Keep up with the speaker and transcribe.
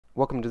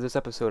Welcome to this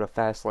episode of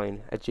Fastlane,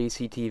 a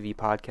JCTV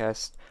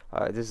podcast.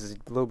 This is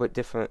a little bit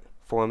different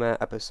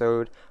format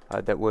episode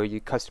that we're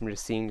accustomed to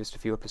seeing just a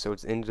few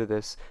episodes into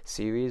this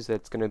series.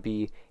 That's going to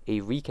be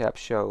a recap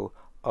show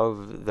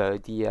of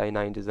the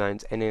DI9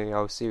 Designs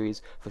NAOR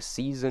series for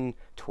season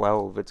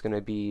 12. It's going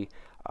to be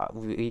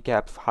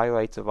recap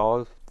highlights of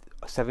all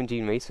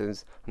 17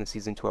 races on the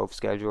season 12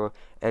 schedule,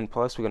 and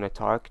plus we're going to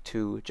talk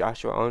to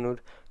Joshua Arnold,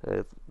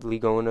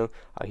 league owner.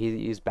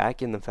 He is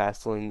back in the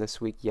fast lane this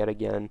week yet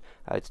again,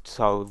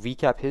 so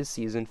recap his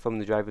season from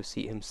the driver's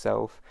seat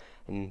himself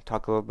and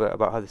talk a little bit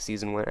about how the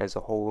season went as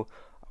a whole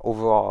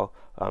overall,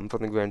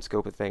 from the grand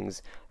scope of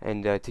things.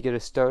 And to get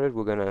us started,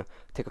 we're going to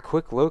take a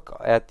quick look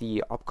at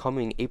the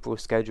upcoming April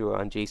schedule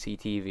on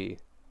JCTV.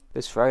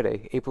 This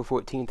Friday, April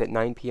 14th at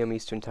 9 p.m.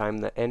 Eastern Time,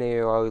 the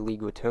NAOR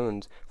League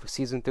returns for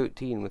Season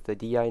 13 with the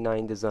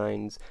DI9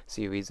 Designs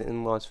series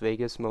in Las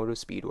Vegas Motor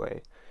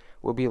Speedway.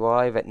 We'll be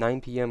live at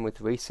 9 p.m.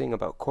 with racing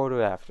about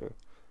quarter after.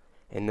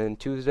 And then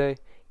Tuesday,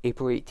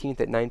 April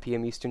 18th at 9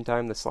 p.m. Eastern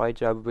Time, the Slide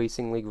Job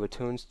Racing League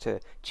returns to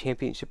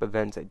championship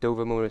events at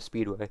Dover Motor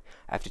Speedway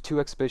after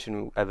two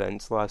exhibition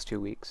events last 2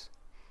 weeks.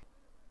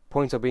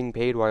 Points are being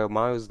paid while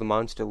Miles the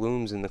Monster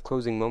looms in the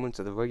closing moments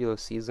of the regular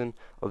season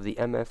of the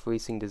MF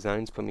Racing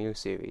Designs Premier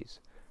Series.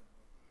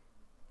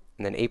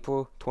 And then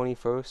April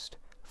 21st,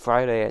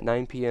 Friday at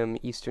 9 p.m.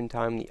 Eastern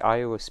Time, the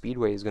Iowa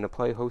Speedway is going to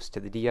play host to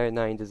the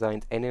DI9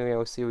 Designs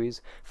NAL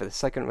Series for the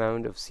second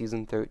round of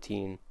Season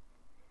 13.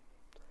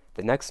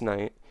 The next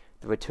night,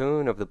 the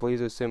return of the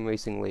Blazer Sim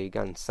Racing League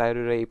on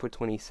Saturday, April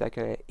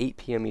 22nd at 8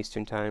 p.m.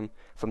 Eastern Time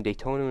from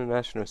Daytona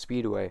International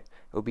Speedway.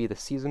 It will be the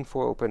Season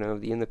 4 opener of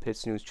the In the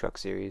Pits News Truck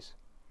Series.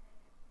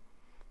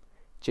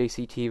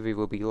 JCTV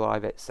will be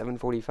live at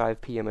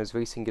 7:45 p.m. as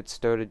racing gets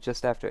started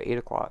just after 8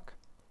 o'clock.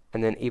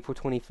 And then April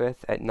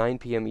 25th at 9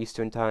 p.m.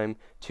 Eastern Time,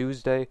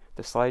 Tuesday,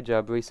 the Slide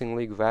Job Racing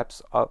League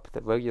wraps up the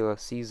regular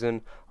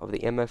season of the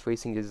MF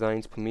Racing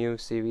Designs Premier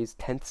Series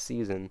 10th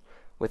season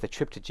with a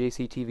trip to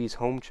JCTV's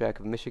home track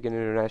of Michigan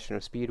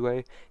International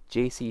Speedway.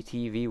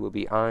 JCTV will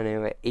be on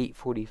air at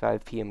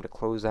 8:45 p.m. to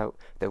close out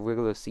the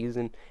regular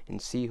season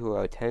and see who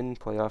our 10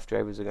 playoff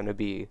drivers are going to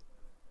be.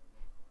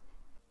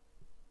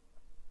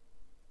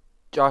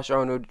 Josh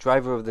Arnold,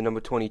 driver of the number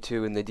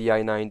 22 in the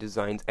DI9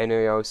 Designs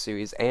NAR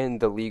series and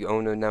the league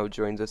owner, now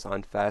joins us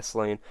on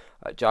Fastlane.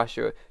 Josh,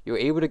 you were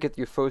able to get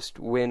your first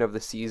win of the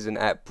season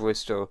at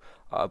Bristol,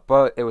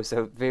 but it was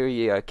a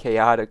very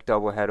chaotic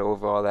doubleheader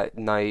overall that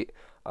night.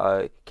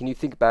 Can you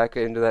think back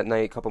into that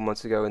night a couple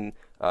months ago and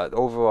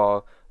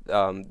overall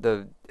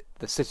the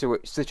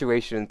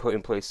situation put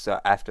in place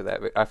after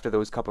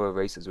those couple of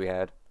races we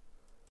had?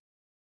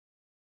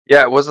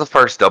 Yeah, it was the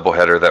first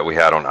doubleheader that we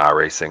had on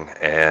iRacing,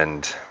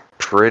 and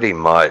pretty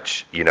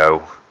much,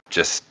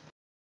 just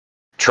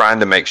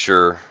trying to make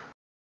sure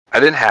I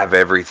didn't have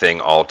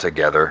everything all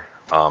together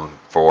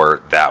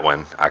for that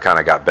one. I kind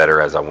of got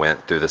better as I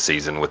went through the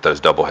season with those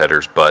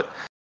doubleheaders, but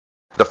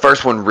the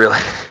first one really,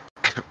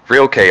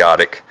 real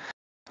chaotic,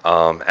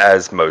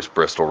 as most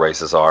Bristol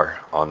races are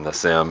on the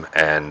sim,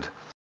 and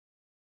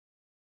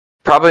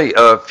probably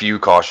a few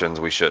cautions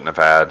we shouldn't have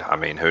had. I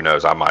mean, who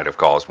knows? I might have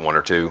caused one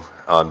or two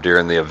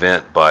during the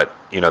event, but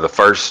the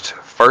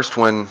first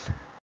one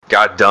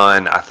got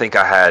done. I think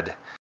I had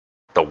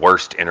the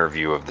worst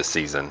interview of the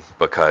season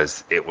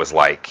because it was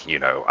like,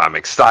 I'm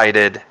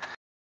excited.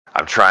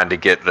 I'm trying to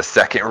get the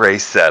second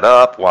race set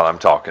up while I'm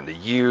talking to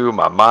you.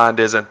 My mind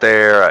isn't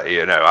there.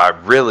 I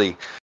really,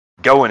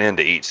 going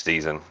into each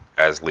season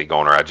as league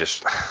owner, I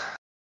just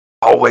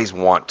always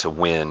want to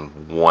win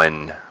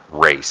one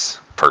race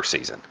per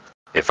season.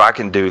 If I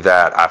can do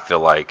that, I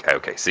feel like,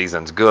 okay,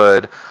 season's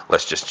good.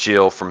 Let's just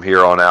chill from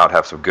here on out,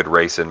 have some good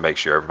racing, make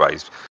sure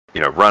everybody's,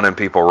 running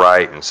people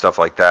right and stuff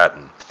like that.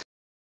 And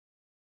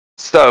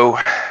so,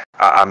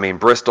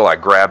 Bristol, I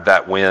grabbed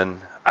that win.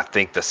 I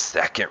think the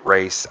second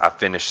race, I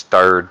finished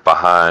third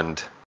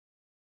behind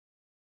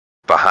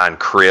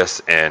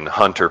Chris and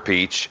Hunter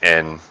Peach.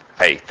 And,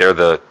 hey, they're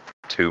the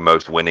two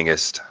most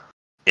winningest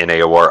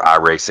NAOR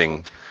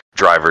iRacing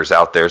drivers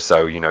out there.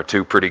 So,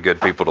 two pretty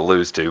good people to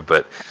lose to.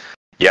 But,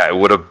 yeah, it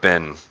would have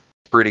been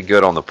pretty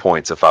good on the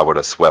points if I would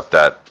have swept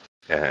that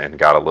and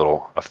got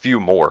a few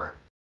more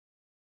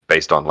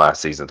based on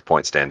last season's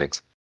point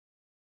standings.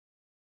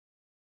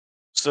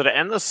 So to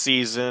end the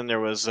season,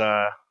 there was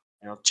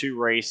two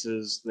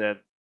races that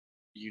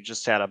you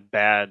just had a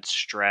bad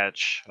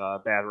stretch,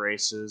 bad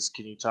races.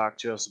 Can you talk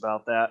to us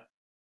about that?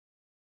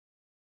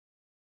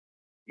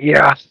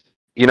 Yeah,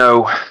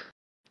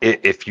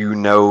 if you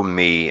know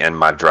me and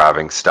my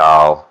driving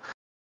style,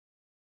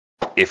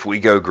 if we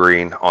go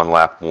green on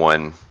lap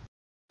 1,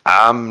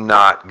 I'm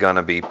not going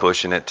to be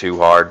pushing it too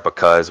hard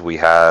because we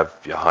have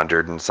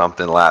 100 and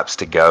something laps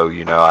to go.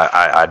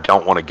 I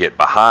don't want to get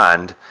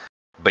behind,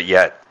 but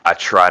yet I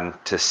try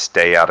to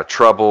stay out of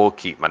trouble,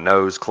 keep my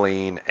nose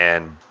clean.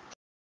 And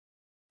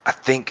I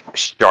think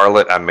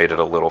Charlotte, I made it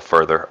a little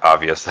further,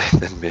 obviously,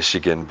 than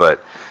Michigan.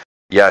 But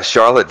yeah,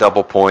 Charlotte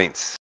double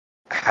points,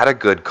 had a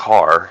good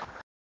car,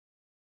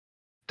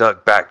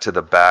 ducked back to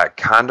the back,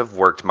 kind of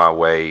worked my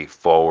way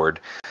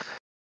forward.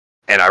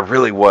 and I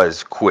really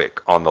was quick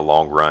on the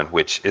long run,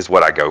 which is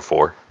what I go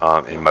for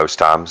in most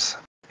times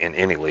in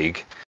any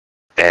league.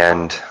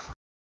 And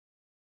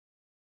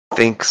I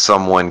think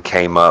someone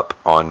came up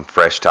on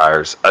fresh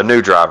tires, a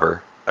new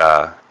driver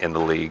in the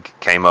league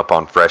came up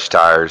on fresh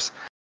tires.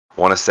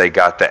 I want to say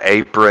got the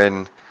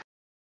apron,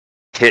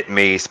 hit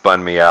me,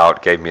 spun me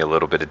out, gave me a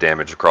little bit of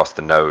damage across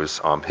the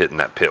nose, hitting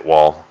that pit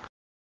wall.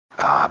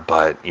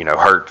 But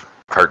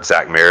hurt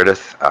Zach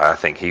Meredith. I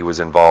think he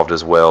was involved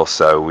as well.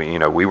 So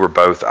we were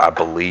both, I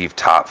believe,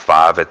 top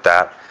 5 at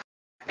that,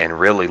 and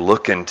really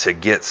looking to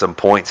get some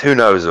points. Who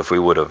knows if we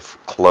would have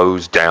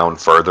closed down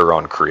further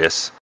on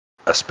Chris,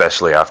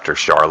 especially after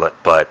Charlotte.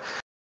 But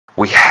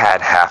we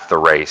had half the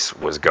race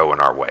was going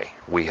our way.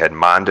 We had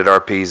minded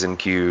our P's and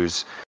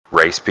Q's,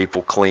 raced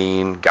people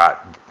clean,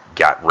 got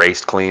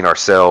raced clean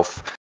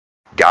ourselves,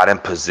 got in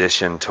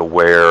position to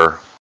where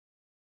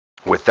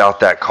without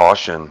that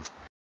caution,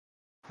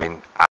 I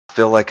mean, I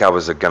feel like I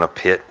was going to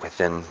pit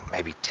within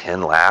maybe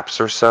 10 laps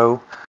or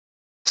so.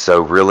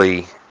 So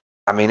really,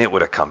 I mean, it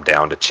would have come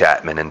down to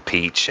Chapman and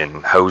Peach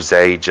and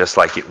Jose, just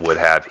like it would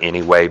have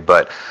anyway.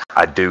 But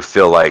I do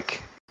feel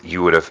like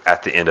you would have,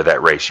 at the end of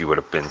that race, you would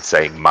have been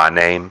saying my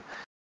name.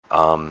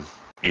 And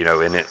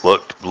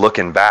it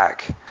looking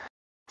back,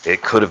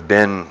 it could have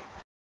been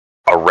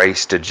a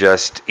race to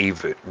just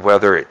even,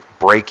 whether it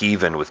break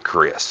even with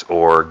Chris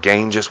or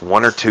gain just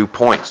 1 or 2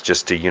 points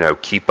just to,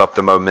 keep up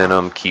the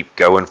momentum, keep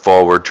going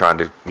forward, trying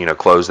to,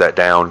 close that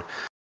down.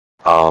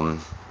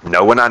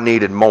 Knowing I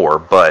needed more,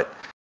 but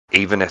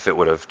even if it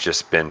would have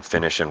just been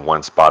finishing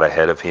 1 spot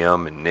ahead of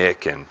him and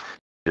Nick and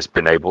just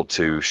been able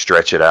to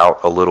stretch it out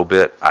a little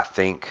bit, I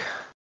think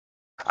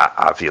I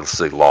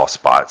obviously lost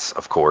spots,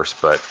 of course,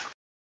 but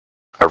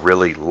I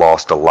really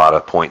lost a lot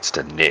of points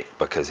to Nick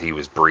because he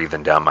was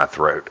breathing down my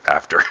throat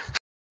after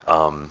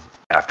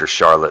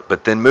Charlotte.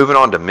 But then moving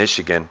on to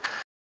Michigan,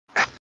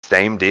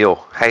 same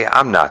deal. Hey,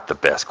 I'm not the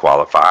best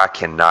qualifier. I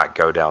cannot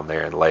go down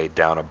there and lay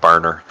down a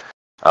burner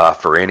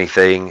for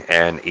anything.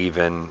 And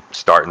even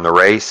starting the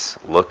race,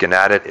 looking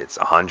at it, it's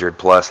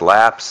 100+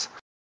 laps.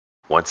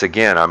 Once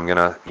again, I'm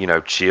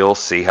gonna chill,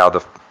 see how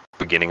the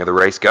beginning of the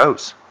race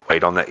goes.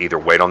 Wait on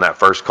that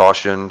first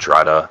caution,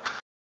 try to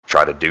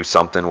do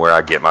something where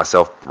I get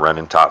myself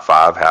running top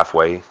 5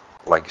 halfway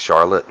like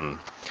Charlotte. And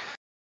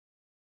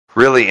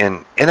really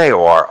in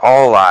NAOR,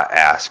 all I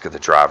ask of the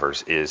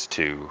drivers is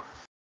to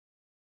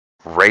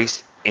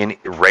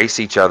race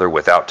each other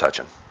without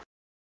touching.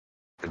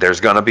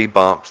 There's going to be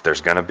bumps. There's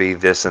going to be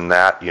this and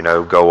that,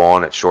 go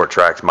on at short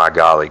tracks. My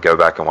golly, go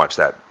back and watch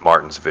that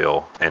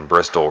Martinsville and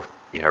Bristol,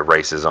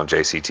 races on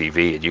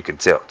JCTV, and you can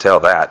tell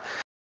that.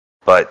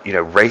 But,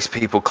 race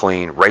people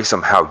clean, race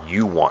them how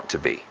you want to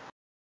be.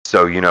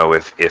 So,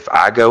 if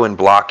I go and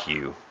block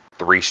you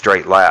 3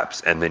 straight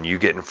laps and then you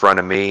get in front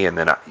of me and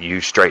then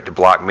you straight to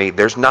block me,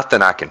 there's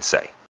nothing I can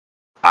say.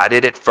 I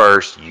did it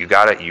first. I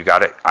got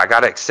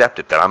to accept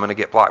it that I'm going to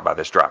get blocked by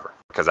this driver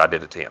because I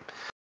did it to him.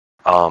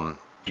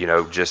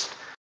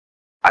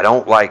 I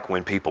don't like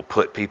when people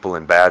put people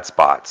in bad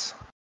spots.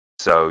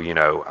 So,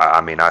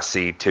 I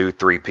see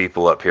 2-3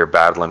 people up here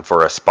battling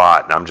for a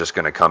spot and I'm just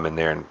going to come in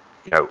there and,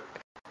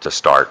 to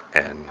start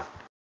and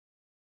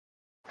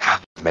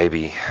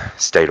maybe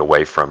stayed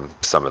away from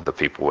some of the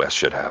people I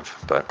should have.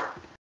 But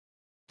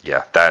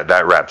yeah,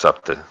 that wraps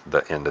up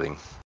the ending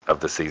of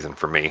the season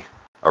for me.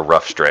 A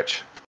rough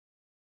stretch.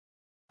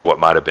 What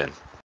might have been.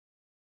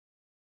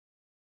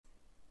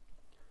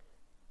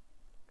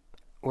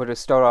 Well, to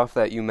start off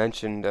that you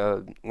mentioned,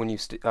 when you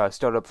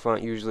start up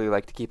front, you usually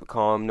like to keep it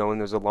calm, knowing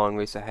there's a long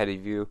race ahead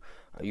of you.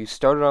 You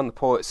started on the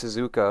pole at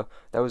Suzuka.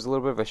 That was a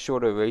little bit of a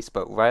shorter race,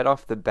 but right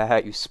off the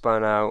bat, you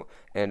spun out,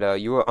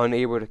 and you were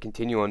unable to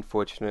continue,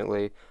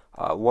 unfortunately.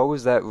 What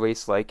was that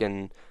race like,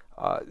 and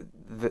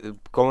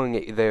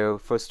going there,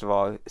 first of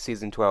all,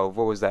 Season 12,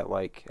 what was that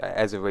like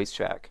as a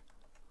racetrack?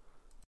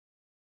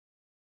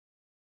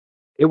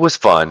 It was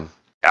fun.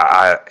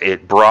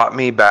 It brought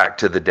me back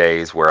to the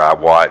days where I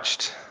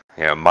watched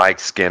Mike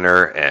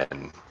Skinner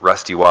and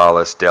Rusty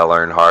Wallace, Dale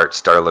Earnhardt,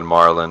 Sterling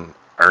Marlin,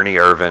 Ernie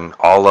Irvin,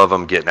 all of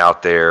them getting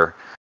out there,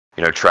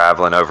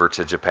 traveling over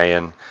to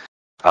Japan.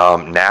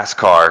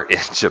 NASCAR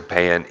in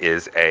Japan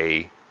is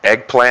a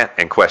eggplant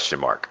and question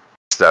mark.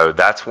 So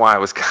that's why it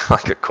was kind of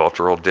like a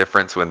cultural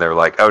difference when they're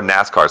like, oh,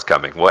 NASCAR's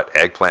coming. What?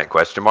 Eggplant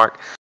question mark?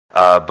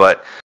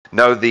 But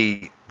no,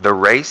 the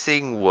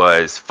racing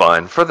was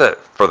fun for the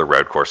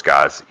road course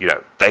guys.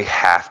 They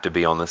have to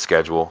be on the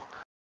schedule.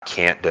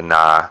 Can't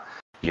deny.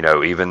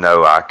 Even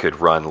though I could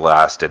run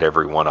last at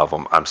every one of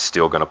them, I'm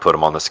still going to put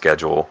them on the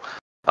schedule.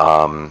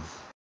 And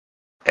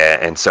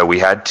so we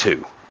had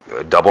 2.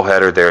 A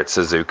doubleheader there at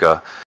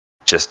Suzuka,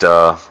 just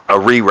a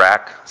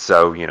re-rack.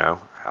 So,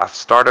 I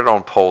started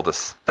on pole the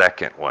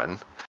second one,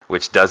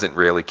 which doesn't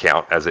really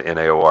count as an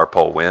NAOR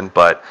pole win,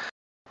 but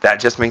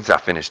that just means I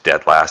finished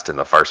dead last in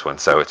the first one,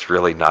 so it's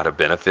really not a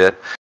benefit.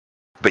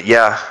 But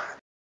yeah,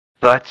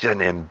 such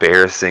an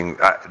embarrassing,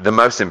 the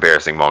most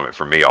embarrassing moment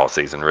for me all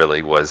season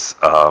really was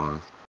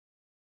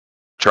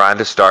trying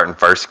to start in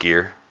first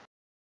gear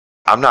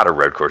I'm not a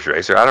road course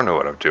racer. I don't know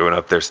what I'm doing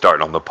up there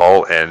starting on the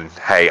pole. And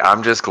hey,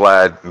 I'm just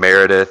glad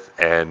Meredith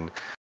and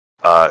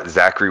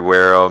Zachary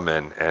Wareham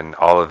and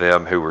all of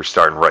them who were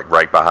starting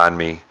right behind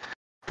me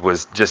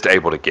was just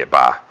able to get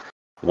by.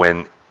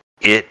 When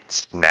it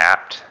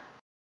snapped,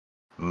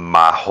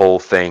 my whole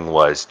thing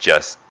was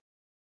just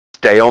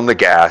stay on the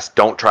gas.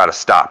 Don't try to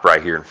stop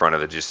right here in front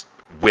of it. Just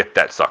whip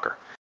that sucker.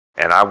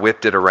 And I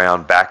whipped it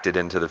around, backed it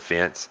into the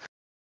fence.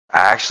 I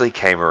actually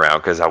came around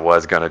because I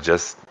was going to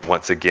just,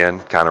 once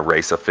again, kind of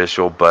race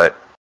official. But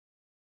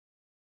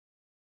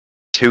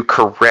to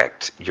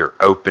correct your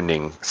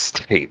opening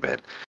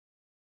statement,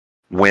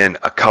 when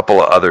a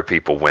couple of other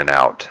people went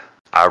out,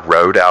 I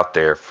rode out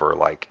there for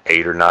like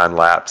 8 or 9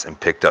 laps and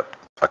picked up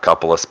a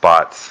couple of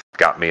spots.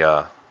 Got me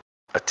a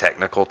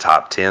technical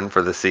top 10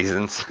 for the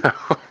season. So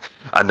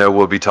I know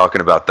we'll be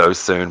talking about those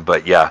soon.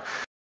 But yeah,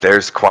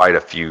 there's quite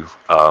a few,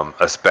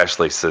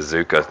 especially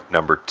Suzuka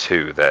number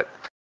 2, that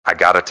I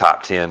got a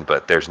top 10,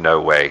 but there's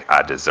no way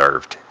I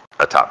deserved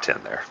a top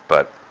 10 there.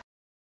 But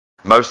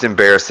most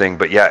embarrassing.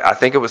 But yeah, I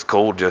think it was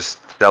cool. Just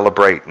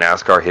celebrate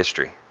NASCAR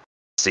history.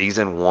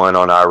 Season 1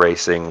 on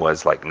iRacing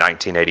was like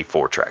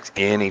 1984 tracks.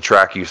 Any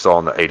track you saw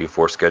on the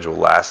 84 schedule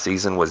last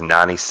season was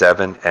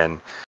 97, and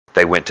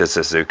they went to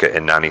Suzuka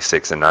in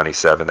 96 and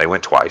 97. They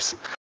went twice.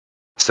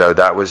 So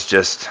that was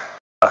just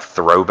a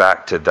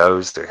throwback to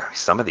those.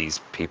 Some of these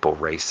people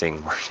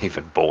racing weren't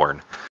even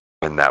born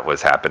when that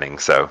was happening.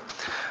 So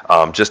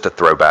just a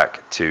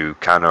throwback to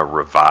kind of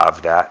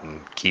revive that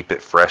and keep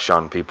it fresh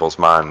on people's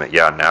mind that,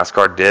 yeah,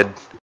 NASCAR did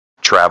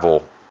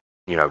travel,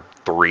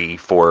 3,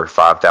 4,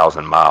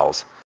 5,000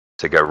 miles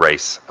to go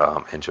race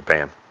in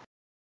Japan.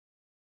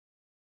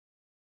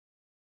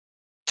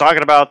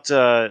 Talking about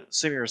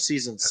some of your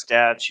season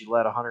stats, you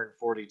led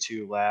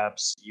 142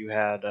 laps. You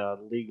had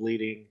league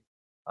leading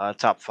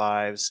top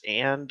 5s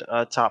and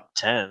top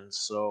 10s.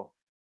 So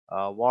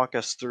walk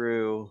us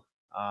through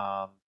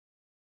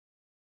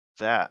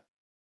that.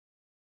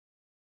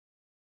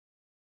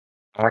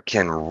 I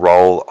can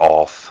roll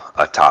off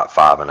a top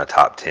 5 and a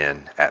top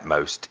 10 at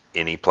most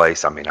any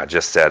place. I mean, I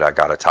just said I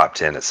got a top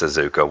 10 at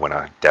Suzuka when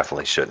I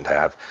definitely shouldn't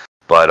have.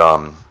 But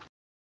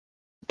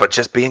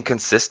just being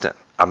consistent.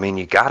 I mean,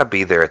 you got to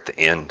be there at the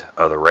end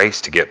of the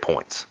race to get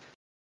points.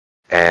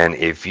 And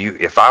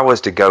if I was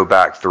to go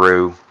back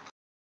through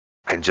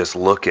and just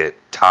look at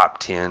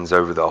top 10s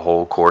over the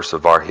whole course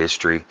of our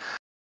history,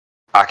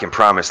 I can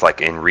promise, like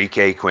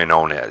Enrique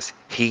Quinones,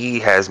 he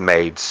has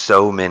made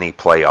so many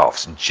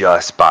playoffs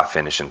just by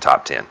finishing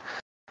top 10.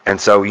 And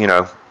so,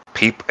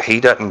 he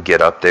doesn't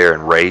get up there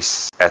and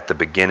race at the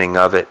beginning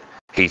of it.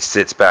 He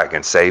sits back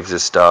and saves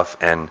his stuff.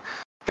 And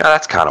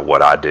that's kind of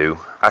what I do.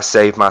 I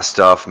save my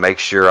stuff, make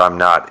sure I'm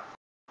not,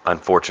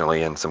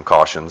 unfortunately, in some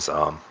cautions,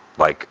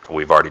 like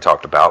we've already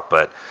talked about.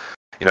 But,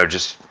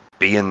 just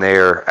being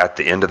there at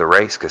the end of the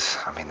race, because,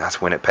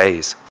 that's when it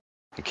pays.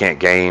 You can't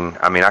gain.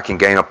 I can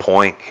gain a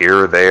point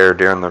here or there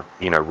during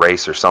the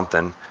race or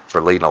something for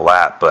leading a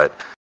lap, but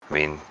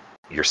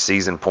your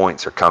season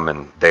points are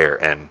coming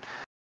there, and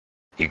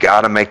you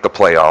got to make the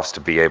playoffs to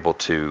be able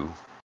to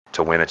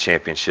win a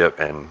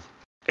championship, and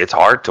it's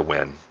hard to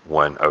win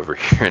one over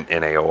here in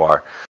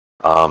NAOR,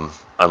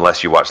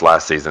 unless you watched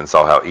last season and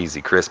saw how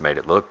easy Chris made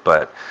it look.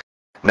 But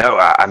no,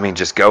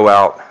 just go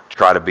out,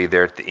 try to be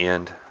there at the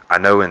end. I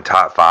know in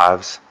top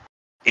 5s.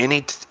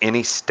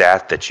 Any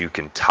stat that you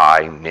can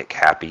tie Nick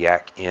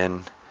Hapiak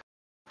in,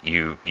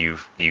 you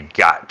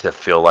got to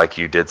feel like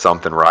you did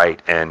something right.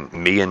 And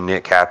me and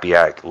Nick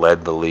Hapiak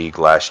led the league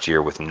last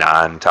year with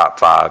 9 top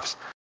 5s.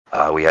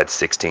 We had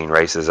 16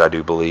 races, I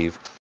do believe.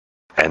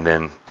 And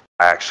then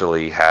I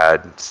actually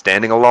had,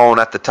 standing alone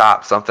at the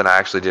top, something I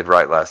actually did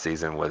right last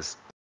season was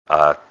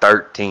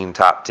 13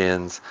 top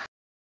 10s.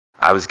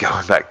 I was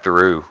going back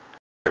through.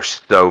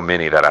 There's so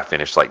many that I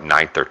finished like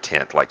 9th or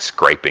 10th, like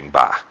scraping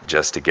by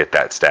just to get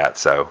that stat.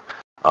 So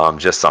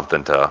just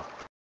something to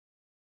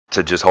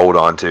just hold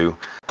on to.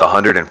 The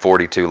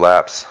 142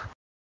 laps,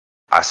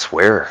 I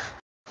swear,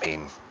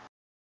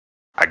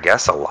 I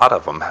guess a lot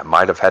of them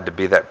might have had to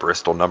be that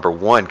Bristol number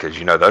 1 because,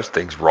 those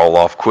things roll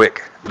off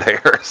quick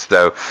there.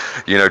 So,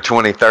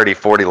 20, 30,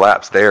 40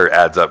 laps there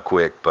adds up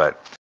quick.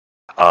 But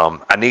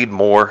I need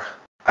more.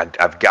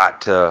 I've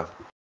got to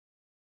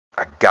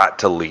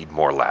lead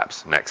more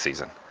laps next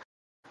season.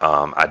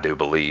 I do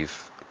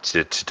believe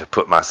to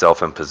put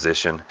myself in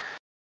position.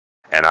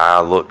 And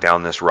I look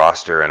down this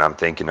roster and I'm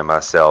thinking to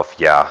myself,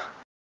 yeah,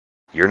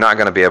 you're not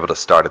going to be able to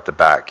start at the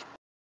back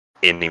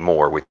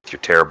anymore with your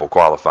terrible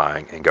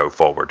qualifying and go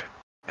forward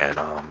and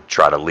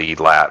try to lead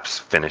laps,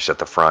 finish at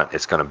the front.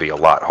 It's going to be a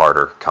lot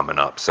harder coming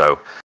up. So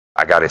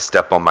I got to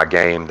step on my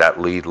game.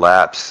 That lead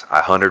laps,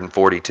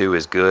 142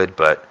 is good,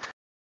 but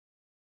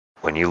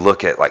when you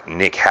look at like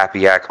Nick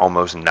Hapiak,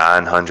 almost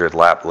 900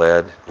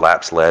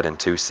 laps led in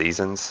 2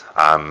 seasons,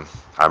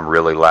 I'm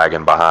really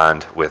lagging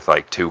behind with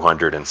like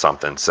 200 and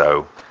something.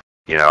 So,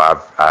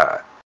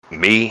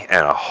 me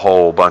and a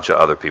whole bunch of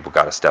other people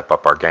got to step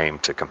up our game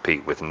to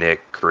compete with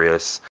Nick,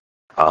 Chris,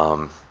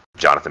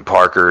 Jonathan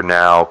Parker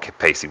now,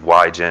 Pacey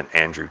Wygant,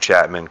 Andrew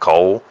Chapman,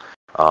 Cole.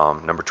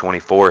 Number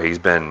 24,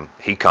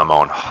 he come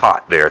on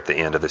hot there at the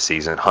end of the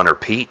season. Hunter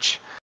Peach,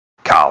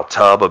 Kyle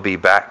Tubb will be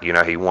back.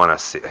 He won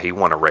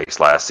a race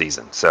last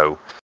season. So,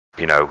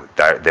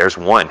 there's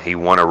one. He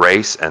won a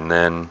race, and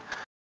then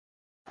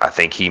I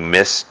think he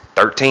missed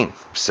 13.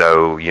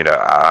 So,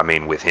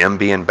 with him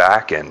being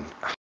back, and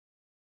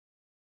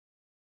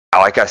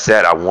like I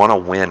said, I want to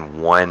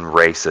win one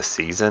race a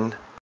season.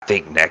 I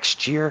think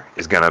next year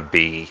is going to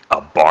be a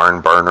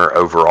barn burner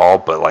overall,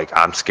 but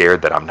I'm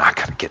scared that I'm not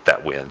going to get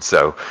that win.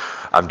 So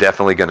I'm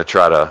definitely going to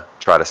try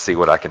to see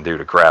what I can do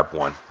to grab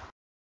one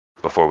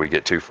before we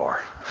get too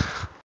far.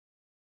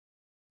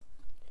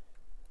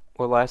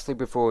 Well, lastly,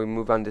 before we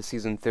move on to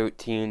Season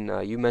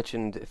 13, you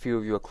mentioned a few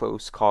of your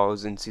close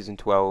calls in Season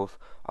 12,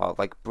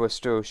 like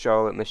Bristol,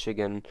 Charlotte,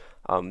 Michigan.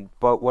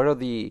 But what are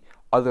the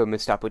other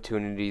missed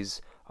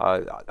opportunities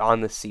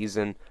on the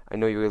season? I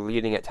know you were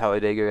leading at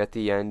Talladega at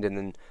the end, and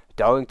then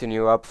Darlington,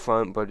 you were up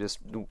front, but just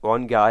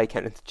one guy,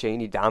 Kenneth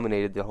Cheney,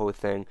 dominated the whole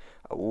thing.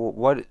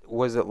 What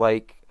was it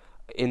like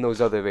in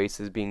those other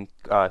races being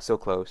so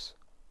close?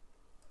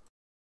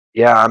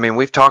 Yeah,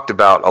 we've talked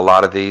about a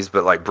lot of these,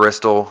 but like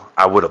Bristol,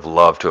 I would have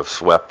loved to have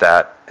swept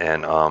that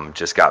and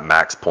just got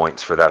max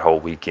points for that whole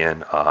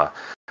weekend. I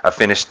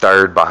finished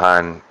third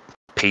behind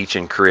Peach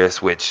and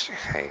Chris, which,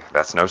 hey,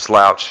 that's no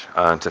slouch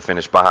to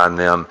finish behind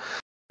them.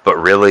 But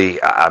really,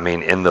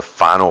 in the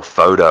final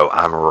photo,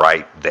 I'm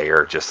right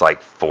there, just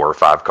like 4 or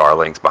 5 car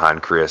lengths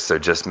behind Chris. So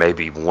just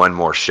maybe one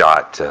more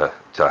shot to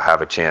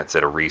have a chance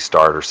at a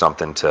restart or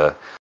something to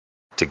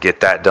get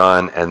that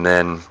done. And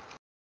then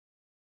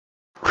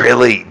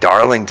really,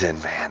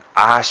 Darlington, man,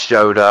 I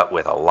showed up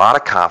with a lot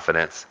of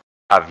confidence.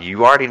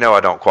 You already know I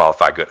don't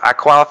qualify good. I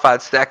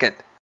qualified second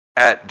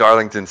at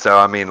Darlington,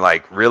 so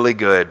really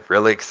good,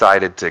 really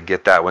excited to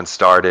get that one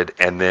started.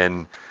 And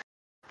then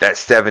that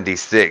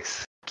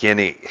 76,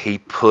 Kenny, he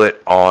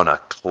put on a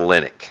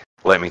clinic.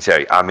 Let me tell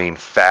you,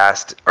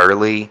 fast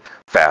early,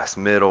 fast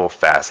middle,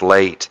 fast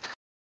late.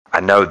 I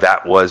know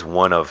that was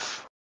one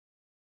of,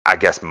 I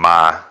guess,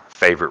 my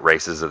favorite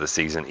races of the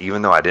season,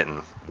 even though I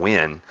didn't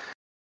win.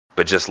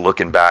 But just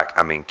looking back,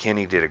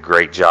 Kenny did a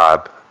great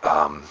job.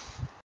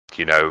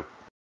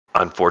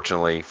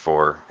 Unfortunately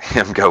for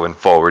him going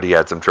forward, he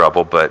had some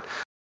trouble. But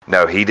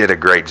no, he did a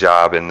great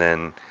job. And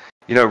then,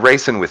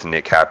 racing with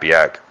Nick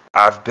Hapiak,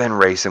 I've been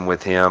racing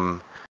with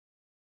him.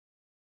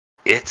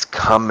 It's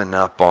coming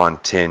up on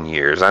 10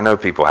 years. I know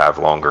people have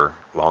longer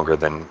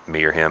than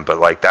me or him,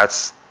 but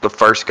that's the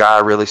first guy I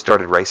really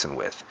started racing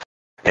with.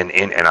 And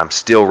I'm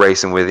still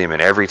racing with him.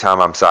 And every time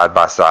I'm side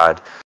by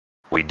side,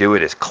 we do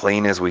it as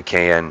clean as we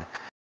can,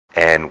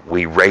 and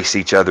we race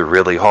each other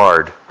really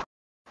hard,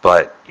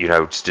 but,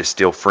 it's just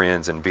still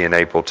friends and being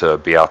able to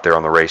be out there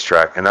on the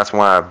racetrack. And that's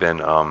why I've been,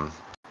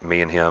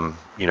 me and him,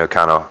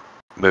 kind of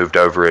moved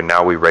over, and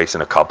now we race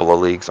in a couple of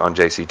leagues on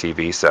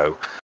JCTV. So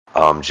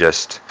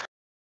just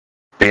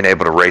being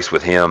able to race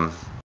with him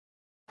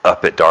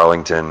up at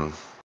Darlington,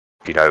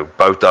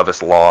 both of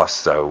us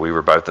lost, so we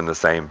were both in the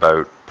same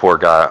boat. Poor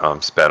guy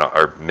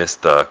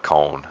missed the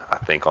cone, I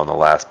think, on the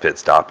last pit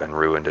stop and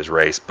ruined his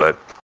race. But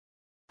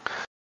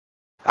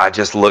I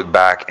just look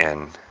back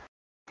and,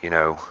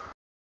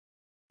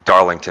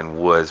 Darlington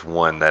was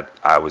one that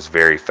I was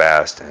very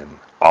fast, and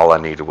all I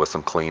needed was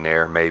some clean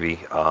air, maybe.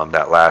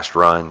 That last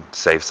run,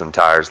 save some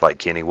tires like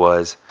Kenny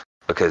was,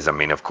 because,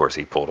 of course,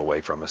 he pulled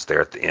away from us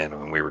there at the end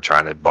when we were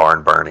trying to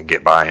barn burn and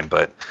get by him.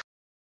 But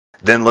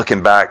then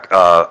looking back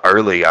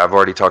early, I've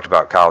already talked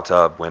about Kyle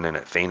Tubb winning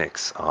at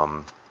Phoenix.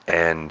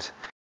 And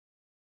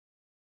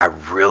I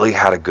really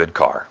had a good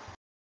car.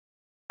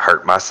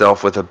 Hurt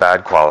myself with a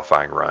bad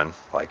qualifying run,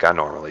 like I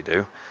normally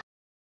do.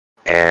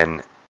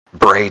 And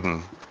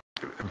Braden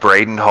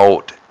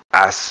Holt,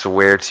 I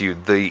swear to you,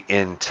 the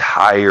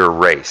entire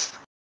race,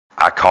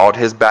 I called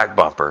his back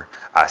bumper.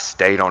 I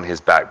stayed on his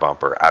back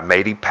bumper. I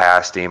made him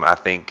past him. I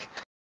think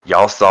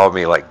y'all saw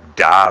me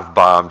dive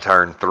bomb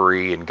turn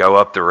 3 and go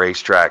up the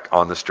racetrack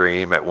on the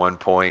stream at one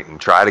point and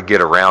try to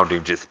get around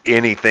him, just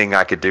anything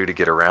I could do to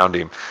get around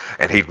him.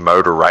 And he'd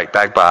motor right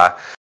back by,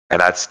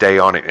 and I'd stay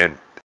on it. And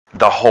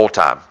the whole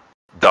time,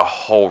 the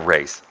whole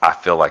race, I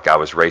feel like I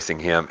was racing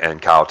him,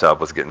 and Kyle Tubb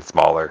was getting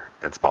smaller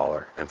and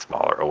smaller and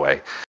smaller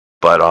away.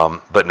 But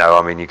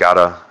no, you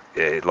gotta,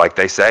 like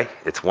they say,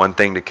 it's one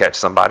thing to catch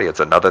somebody, it's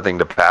another thing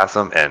to pass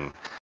them. And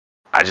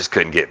I just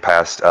couldn't get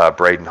past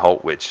Braden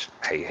Holt, which,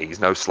 hey,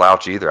 he's no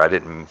slouch either. I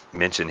didn't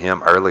mention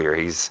him earlier.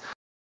 He's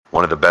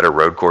one of the better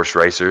road course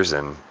racers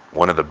and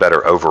one of the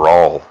better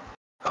overall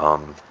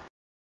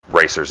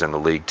racers in the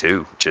league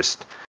too.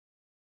 Just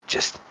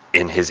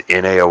in his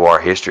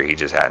NAOR history, he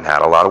just hadn't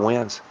had a lot of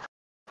wins.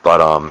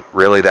 But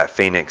really, that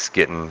Phoenix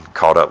getting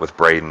caught up with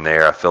Braden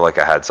there, I feel like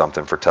I had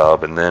something for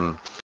Tubb. And then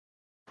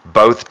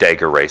both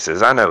Dega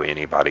races, I know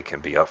anybody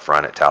can be up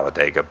front at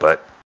Talladega,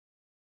 but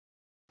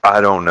I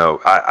don't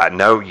know. I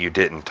know you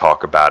didn't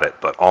talk about it,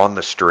 but on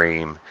the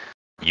stream,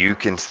 you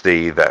can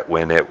see that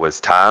when it was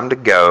time to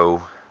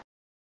go,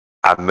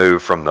 I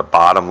moved from the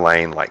bottom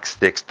lane, like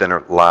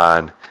 6th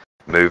line,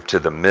 moved to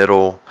the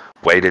middle,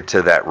 waited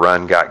till that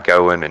run got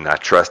going, and I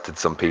trusted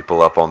some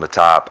people up on the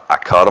top. I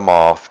cut them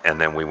off, and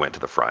then we went to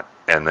the front.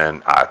 And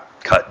then I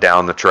cut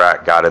down the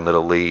track, got into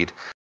the lead,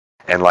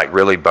 and like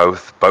really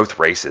both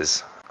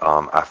races,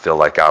 I feel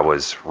like I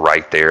was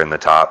right there in the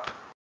top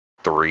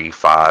 3,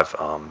 5.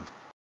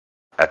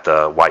 At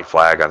the white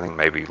flag, I think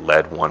maybe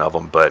led one of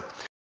them, but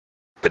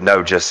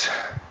no, just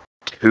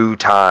 2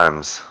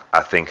 times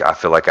I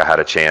feel like I had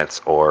a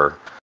chance.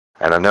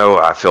 And I know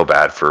I feel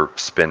bad for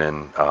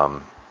spinning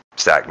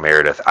Zach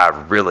Meredith.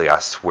 I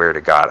swear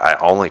to God, I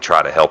only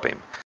try to help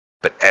him,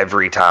 but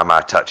every time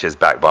I touch his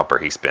back bumper,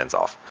 he spins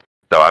off.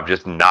 So I'm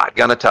just not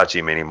gonna touch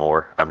him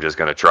anymore. I'm just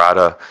gonna try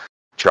to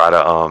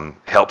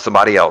help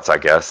somebody else, I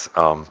guess.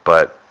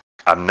 But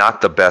I'm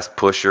not the best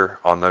pusher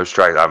on those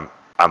tracks.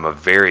 I'm a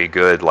very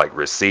good like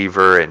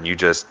receiver, and you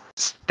just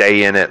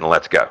stay in it and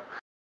let's go.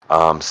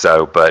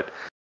 But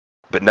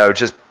no,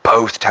 just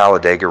both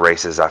Talladega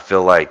races, I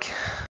feel like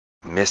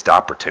missed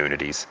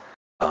opportunities.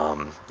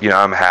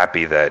 I'm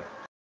happy that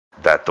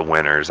the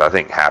winners, I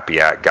think Happy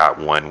Act got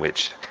one,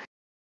 which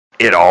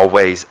it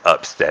always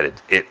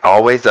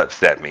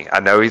upset me. I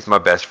know he's my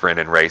best friend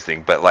in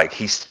racing, but like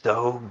he's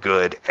so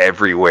good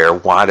everywhere.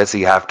 Why does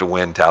he have to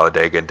win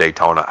Talladega and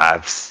Daytona?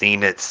 I've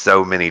seen it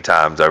so many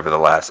times over the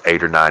last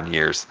 8 or 9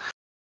 years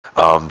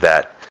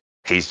that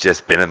he's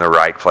just been in the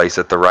right place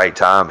at the right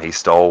time. He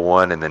stole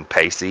one, and then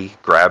Pacey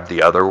grabbed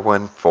the other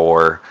one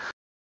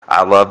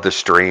I love the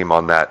stream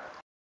on that.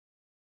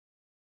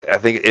 I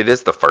think it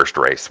is the first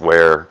race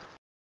where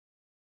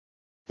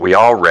we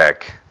all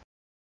wreck,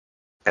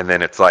 and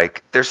then it's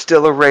like there's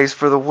still a race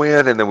for the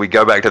win, and then we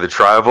go back to the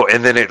tribal,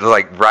 and then it's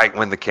like right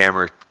when the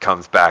camera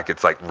comes back,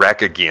 it's like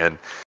wreck again,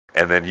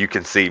 and then you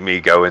can see me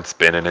going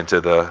spinning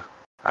into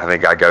I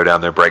think I go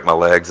down there, break my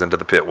legs into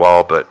the pit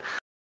wall, but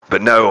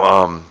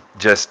no,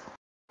 just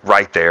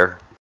right there.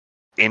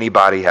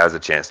 Anybody has a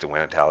chance to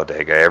win at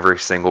Talladega. Every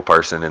single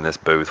person in this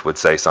booth would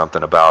say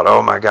something about,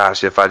 oh my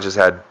gosh, if I just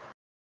had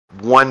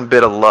one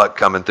bit of luck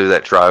coming through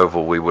that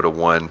tri-oval, we would have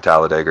won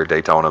Talladega or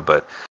Daytona.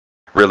 But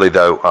really,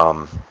 though,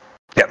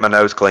 kept my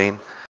nose clean.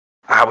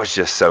 I was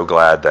just so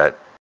glad that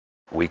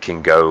we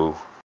can go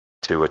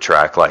to a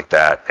track like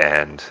that.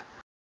 And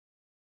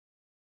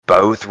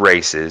both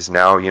races,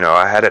 now,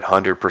 I had it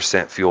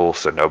 100% fuel,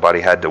 so nobody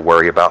had to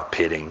worry about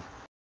pitting.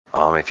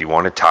 If you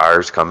wanted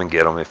tires, come and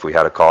get them if we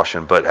had a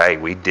caution. But, hey,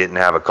 we didn't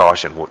have a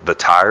caution. The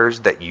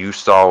tires that you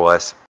saw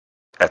us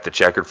at the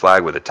checkered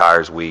flag were the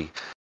tires we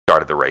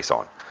started the race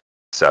on.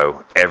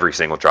 So every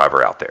single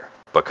driver out there,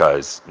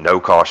 because no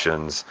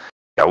cautions.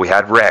 Yeah, we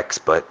had wrecks,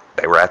 but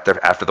they were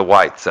after the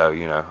white. So,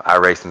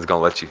 iRacing's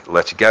going to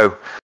let you go.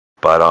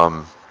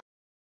 But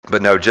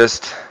no,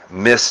 just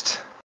missed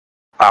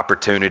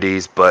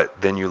opportunities. But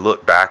then you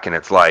look back and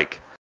it's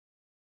like,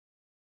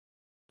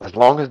 as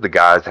long as the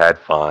guys had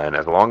fun,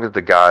 as long as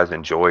the guys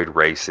enjoyed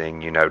racing,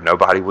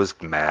 nobody was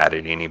mad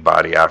at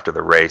anybody after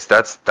the race.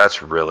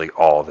 That's really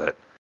all that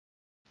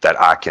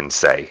I can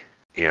say.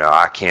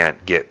 I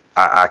can't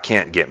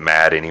get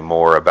mad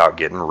anymore about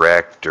getting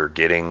wrecked or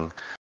getting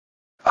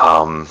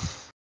not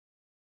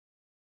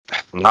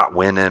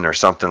winning or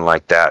something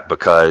like that,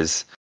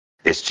 because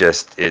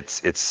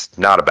it's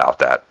not about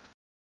that.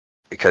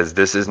 Because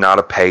this is not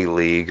a pay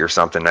league or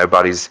something.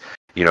 Nobody's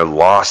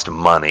lost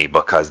money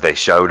because they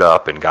showed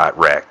up and got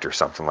wrecked or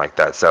something like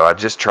that. So I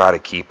just try to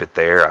keep it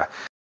there. I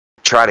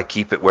try to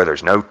keep it where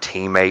there's no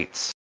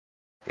teammates.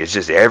 It's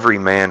just every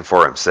man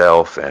for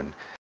himself, and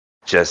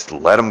just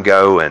let them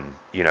go. And,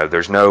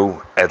 there's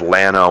no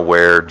Atlanta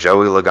where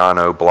Joey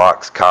Logano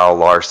blocks Kyle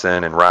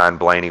Larson and Ryan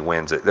Blaney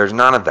wins it. There's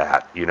none of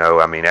that.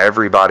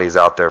 Everybody's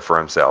out there for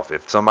himself.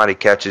 If somebody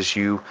catches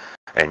you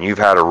and you've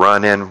had a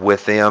run in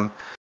with them,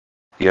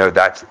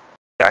 that's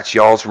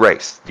y'all's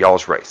race.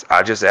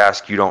 I just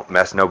ask you don't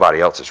mess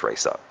nobody else's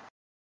race up.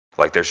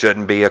 Like, there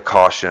shouldn't be a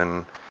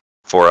caution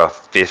for a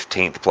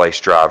 15th place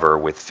driver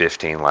with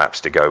 15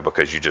 laps to go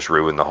because you just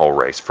ruined the whole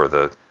race for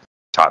the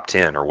top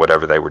 10 or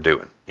whatever they were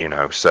doing,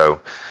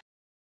 So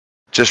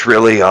just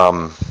really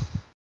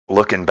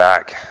looking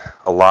back,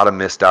 a lot of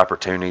missed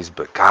opportunities,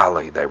 but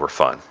golly, they were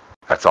fun.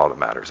 That's all that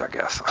matters, I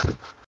guess.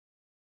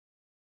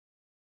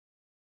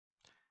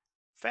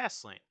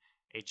 Fastlane,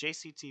 a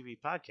JCTV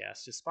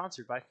podcast, is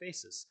sponsored by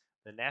FACES,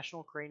 the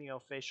National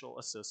Craniofacial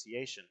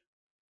Association.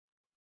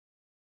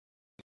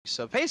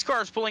 So pace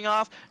car is pulling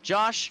off.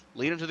 Josh,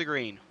 lead him to the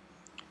green.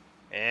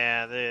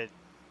 And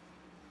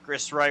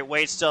Chris Wright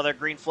waits till their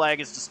green flag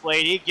is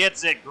displayed. He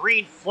gets it.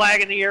 Green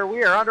flag in the air.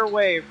 We are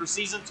underway for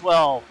Season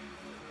 12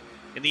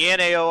 in the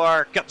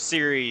NAOR Cup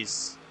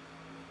Series.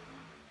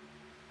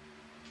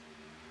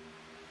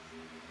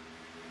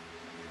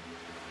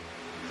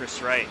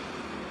 Chris Wright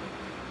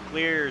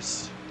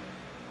clears.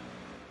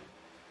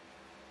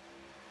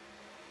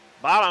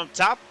 Bottom,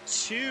 top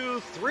 2,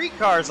 3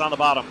 cars on the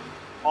bottom.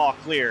 All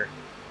clear.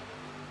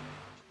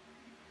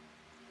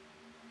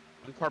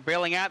 One car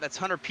bailing out. That's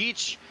Hunter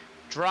Peach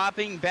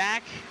dropping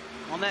back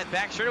on that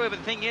back straightaway. But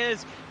the thing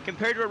is,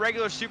 compared to a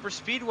regular super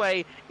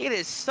speedway, it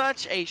is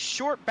such a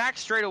short back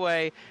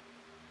straightaway.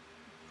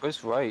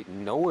 Chris Wright,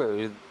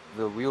 nowhere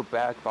the real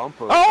back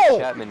bumper. Oh!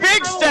 Chapman.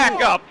 Big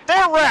stack up!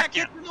 They're Back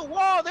wrecking! into the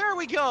wall. There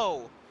we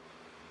go.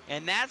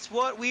 And that's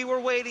what we were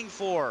waiting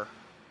for.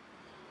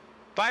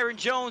 Byron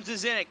Jones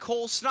is in it.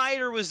 Cole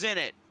Snyder was in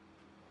it.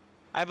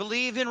 I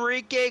believe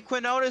Enrique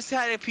Quinones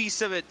had a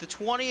piece of it. The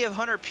 20 of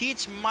Hunter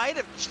Peach might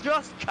have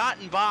just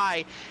gotten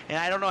by, and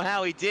I don't know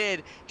how he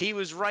did. He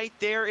was right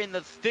there in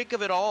the thick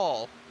of it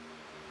all.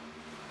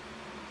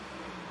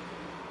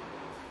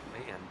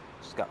 Man,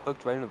 just got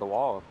hooked right into the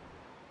wall.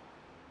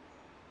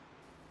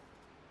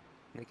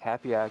 Nick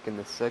Hapiak in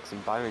the 6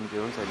 and Byron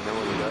Jones had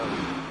nowhere to go.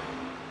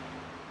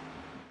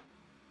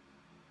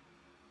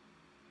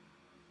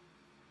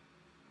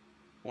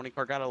 Warning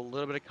car got a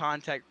little bit of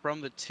contact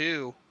from the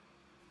 2.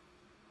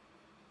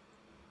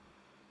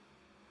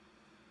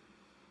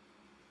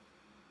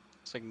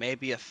 Looks like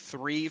maybe a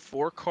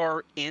 3-4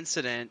 car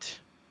incident.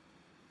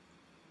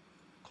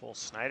 Cole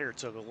Snyder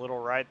took a little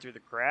ride through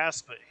the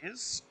grass, but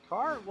his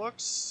car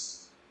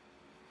looks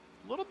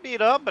a little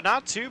beat up, but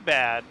not too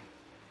bad.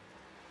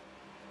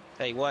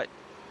 Tell you what.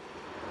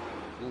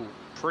 Ooh,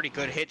 pretty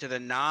good hit to the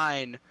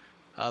 9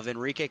 of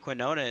Enrique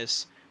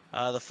Quinones.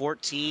 The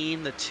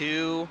 14, the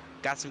 2,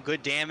 got some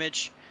good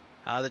damage.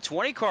 The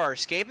 20 car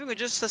escaping with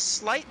just a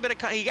slight bit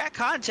of he got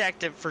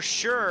contacted for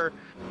sure,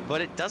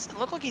 but it doesn't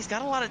look like he's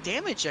got a lot of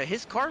damage.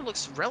 His car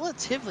looks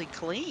relatively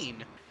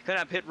clean. Cut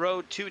out pit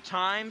road 2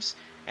 times,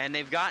 and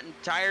they've gotten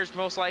tires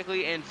most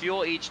likely and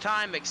fuel each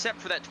time, except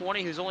for that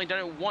 20 who's only done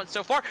it once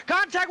so far.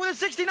 Contact with a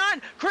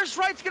 69. Chris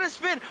Wright's gonna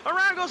spin.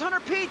 Around goes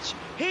Hunter Peach.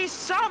 He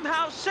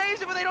somehow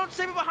saves it, but they don't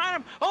save it behind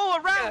him. Oh,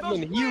 around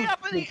goes way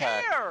up in the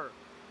air.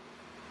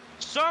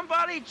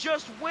 Somebody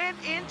just went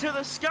into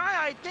the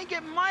sky. I think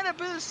it might have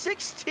been a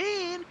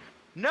 16.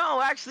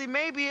 No, actually,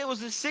 maybe it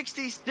was a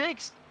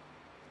 66.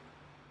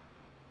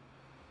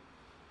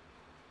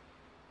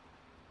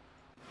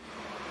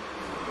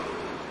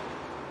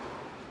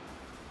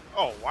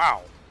 Oh,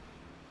 wow.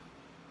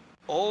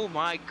 Oh,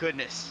 my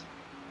goodness.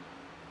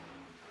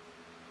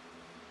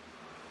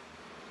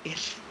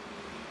 It's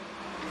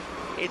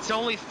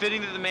only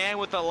fitting that the man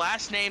with the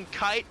last name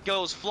Kite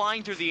goes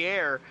flying through the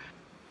air.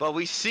 But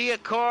we see a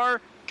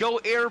car go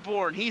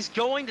airborne. He's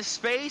going to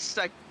space.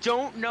 I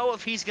don't know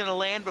if he's going to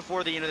land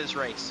before the end of this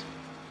race.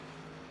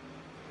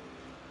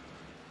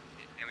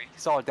 I mean, he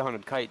saw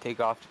Donald Kite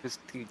take off, just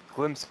a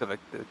glimpse of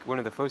one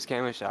of the first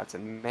camera shots,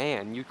 and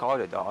man, you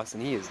called it,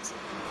 Dawson. He is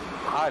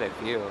out of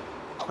here.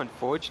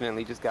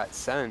 Unfortunately, just got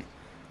sent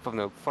from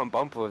the front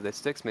bumper of the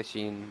Sticks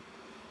machine.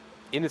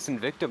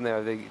 Innocent victim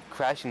there. They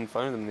crashed in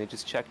front of them. They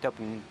just checked up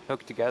and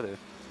hooked together.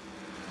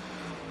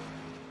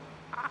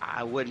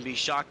 I wouldn't be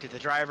shocked if the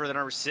driver, the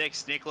number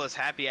 6, Nicholas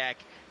Hapiak,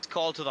 is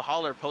called to the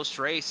hauler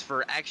post-race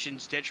for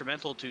actions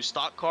detrimental to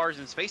stock cars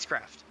and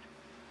spacecraft.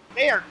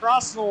 They are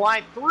crossing the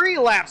line. 3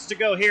 laps to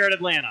go here at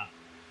Atlanta.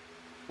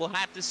 We'll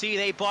have to see.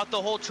 They bought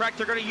the whole track.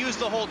 They're going to use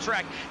the whole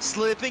track.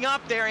 Slipping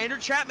up there. Andrew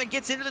Chapman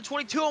gets into the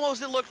 22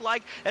 almost, it looked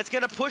like. That's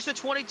going to push the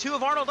 22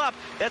 of Arnold up.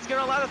 That's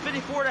going to allow the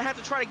 54 to have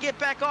to try to get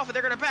back off. And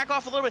they're going to back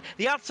off a little bit.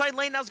 The outside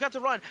lane now's got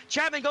to run.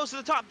 Chapman goes to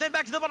the top, then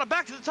back to the bottom,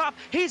 back to the top.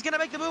 He's going to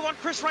make the move on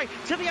Chris Wright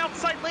to the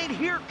outside lane.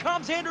 Here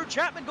comes Andrew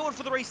Chapman going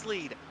for the race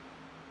lead.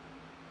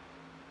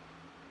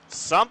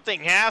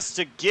 Something has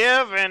to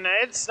give, and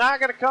it's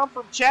not going to come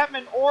from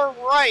Chapman or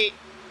Wright.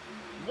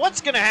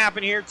 What's going to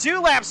happen here? 2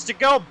 laps to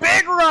go.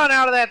 Big run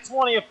out of that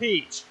 20 of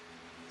Peach.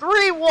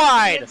 3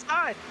 wide.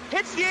 Inside.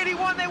 Hits the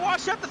 81. They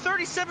wash up the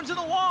 37 to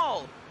the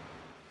wall.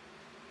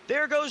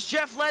 There goes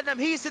Jeff Lednam.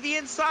 He's to the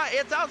inside.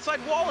 It's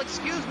outside wall,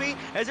 excuse me,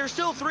 as there's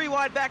still 3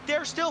 wide back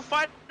there. Still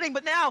fighting,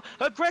 but now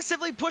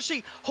aggressively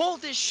pushing.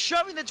 Holt is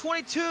shoving the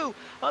 22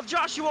 of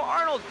Joshua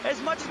Arnold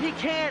as much as he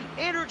can.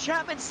 Andrew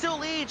Chapman still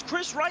leads.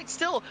 Chris Wright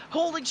still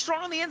holding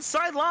strong on the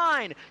inside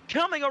line.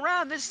 Coming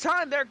around this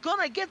time, they're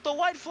going to get the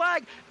white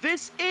flag.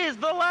 This is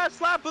the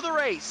last lap of the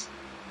race.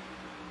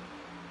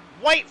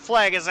 White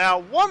flag is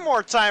out one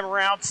more time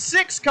around.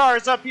 6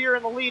 cars up here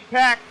in the lead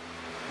pack.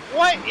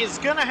 What is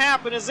going to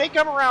happen as they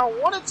come around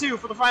 1 and 2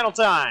 for the final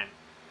time?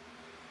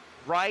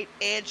 Wright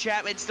and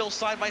Chapman still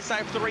side by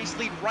side for the race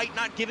lead. Wright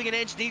not giving an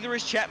inch, neither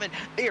is Chapman.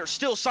 They are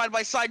still side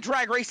by side.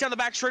 Drag race down the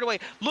back straightaway.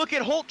 Look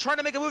at Holt trying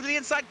to make a move to the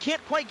inside.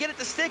 Can't quite get it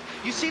to stick.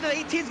 You see that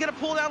 18's going to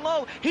pull down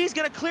low. He's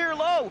going to clear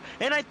low.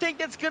 And I think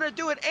that's going to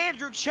do it.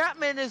 Andrew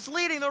Chapman is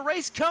leading the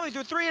race, coming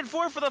through 3 and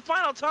 4 for the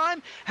final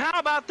time. How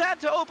about that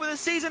to open the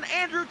season?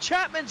 Andrew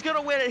Chapman's going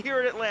to win it here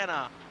at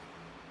Atlanta.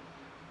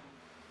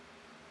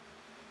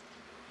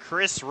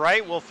 Chris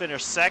Wright will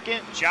finish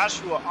 2nd.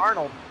 Joshua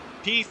Arnold,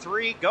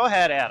 P3. Go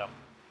ahead, Adam.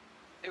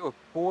 They were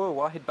 4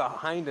 wide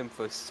behind him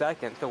for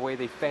 2nd, the way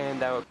they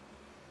fanned out.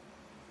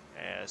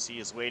 As he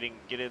is waiting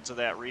to get into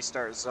that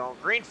restart zone.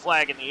 Green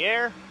flag in the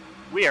air.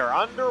 We are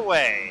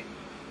underway.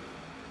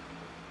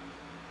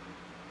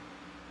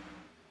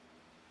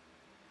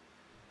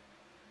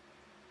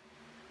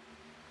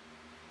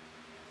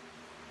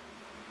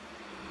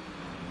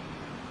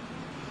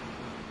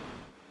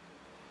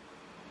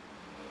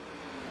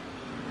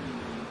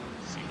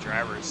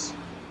 Drivers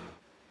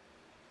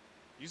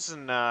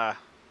using a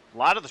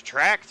lot of the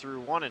track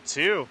through 1 and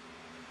 2.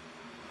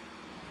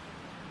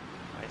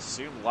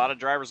 assume a lot of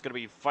drivers going to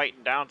be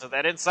fighting down to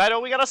that inside.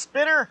 Oh, we got a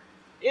spinner.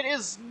 It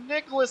is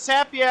Nicholas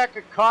Hapiak.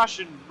 A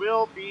caution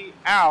will be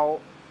out.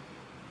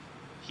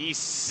 He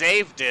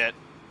saved it,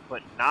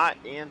 but not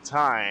in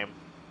time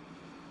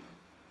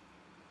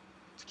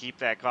to keep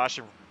that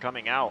caution from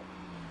coming out.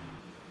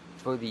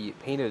 For the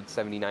painted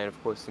 79,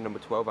 of course, the number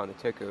 12 on the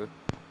ticker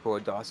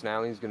for Dawson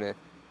Alley is going to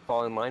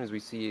fall in line as we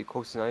see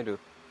Cole Snyder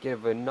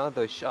give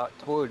another shot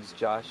towards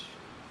Josh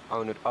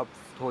on it up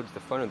towards the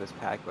front of this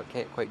pack, but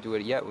can't quite do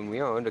it yet when we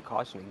are under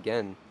caution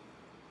again.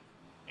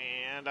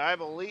 And I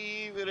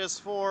believe it is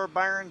for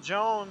Byron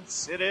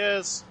Jones. It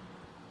is.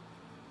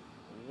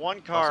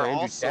 One car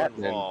also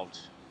involved.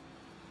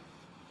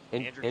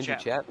 Andrew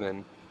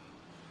Chapman.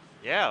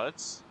 Yeah,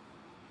 it's.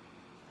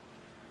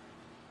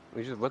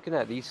 We're just looking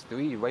at these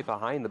three right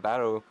behind the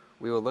battle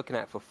we were looking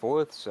at for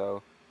fourth,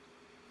 so.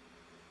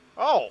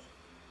 Oh!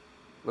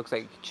 Looks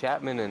like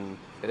Chapman and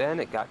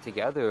Bennett got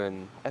together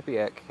and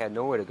Epiak had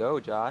nowhere to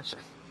go, Josh.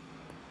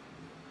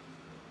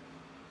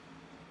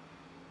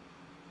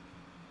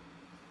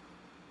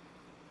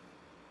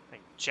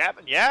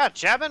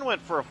 Chapman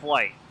went for a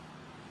flight.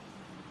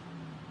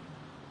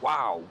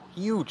 Wow,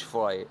 huge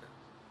flight.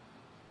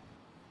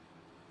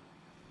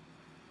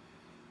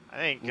 I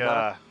think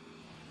Yeah.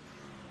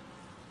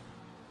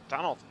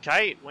 Donald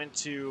Kite went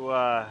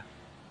to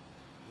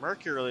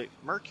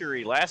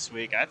Mercury last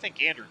week. I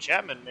think Andrew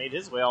Chapman made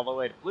his way all the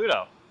way to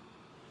Pluto.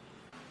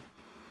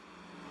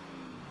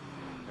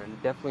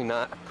 And definitely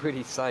not a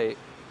pretty sight.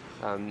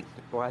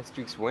 Last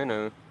week's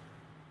winner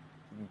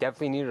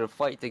definitely needed a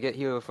flight to get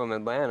here from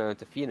Atlanta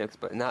to Phoenix,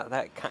 but not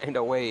that kind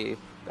of way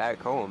back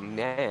home.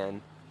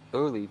 Man,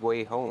 early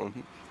way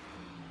home.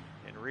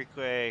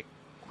 Enrique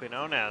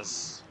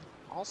Quinones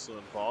also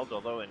involved,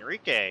 although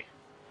Enrique,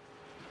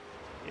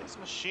 his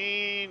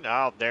machine,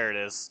 oh, there it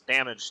is,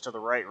 damage to the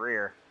right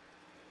rear.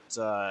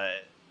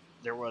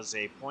 There was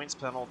a points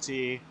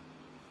penalty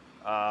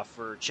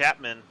for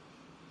Chapman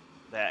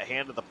that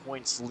handed the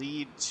points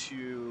lead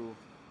to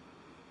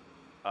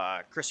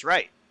Chris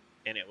Wright,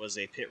 and it was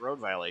a pit road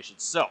violation.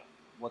 So,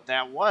 what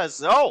that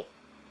was,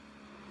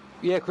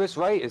 Yeah, Chris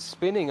Wright is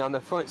spinning on the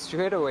front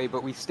straightaway,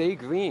 but we stay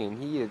green.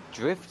 He had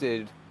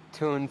drifted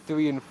turn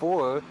 3 and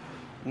 4.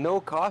 No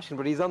caution,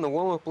 but he's on the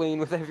warm-up lane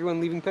with everyone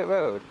leaving pit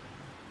road.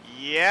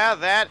 yeah,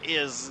 that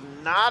is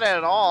not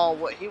at all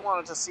what he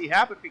wanted to see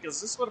happen,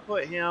 because this would have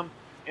put him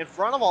in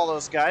front of all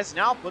those guys.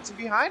 Now it puts him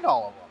behind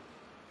all of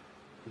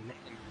them.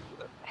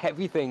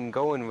 Everything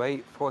going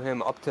right for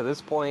him up to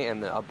this point,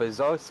 and a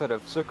bizarre set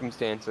of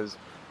circumstances.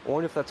 I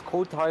wonder if that's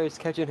cold tires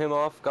catching him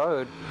off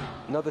guard.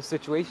 Another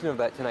situation of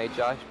that tonight,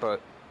 Josh,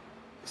 but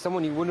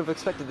someone you wouldn't have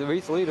expected. The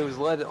race leader who's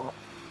led,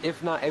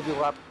 if not every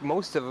lap,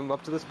 most of them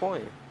up to this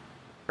point.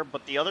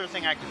 But the other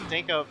thing I can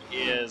think of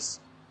is,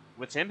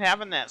 with him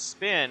having that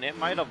spin, it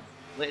might have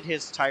lit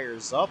his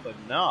tires up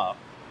enough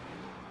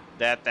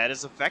that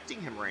is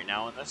affecting him right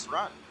now in this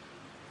run.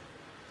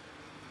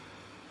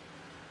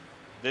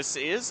 This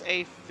is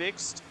a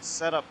fixed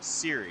setup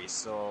series,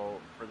 so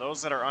for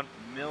those that are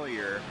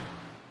unfamiliar,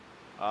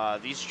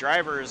 these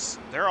drivers,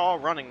 they're all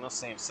running the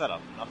same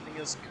setup. Nothing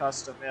is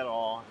custom at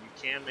all.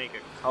 You can make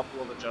a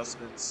couple of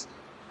adjustments,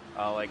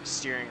 like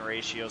steering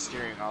ratio,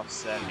 steering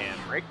offset, and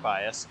brake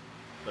bias,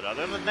 but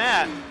other than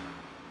that,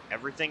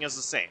 everything is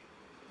the same.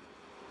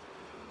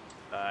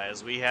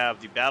 As we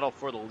have the battle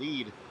for the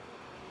lead.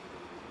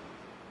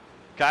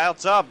 Kyle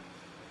Tubb,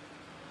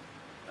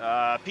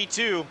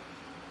 P2,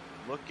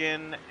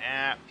 looking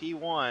at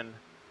P1,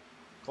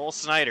 Cole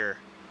Snyder.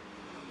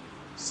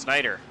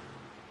 Snyder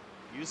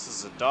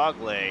uses a dog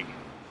leg.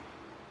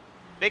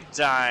 Big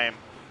time.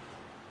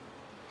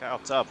 Kyle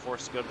Tubb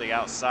forced to go to the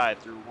outside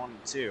through 1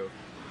 and 2.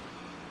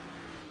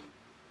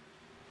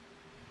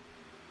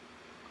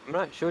 I'm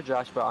not sure,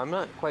 Josh, but I'm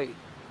not quite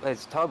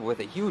as Tubb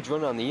with a huge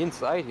run on the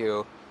inside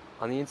here,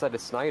 on the inside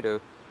of Snyder.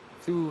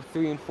 Through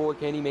 3 and 4,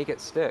 can he make it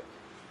stick?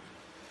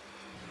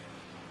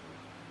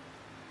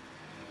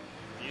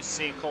 You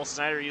see Cole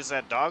Snyder use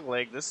that dog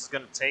leg. This is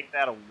going to take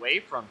that away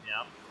from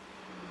him,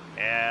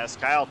 as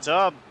Kyle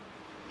Tubb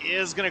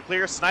is going to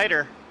clear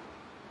Snyder.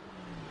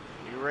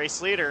 New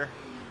race leader,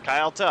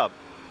 Kyle Tubb.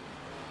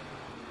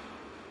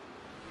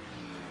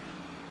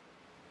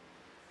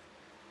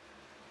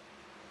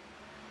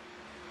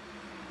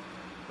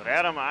 But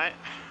Adam, I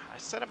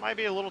said it might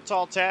be a little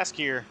tall task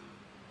here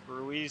for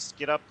Ruiz to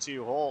get up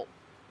to Holt.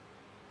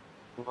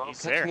 Well,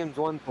 He's catching there. him's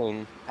one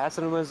thing.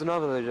 Passing him is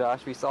another,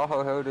 Josh. We saw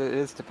how hard it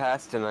is to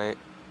pass tonight.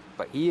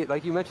 But he,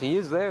 like you mentioned, he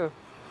is there.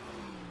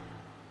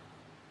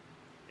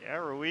 Yeah,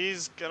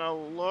 Ruiz gonna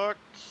look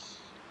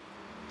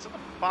to the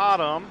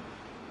bottom.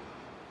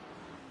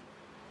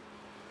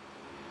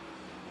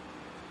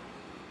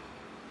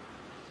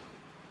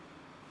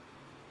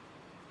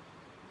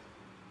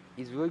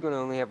 He's really going to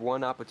only have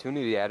one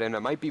opportunity at it, and it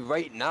might be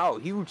right now.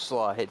 Huge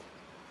slide.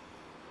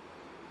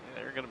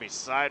 They're going to be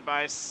side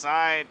by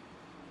side.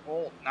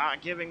 Holt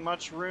not giving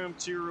much room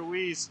to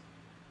Ruiz.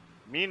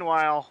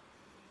 Meanwhile,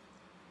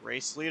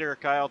 race leader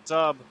Kyle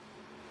Tubb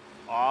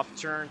off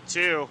turn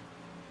 2.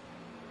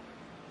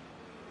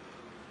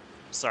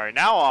 sorry,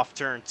 now off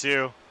turn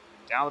 2.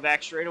 Down the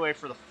back straightaway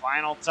for the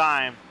final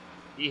time.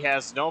 He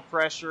has no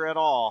pressure at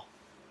all.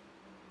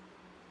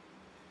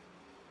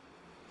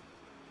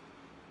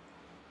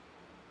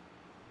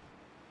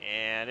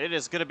 And it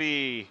is going to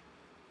be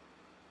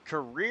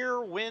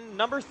career win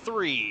number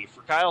 3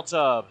 for Kyle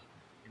Tubb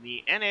in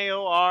the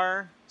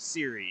NAOR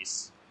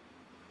series.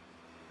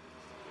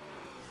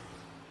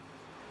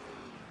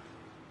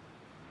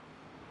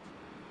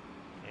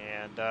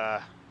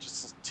 And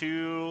just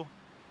too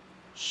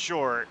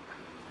short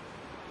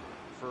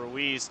for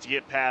Ruiz to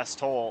get past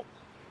Holt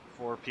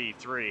for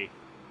P3.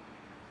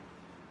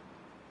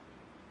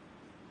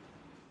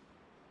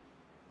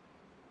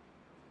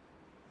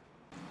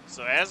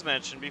 So as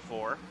mentioned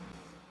before,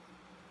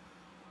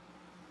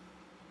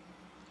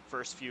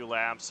 first few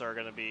laps are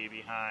going to be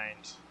behind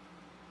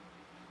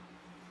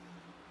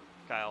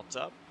Kyle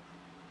Tubb.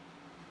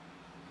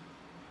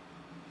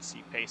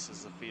 He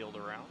paces the field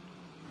around.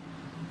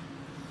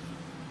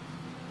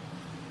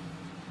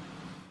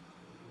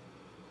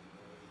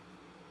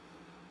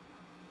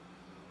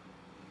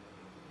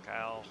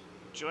 Kyle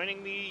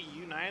joining the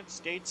United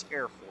States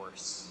Air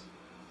Force.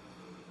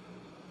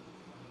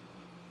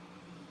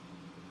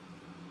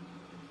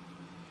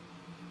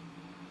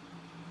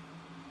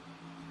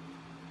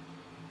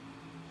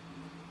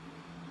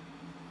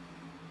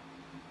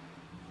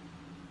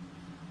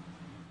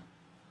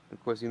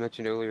 Of course, you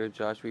mentioned earlier,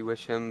 Josh, we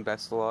wish him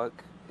best of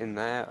luck in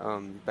that.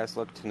 Best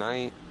luck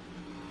tonight.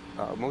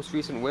 Most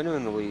recent winner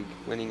in the league,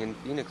 winning in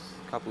Phoenix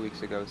a couple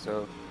weeks ago,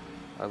 so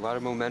a lot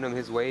of momentum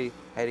his way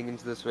heading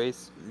into this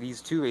race,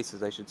 these 2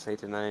 races, I should say,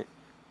 tonight.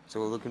 So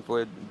we're looking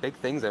for big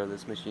things out of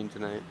this machine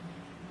tonight.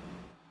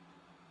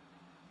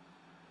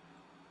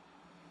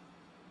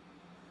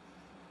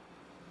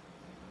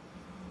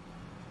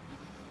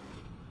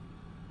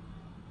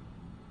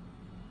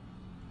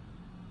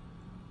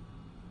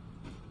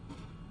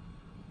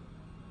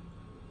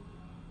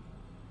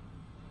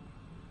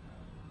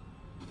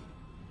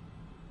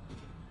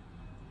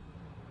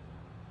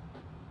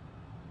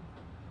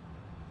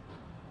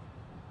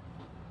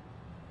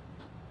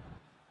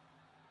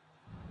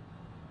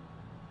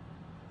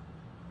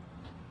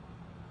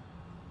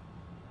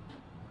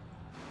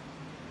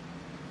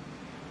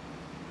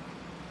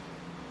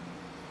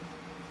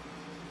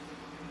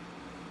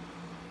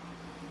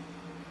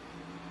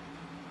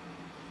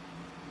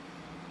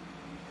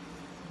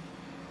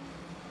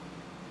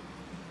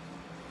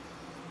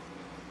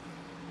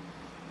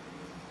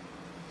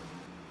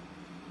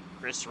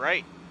 Chris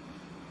Wright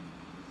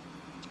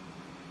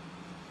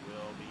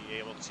will be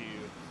able to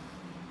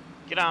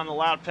get on the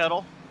loud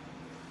pedal.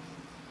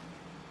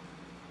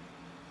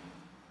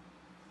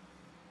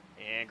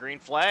 And green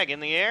flag in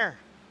the air.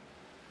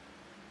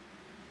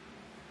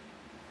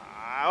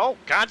 Oh,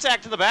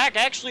 contact to the back.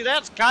 Actually,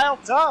 that's Kyle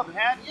Tubb.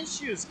 Had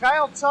issues.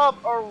 Kyle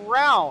Tubb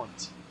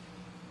around.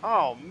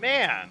 Oh,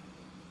 man.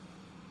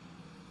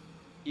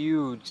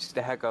 Huge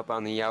stack up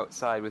on the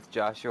outside with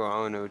Joshua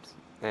Arnold,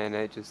 and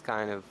it just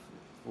kind of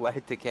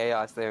led to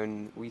chaos there,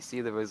 and we see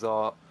the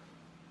result.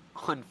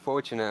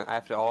 Unfortunate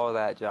after all of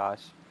that, Josh.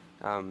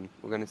 We're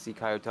going to see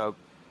Kyle Tubb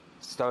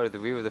start at the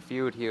rear of the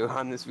field here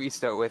on this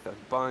restart with a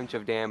bunch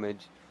of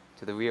damage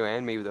to the rear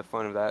and maybe the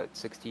front of that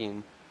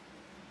 16.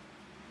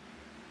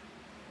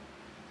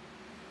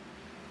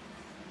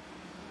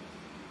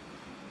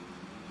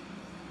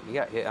 He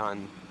got hit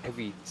on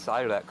every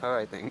side of that car,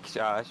 I think,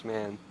 Josh,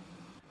 man.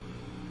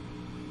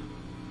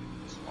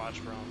 Just watch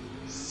from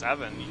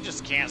 7. You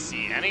just can't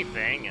see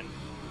anything, and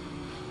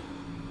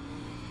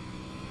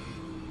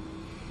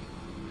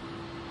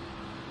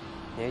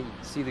yeah, you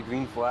see the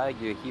green flag,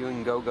 you're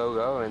hearing go, go,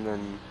 go, and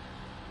then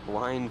the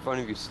line in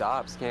front of you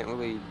stops. Can't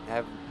really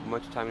have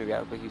much time to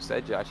react. Like you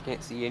said, Josh,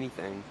 can't see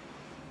anything.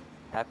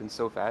 Happens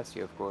so fast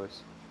here, of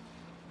course.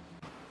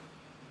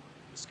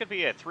 this could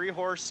be a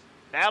 3-horse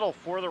battle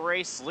for the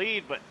race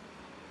lead, but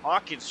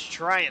Hawkins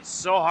trying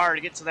so hard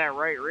to get to that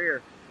right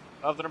rear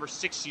of the number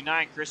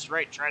 69, Chris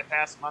Wright, trying to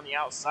pass him on the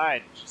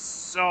outside.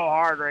 Just so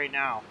hard right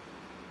now.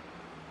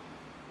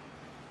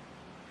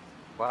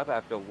 Lap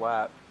after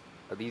lap,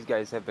 these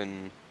guys have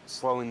been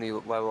slowing the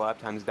level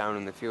lap times down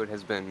in the field,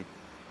 has been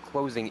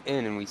closing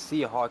in, and we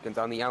see Hawkins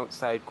on the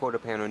outside quarter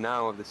panel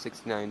now of the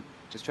 69,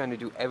 just trying to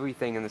do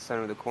everything in the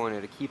center of the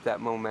corner to keep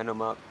that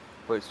momentum up.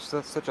 But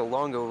it's such a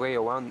long way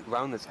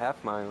around this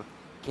half mile.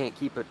 Can't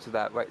keep it to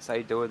that right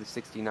side door of the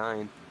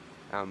 69.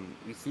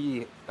 We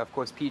see, of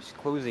course, Peach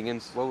closing in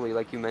slowly,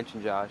 like you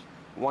mentioned, Josh.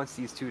 Wants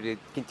these two to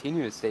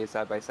continue to stay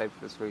side by side for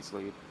this race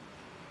lead.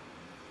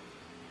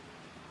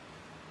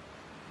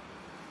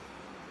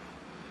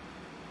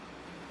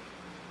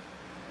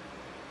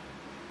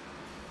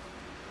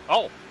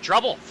 Oh,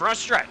 trouble, front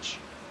stretch.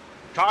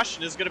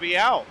 Caution is going to be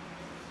out.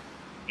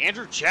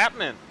 Andrew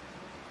Chapman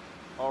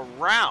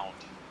around.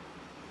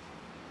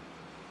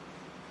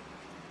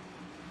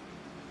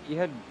 He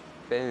had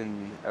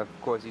been, of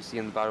course, you see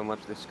in the bottom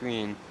left of the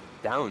screen,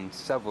 down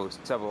several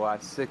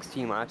laps,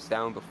 16 laps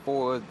down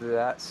before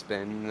that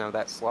spin,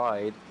 that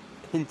slide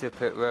into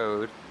pit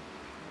road.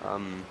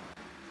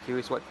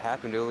 curious what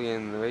happened earlier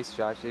in the race,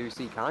 Josh. Did you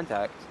see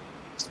contact?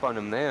 Spun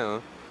him there.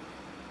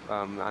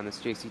 On this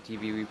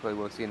JCTV replay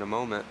we'll see in a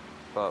moment.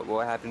 But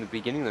what happened at the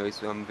beginning of the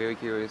race, I'm very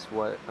curious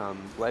what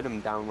led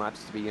him down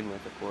laps to begin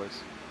with, of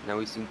course. Now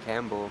we've seen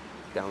Campbell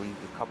down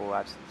a couple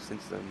laps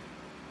since then.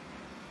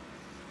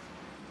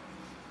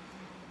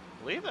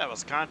 I believe that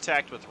was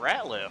contact with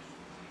Ratliff.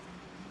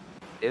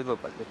 It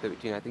looked like the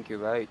 13, I think you're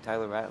right,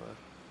 Tyler Ratliff.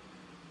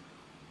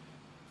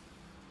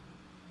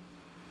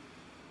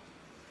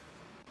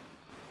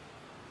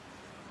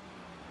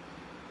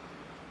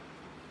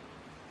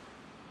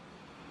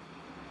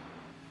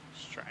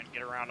 Just trying to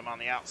get around him on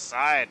the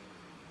outside.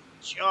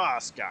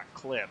 Just got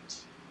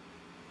clipped.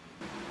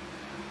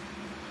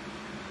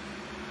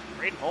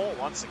 Braden Holt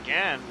once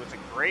again with a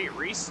great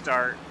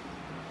restart.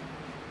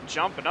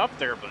 Jumping up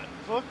there, but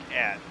look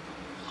at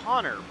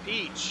Hunter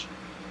Peach.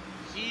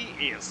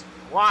 He is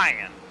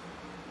flying.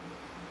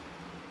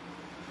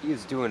 He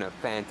is doing a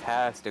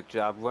fantastic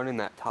job running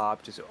that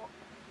top, just a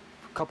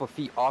couple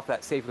feet off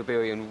that safety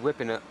barrier and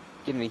whipping it,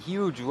 getting a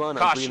huge run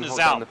on Caution Braden is Holt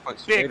down out. the front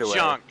Big straightaway.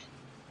 chunk.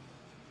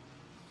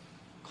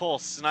 Cole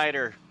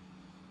Snyder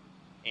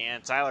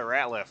and Tyler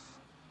Ratliff.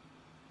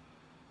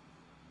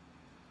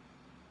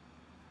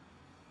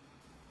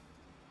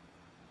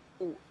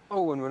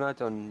 Oh, and we're not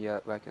done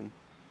yet, reckon.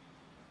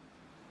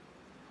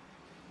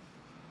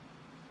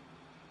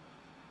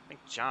 I think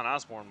John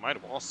Osborne might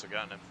have also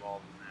gotten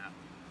involved in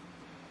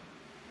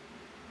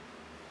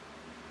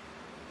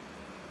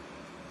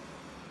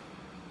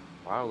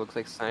that. Wow, looks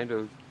like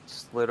Snyder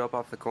slid up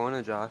off the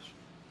corner, Josh.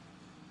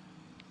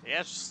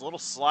 Yeah, it's just a little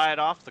slide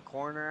off the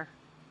corner,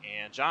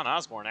 and John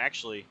Osborne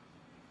actually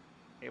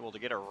able to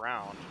get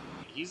around.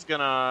 He's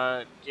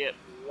gonna get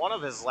one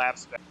of his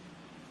laps back,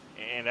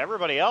 and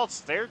everybody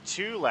else, they're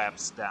 2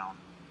 laps down.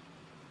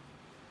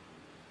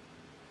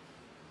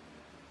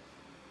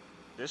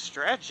 This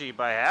strategy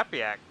by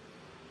Happy Act,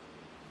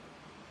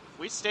 if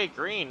we stay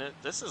green,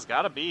 this has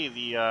got to be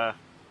the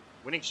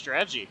winning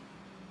strategy.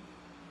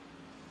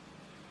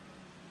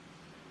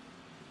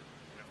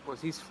 Of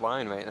course, he's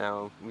flying right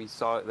now. We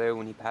saw it there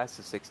when he passed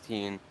the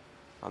 16.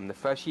 The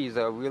freshies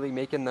are really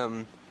making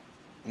him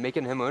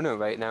earn it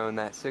right now in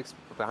that 6,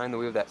 behind the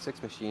wheel of that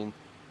 6 machine.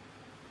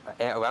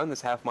 Around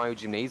this half-mile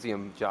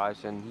gymnasium,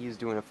 Josh, and he's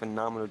doing a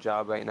phenomenal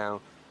job right now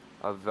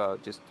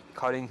of just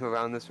cutting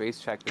around this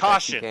racetrack the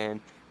best he can.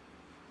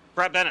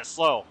 Brett Bennett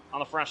slow on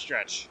the front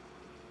stretch.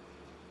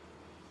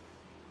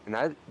 And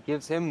that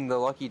gives him the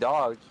lucky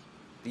dog.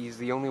 He's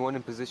the only one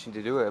in position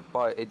to do it,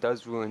 but it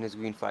does ruin his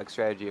green flag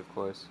strategy, of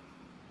course.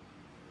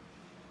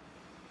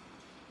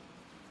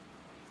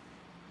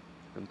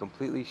 And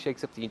completely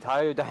shakes up the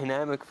entire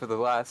dynamic for the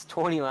last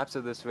 20 laps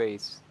of this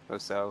race, or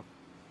so.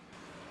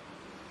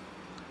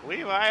 I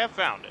believe I have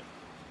found it.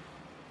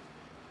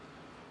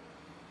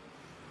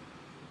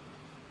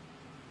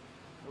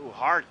 Ooh,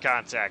 hard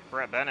contact,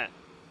 Brett Bennett.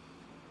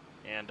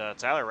 And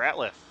Tyler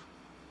Ratliff.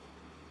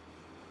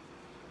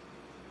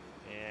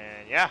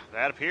 And yeah,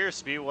 that appears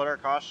to be what our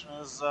caution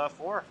is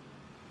for.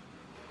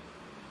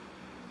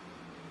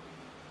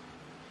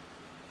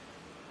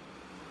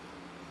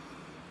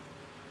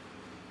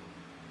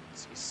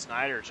 See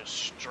Snyder just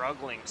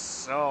struggling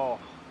so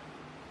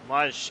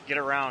much to get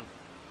around.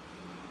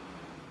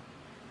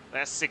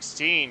 That's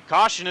 16.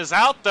 Caution is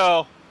out,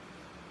 though.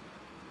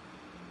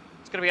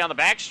 It's going to be on the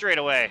back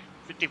straightaway.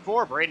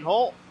 54, Braden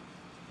Holt.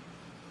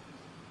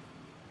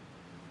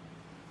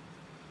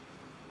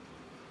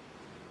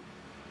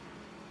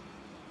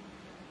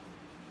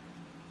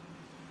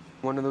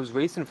 One of those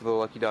racing for the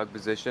lucky dog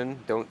position.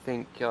 Don't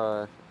think,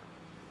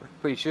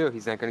 pretty sure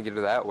he's not going to get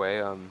it that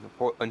way.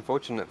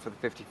 Unfortunate for the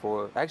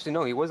 54. Actually,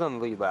 no, he was on the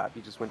lead lap.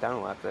 He just went down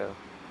a lap there.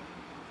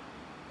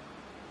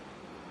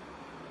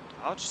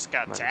 Oh, just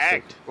got My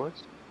tagged. mistake, of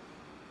course.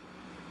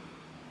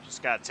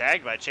 Just got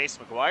tagged by Chase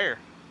McGuire.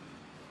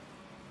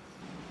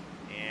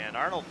 And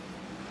Arnold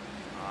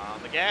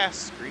on the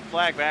gas. Green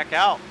flag back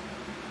out.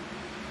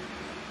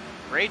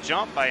 Great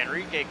jump by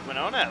Enrique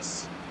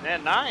Quinones.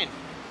 And 9.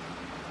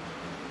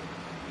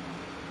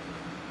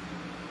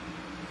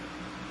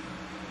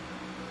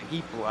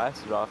 He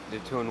blasted off the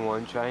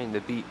 2-1, trying to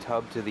beat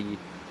Tubb to the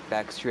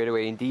back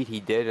straightaway. Indeed, he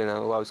did, and that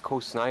allows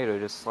Cole Snyder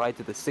to slide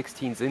to the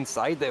 16s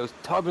inside. There was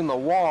Tubb in the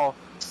wall,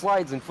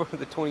 slides in front of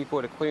the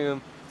 24 to clear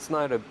him.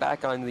 Snyder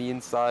back on the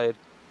inside,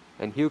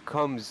 and here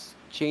comes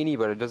Cheney,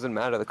 but it doesn't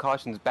matter. The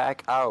caution's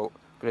back out.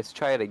 Let's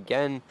try it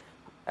again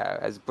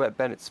as Brett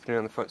Bennett's spinning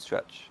on the front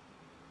stretch.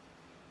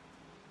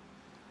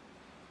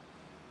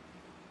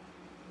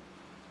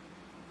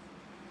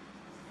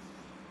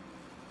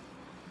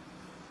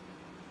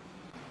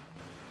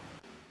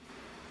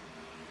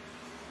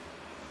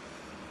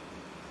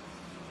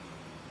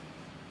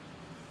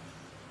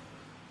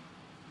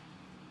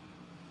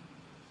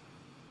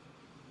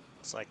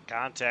 It's like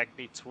contact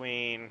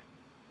between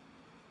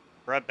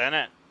Brett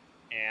Bennett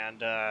and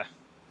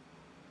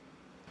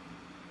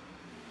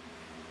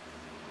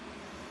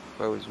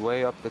But it was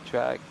way up the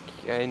track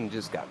and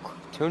just got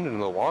turned into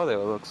the wall there,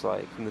 it looks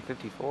like, from the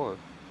 54.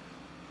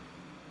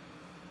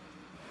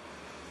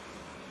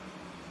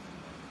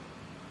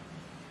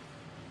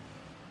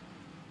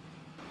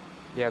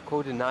 Yeah,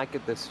 Cole did not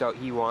get the start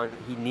he wanted.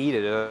 He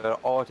needed it at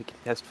all to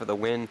contest for the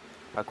win.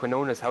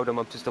 Quinones held him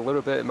up just a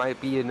little bit. It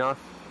might be enough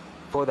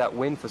for that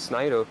win for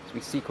Snyder. So we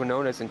see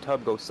Quinones and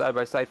Tubb go side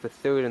by side for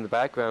third in the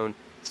background.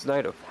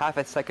 Snyder half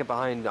a second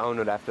behind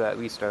Arnold after that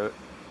restart.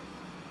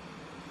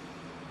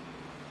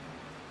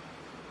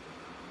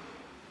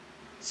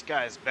 This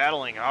guy's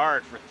battling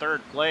hard for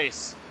third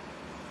place.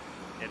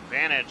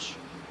 Advantage.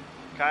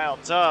 Kyle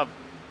Tubb.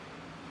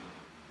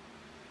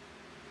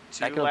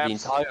 Check out the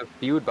entire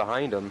field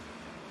behind him.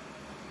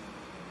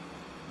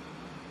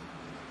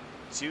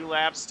 2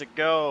 laps to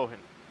go.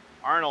 And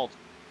Arnold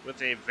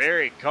with a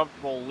very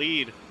comfortable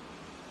lead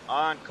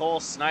on Cole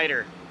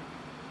Snyder.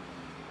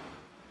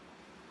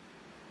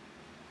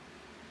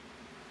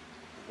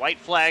 White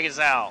flag is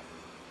out.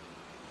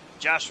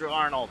 Joshua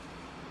Arnold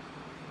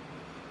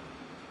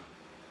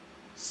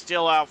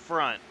still out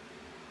front.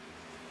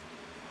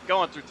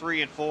 Going through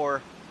 3 and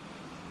 4.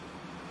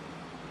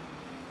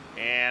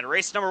 And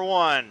race number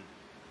 1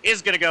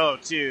 is going to go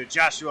to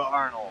Joshua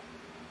Arnold.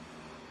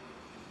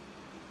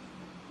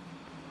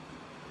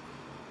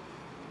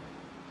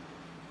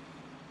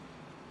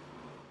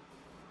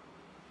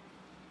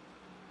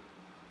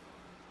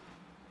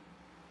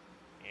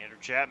 Andrew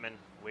Chapman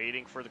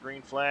waiting for the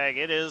green flag.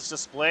 It is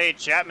displayed.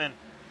 Chapman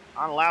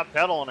on a loud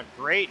pedal and a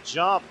great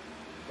jump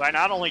by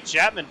not only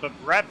Chapman but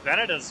Brett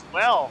Bennett as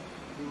well,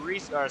 who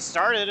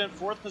started in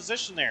 4th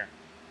position there.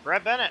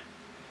 Brett Bennett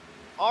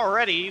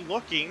already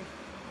looking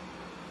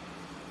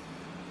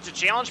to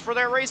challenge for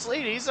that race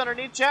lead. He's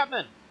underneath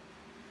Chapman.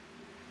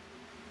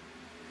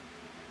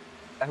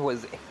 That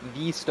was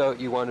the start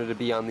you wanted to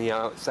be on the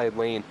outside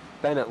lane.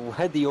 Bennett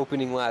led the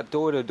opening lap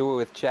door to door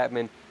with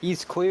Chapman.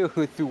 He's clear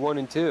through 1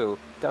 and 2.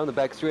 Down the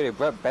back straight,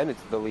 Brett Bennett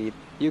to the lead.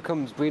 Here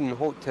comes Braden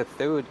Holt to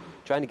third,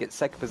 trying to get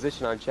second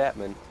position on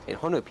Chapman. And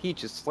Hunter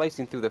Peach is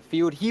slicing through the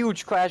field.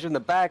 Huge crash in the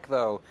back,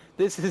 though.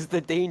 This is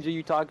the danger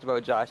you talked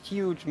about, Josh.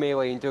 Huge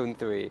melee in turn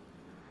 3.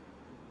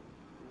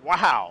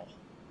 Wow.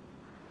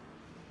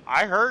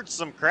 I heard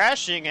some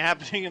crashing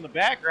happening in the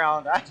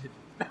background. I did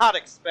not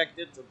expect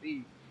it to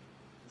be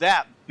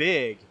that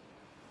big.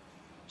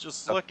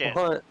 Just look at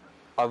it.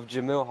 Of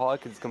Jamil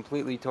Hawk is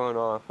completely torn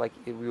off, like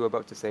we were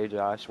about to say,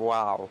 Josh.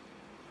 Wow.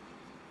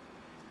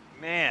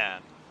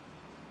 Man.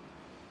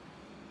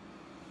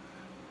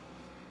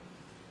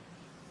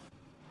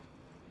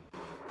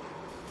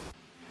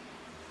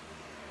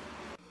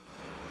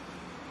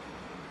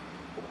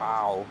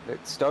 Wow.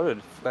 It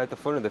started at the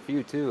front of the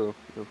field, too.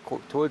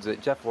 Towards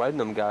it, Jeff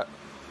Lednam got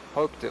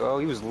hooked. Oh,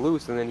 he was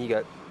loose, and then he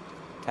got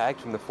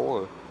tagged from the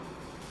 4.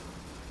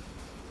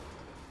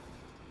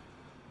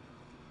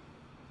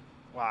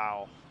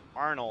 Wow.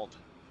 Arnold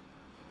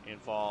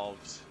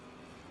involved.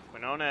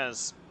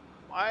 Quinones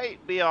might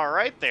be all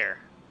right there.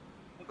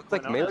 Looks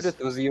like Meredith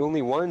was the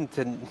only one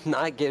to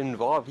not get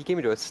involved. He came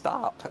into a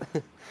stop.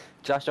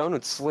 Josh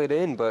Arnold slid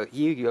in, but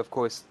he, of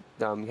course,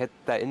 hit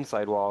that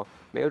inside wall.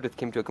 Meredith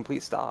came to a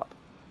complete stop.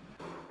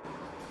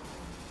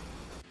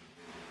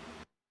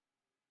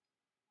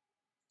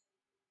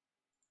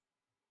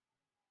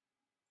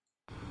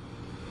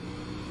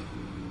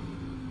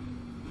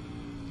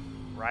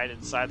 Right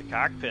inside the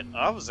cockpit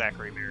of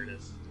Zachary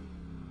Meredith.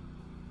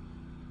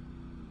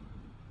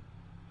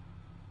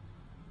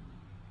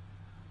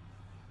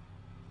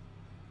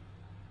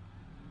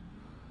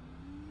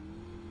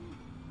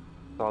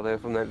 Saw there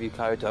from that view,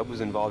 Kyle Tubb was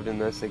involved in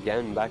this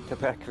again.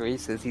 Back-to-back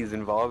races he's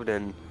involved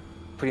in,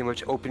 pretty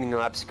much opening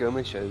lap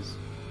skirmishes.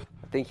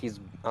 I think he's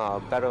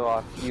better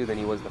off here than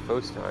he was the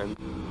first time.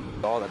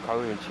 All the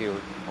carnage here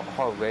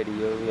already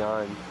early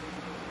on.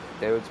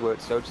 There's where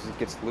it starts as it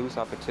gets loose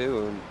off of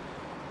 2. And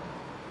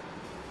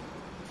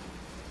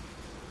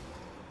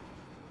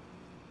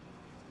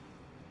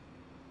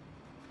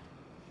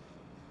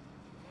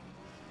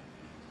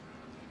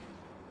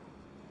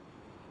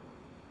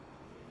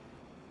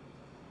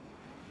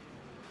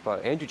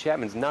but Andrew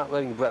Chapman's not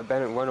letting Brett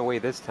Bennett run away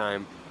this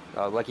time,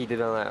 like he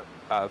did on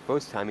that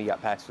first time he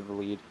got passed for the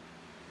lead.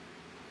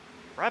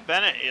 Brett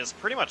Bennett is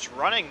pretty much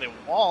running the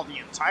wall the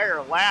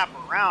entire lap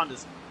around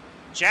as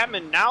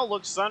Chapman now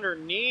looks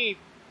underneath.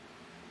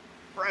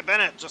 Brett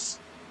Bennett just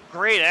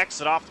great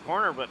exit off the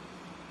corner, but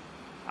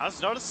I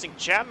was noticing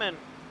Chapman,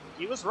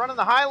 he was running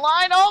the high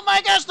line. Oh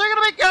my gosh, they're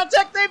going to make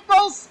contact. They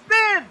both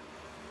spin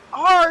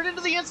hard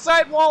into the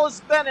inside wall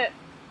as Bennett.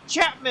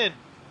 Chapman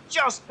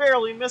just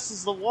barely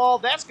misses the wall.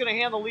 That's going to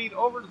hand the lead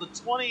over to the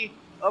 20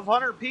 of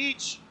Hunter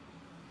Peach.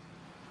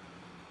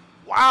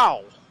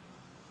 Wow.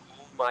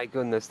 Oh my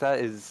goodness, that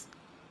is...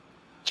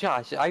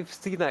 Josh, I've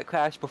seen that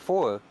crash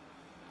before.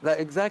 That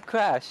exact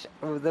crash.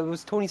 That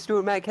was Tony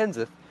Stewart, Matt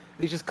Kenseth.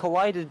 They just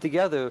collided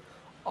together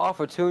off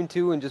of turn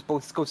 2 and just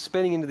both go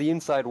spinning into the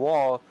inside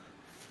wall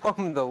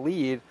from the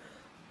lead.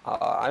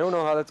 I don't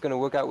know how that's going to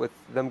work out with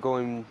them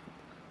getting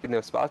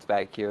their spots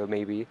back here,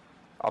 maybe,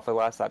 off the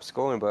last lap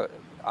scoring, but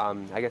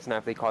I guess not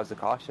if they cause the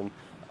caution.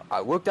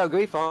 Worked out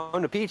great for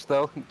Hunter Peach,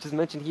 though. Just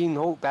mentioned he and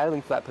Holt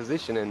battling for that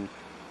position and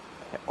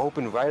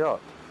opened right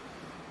up.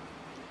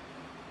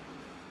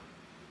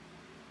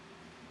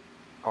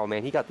 Oh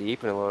man, he got the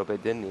apron a little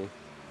bit, didn't he?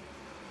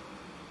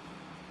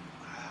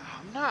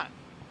 I'm not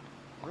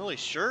really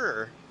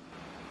sure.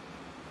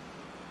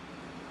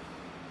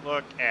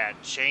 Look at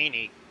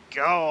Cheney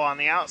go on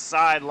the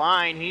outside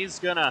line. He's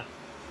gonna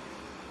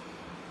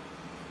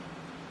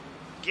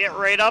get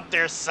right up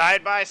there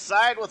side by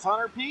side with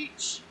Hunter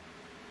Peach.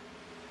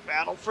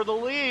 Battle for the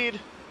lead.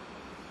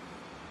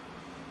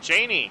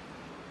 Cheney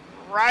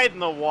riding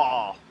the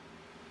wall.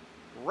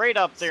 Right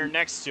up there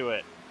next to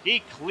it.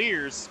 He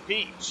clears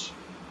Peach.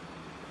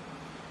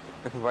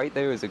 Right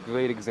there is a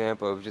great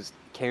example of just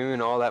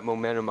carrying all that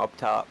momentum up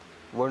top,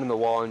 running the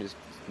wall and just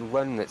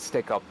letting it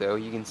stick up there.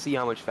 You can see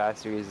how much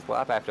faster he is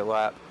lap after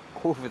lap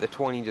over the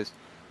 20, just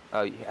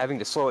having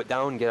to slow it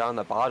down and get on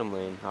the bottom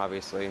lane,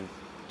 obviously. And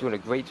doing a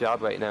great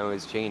job right now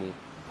is Cheney.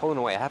 Pulling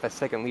away half a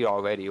second lead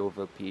already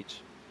over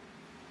Peach.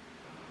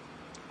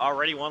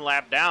 Already 1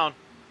 lap down.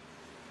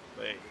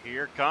 But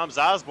here comes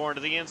Osborne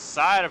to the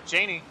inside of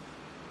Cheney.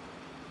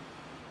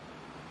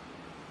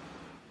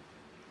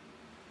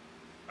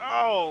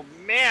 Oh,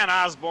 man,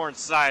 Osborne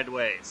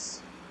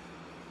sideways.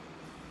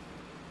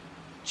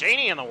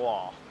 Cheney in the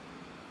wall.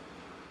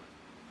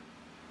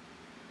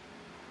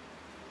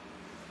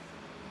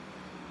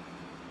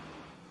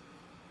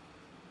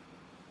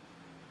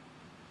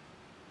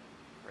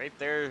 Right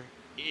there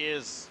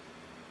is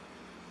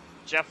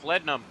Jeff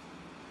Lednam.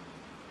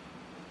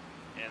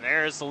 And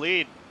there's the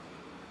lead.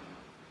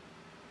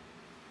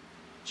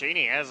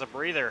 Cheney has a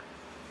breather.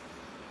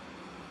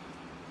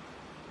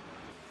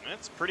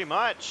 It's pretty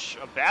much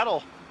a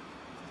battle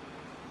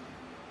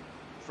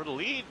for the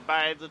lead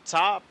by the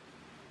top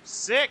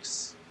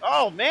 6.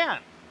 Oh, man.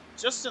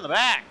 Just in the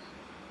back.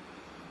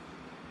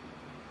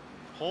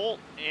 Holt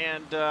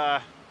and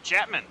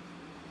Chapman.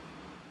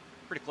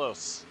 Pretty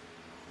close.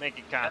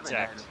 Making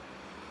contact.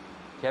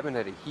 Chapman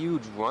had a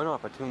huge run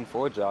off of Turn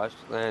 4, Josh,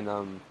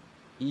 and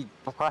he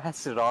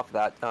blasted off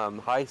that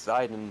high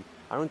side, and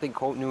I don't think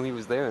Holt knew he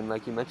was there, and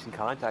like you mentioned,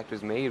 contact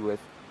was made with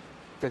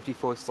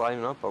 54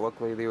 sliding up, but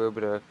luckily they were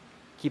able to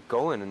keep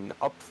going, and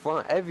up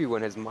front,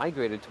 everyone has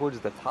migrated towards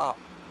the top,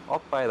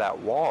 up by that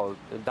wall.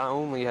 And not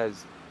only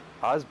has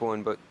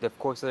Osborne, but of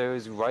course there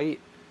is Wright,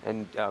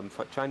 and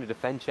trying to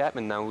defend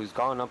Chapman now, who's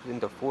gone up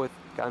into 4th,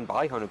 gone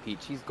by Hunter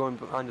Peach. He's going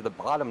onto the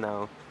bottom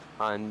now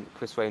on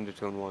Chris Wright into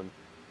Turn 1.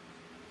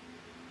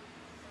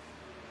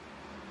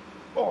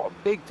 Oh,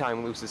 big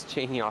time loses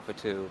Cheney off of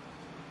 2.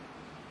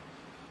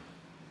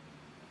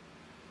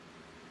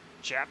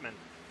 Chapman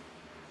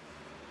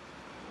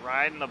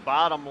riding the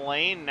bottom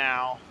lane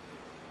now.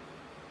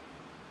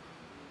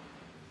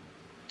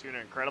 Doing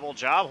an incredible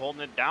job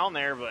holding it down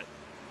there, but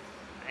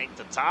I think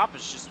the top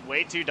is just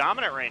way too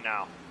dominant right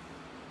now.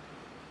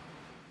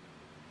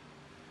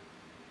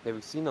 Yeah,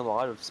 we've seen a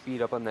lot of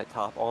speed up on that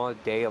top all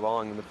day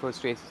long in the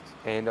first race,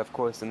 and of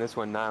course in this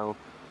one now.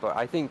 But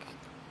I think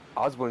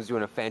Osborne's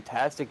doing a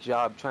fantastic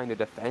job trying to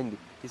defend.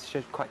 He's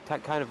just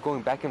kind of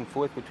going back and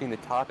forth between the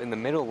top and the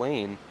middle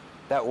lane.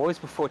 That was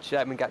before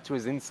Chapman got to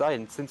his inside,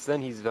 and since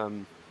then he's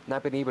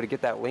not been able to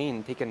get that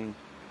lane taken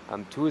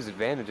to his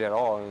advantage at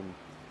all. And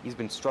he's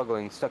been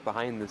struggling, stuck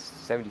behind this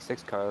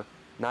 76 car,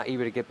 not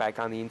able to get back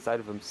on the inside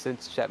of him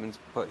since Chapman's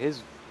put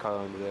his car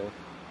under there.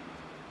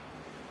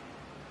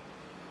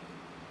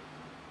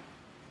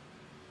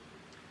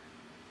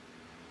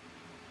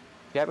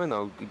 Chapman,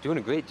 though, doing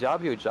a great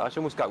job here, Josh.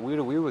 Almost got wheel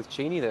to wheel with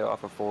Cheney there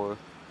off of 4.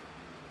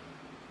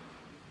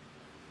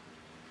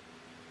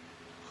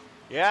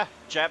 Yeah,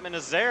 Chapman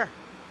is there.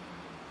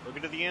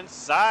 Looking to the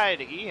inside.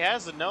 He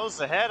has a nose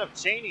ahead of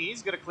Cheney.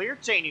 He's going to clear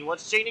Cheney.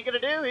 What's Cheney going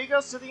to do? He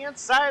goes to the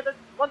inside. They're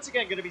once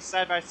again going to be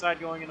side by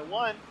side going into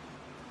 1.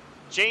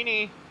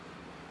 Cheney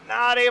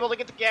not able to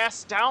get the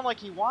gas down like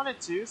he wanted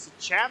to, so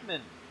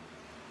Chapman,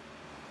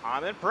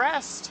 I'm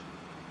impressed.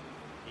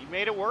 He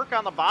made it work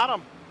on the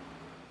bottom,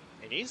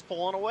 and he's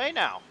pulling away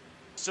now.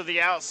 To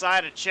the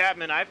outside of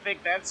Chapman, I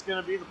think that's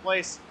going to be the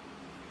place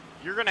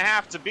you're going to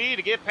have to be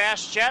to get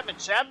past Chapman.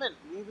 Chapman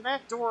leaving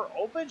that door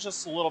open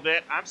just a little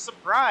bit. I'm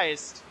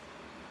surprised.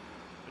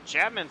 But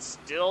Chapman's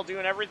still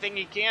doing everything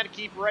he can to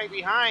keep Wright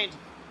behind.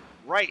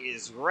 Wright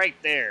is right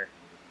there.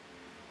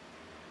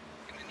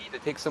 Gonna need to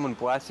take someone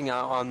blasting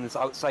out on this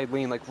outside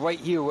lane, like right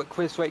here, what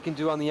Chris Wright can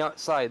do on the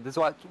outside. That's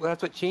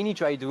what Cheney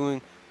tried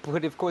doing,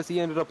 but of course he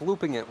ended up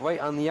looping it right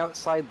on the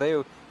outside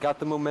there. Got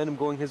the momentum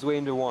going his way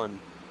into 1.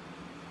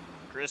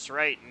 Chris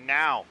Wright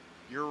now,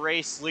 your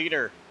race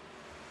leader.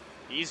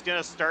 He's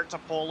going to start to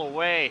pull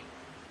away.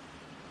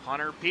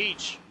 Hunter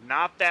Peach,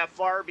 not that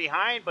far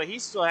behind, but he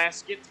still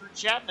has to get through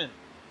Chapman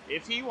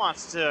if he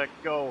wants to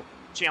go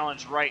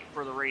challenge Wright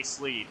for the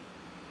race lead.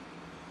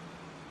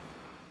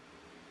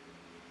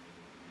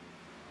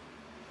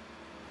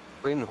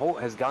 Braden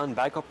Holt has gone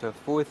back up to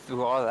 4th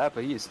through all that,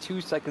 but he is 2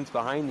 seconds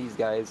behind these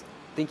guys.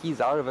 I think he's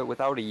out of it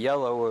without a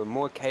yellow or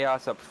more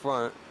chaos up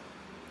front.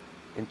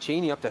 And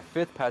Cheney up to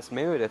 5th past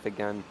Meredith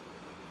again.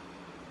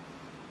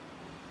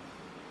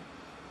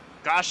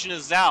 Caution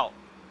is out.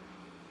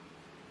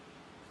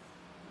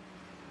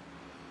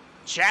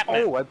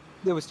 Chapman. Oh,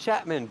 there was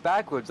Chapman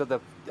backwards at the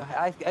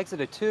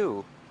exit of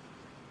 2.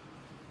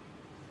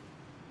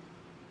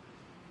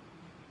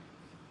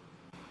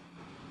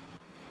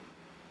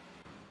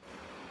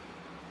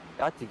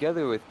 got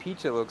together with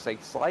Peach, it looks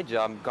like. Slide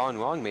job gone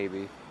wrong,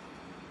 maybe.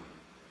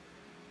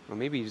 Or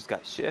maybe he just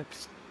got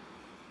shipped.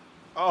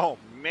 Oh,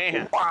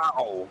 man.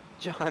 Wow!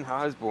 John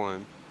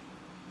Osborne.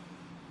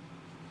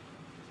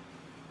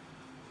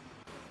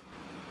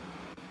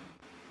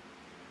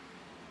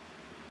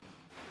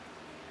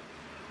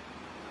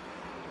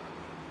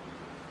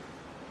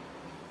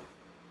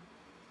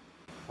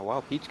 Oh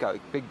wow, Peach got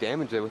big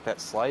damage there with that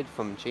slide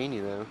from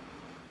Cheney though.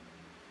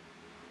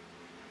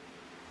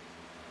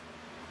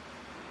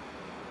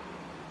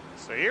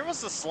 So here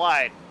was the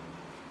slide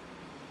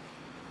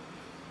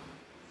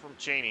from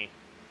Cheney.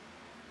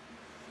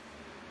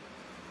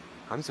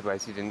 I'm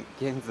surprised he didn't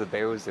get into the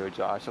barrels there,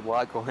 Josh. A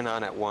lot going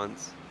on at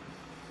once.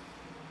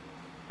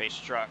 Pace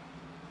truck.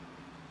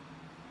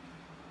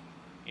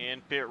 In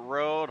pit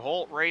road.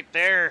 Holt right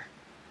there.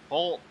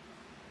 Holt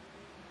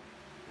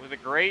with a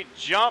great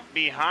jump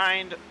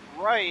behind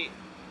right.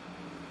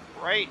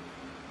 Right.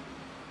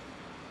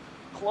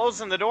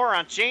 Closing the door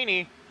on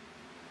Cheney.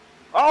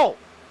 Oh!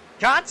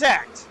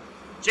 Contact!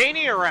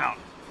 Cheney around.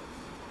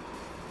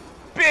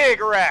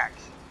 Big wreck.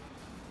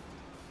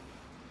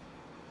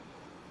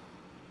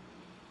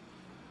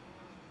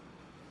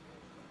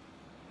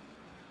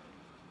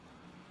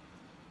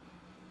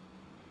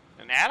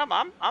 And Adam,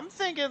 I'm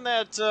thinking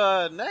that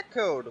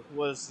netcode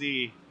was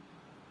the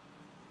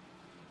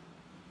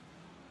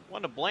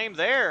one to blame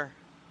there.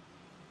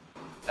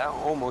 That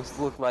almost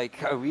looked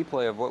like a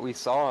replay of what we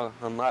saw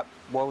on lap,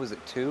 what was it,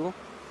 2?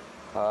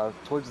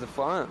 Towards the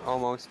front,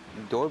 almost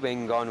door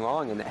bang gone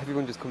wrong, and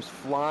everyone just comes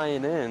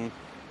flying in.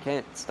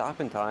 Can't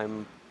stop in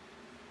time.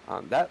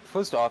 That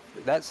first off,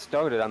 that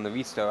started on the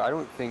restart. I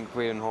don't think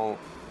Braden Holt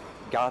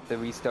got the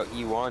restart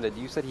he wanted.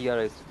 You said he got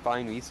a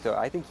fine restart.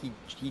 I think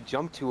he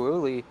jumped too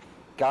early,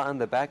 got on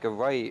the back of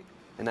right,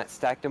 and that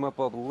stacked him up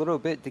a little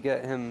bit to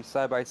get him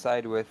side by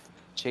side with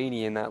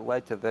Cheney, and that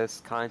led to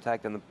this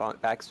contact on the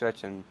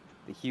backstretch and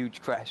the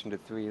huge crash into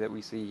 3 that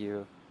we see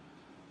here.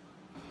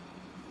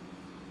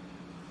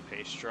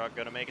 Pace truck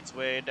gonna make its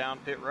way down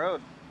pit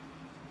road.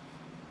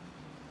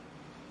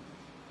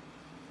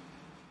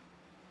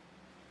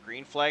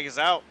 Green flag is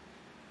out.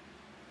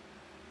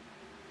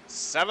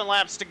 7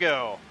 laps to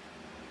go.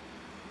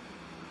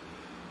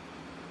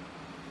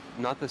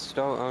 Not the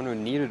start owner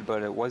needed,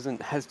 but it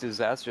wasn't as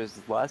disastrous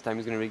as last time.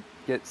 He's going to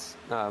get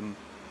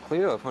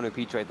clear of Hunter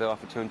Peach right there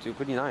off of turn 2.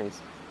 Pretty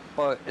nice.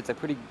 But it's a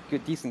pretty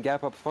good, decent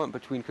gap up front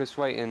between Chris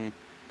Wright and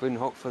Braden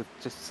Holt for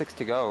just 6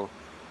 to go.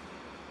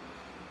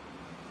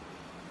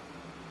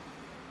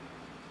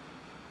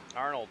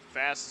 Arnold,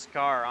 fastest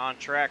car on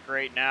track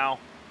right now.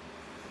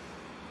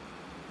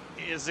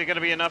 Is it going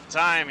to be enough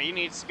time? He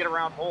needs to get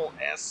around Holt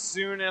as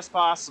soon as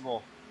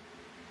possible.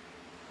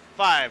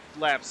 5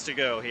 laps to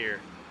go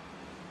here.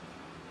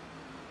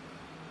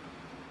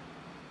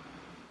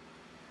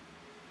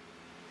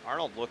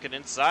 Arnold looking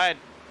inside.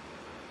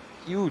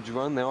 Huge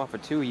run there off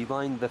of 2. He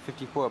lined the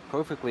 54 up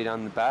perfectly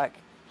down the back.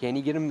 Can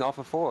he get him off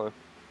of 4?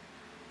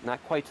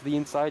 Not quite to the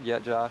inside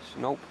yet, Josh.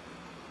 Nope.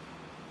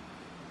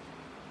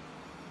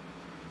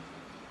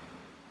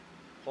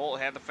 Holt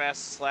had the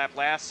fastest lap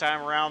last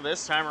time around.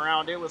 This time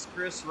around, it was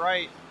Chris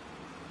Wright.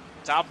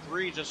 Top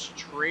 3 just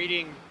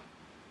trading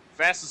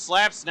fastest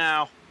laps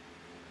now.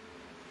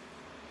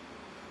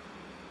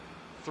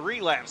 3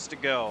 laps to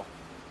go.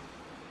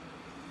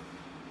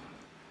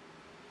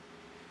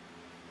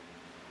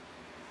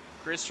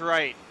 Chris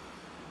Wright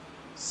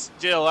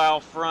still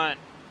out front.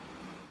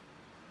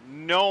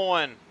 No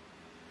one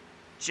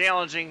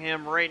challenging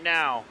him right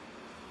now.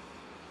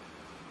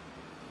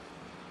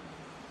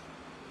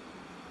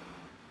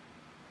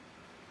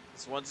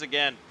 This once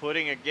again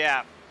putting a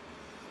gap,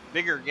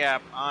 bigger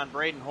gap on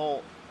Braden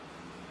Holt.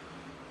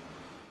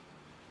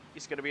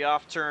 He's going to be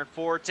off turn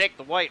 4. Take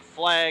the white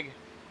flag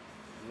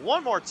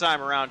one more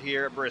time around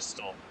here at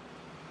Bristol.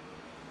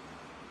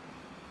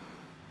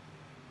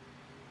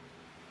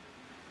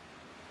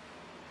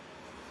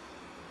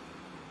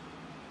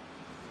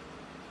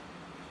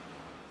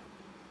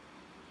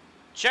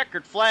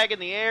 Checkered flag in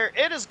the air.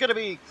 It is going to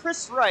be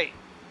Chris Wright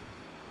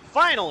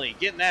finally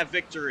getting that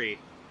victory.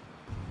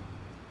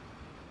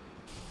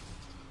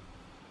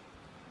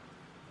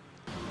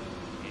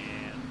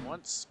 And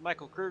once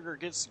Michael Kruger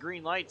gets the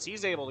green lights,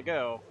 he's able to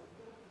go.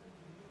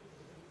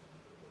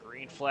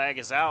 Green flag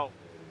is out.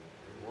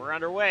 We're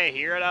underway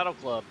here at Auto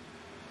Club.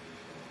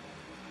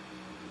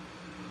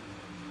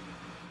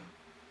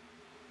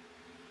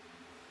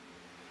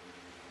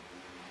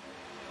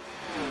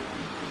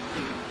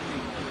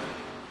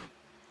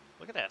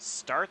 Look at that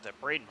start that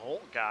Braden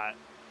Holt got.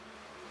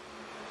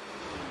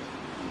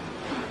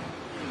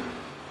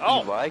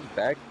 Oh! Lag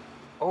back.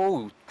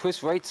 Oh,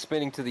 Chris Wright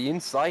spinning to the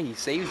inside. He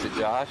saves it,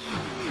 Josh.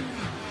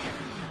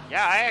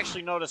 Yeah, I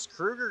actually noticed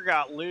Kruger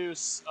got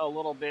loose a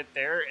little bit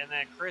there, and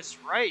then Chris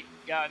Wright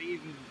got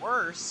even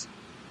worse.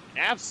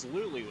 And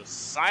absolutely was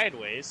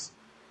sideways.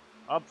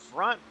 Up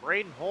front,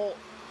 Braden Holt,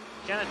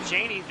 Kenneth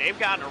Cheney, they've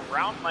gotten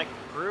around Michael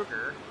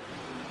Kruger.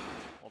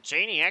 Well,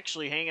 Cheney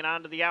actually hanging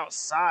on to the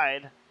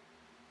outside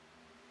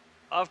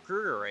of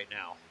Kruger right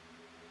now.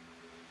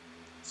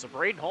 So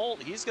Braden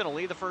Holt, he's going to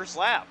lead the first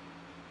lap.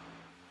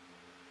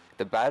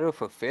 The battle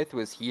for fifth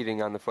was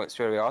heating on the front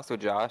straightaway also,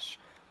 Josh.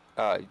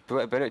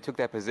 Brett Bennett took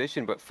that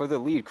position, but for the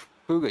lead,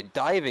 Kruger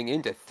diving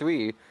into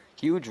 3.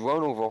 Huge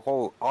run over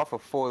Holt off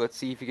of 4. Let's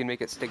see if he can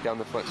make it stick down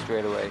the front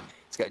straightaway.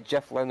 He's got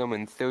Jeff Lenham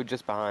in 3rd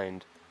just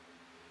behind.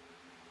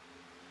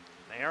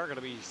 They are going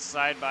to be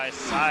side by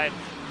side,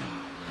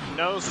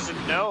 nose to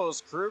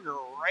nose. Kruger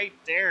right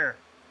there,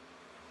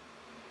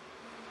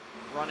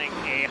 running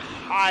a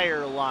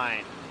higher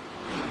line.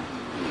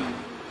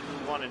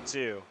 1 and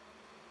 2.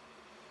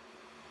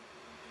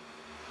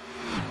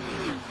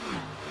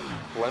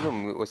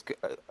 Lenham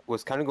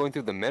was kind of going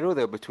through the middle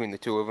there between the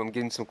two of them,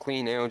 getting some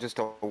clean air just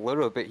a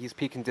little bit. He's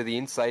peeking to the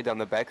inside on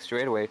the back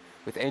straightaway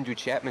with Andrew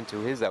Chapman to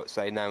his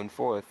outside now in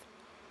 4th.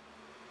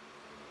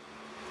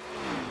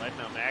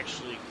 Lenham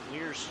actually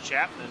clears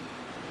Chapman,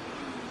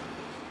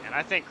 and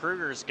I think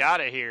Kruger's got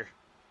it here.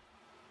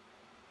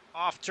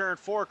 Off turn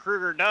 4,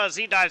 Kruger does.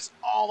 He dives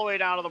all the way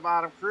down to the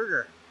bottom.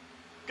 Kruger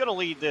gonna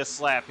lead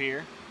this lap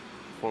here.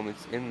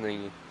 Performance in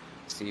the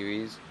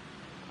series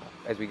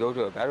as we go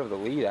to a battle of the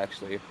lead,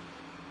 actually.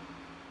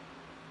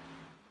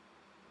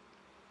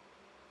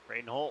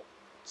 Braden Holt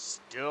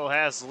still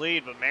has the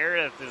lead, but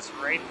Meredith is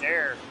right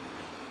there.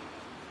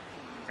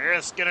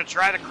 Meredith's going to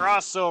try the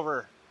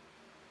crossover.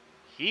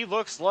 He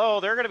looks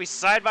low. They're going to be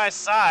side by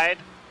side.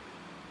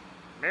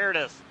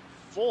 Meredith,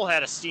 full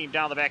head of steam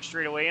down the back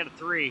straightaway into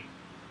 3.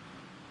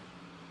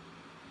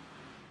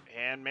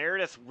 And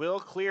Meredith will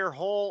clear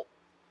Holt.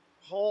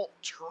 Holt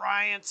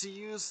trying to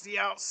use the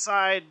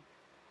outside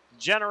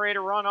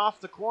generator run off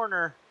the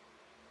corner.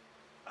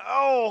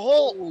 Oh,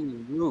 Holt!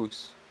 Ooh,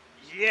 loose.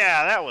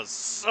 Yeah, that was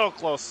so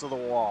close to the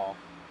wall.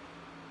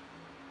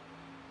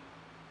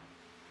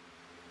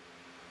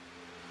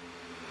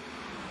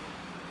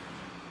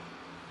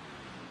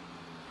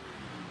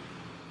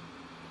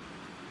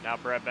 Now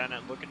Brett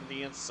Bennett looking to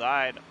the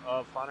inside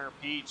of Hunter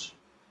Peach.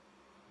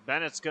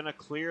 Bennett's going to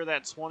clear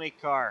that 20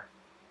 car.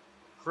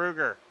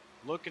 Kruger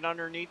looking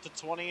underneath the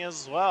 20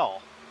 as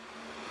well.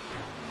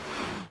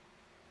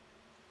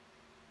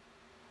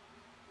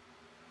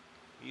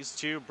 These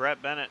two,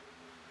 Brett Bennett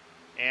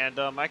and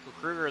Michael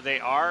Kruger, they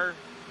are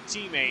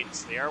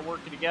teammates. They are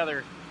working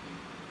together.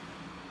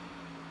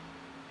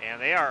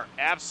 And they are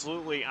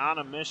absolutely on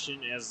a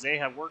mission as they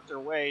have worked their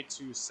way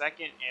to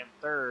 2nd and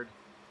 3rd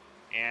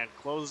and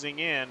closing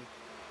in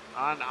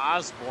on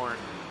Osborne,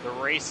 the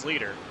race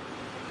leader.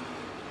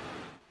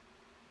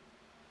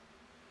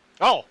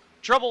 Oh,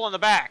 trouble in the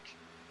back.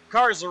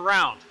 Cars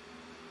around.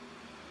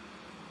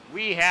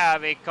 We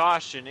have a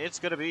caution. It's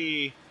going to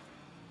be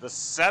the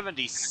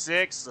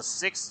 76, the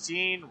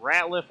 16,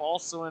 Ratliff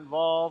also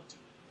involved.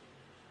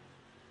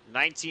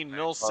 19,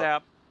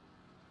 Millsap.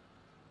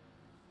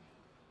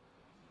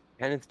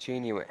 Kenneth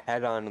Cheney went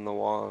head on in the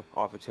wall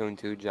off of turn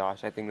 2,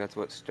 Josh. I think that's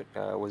what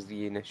was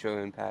the initial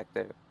impact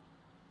there.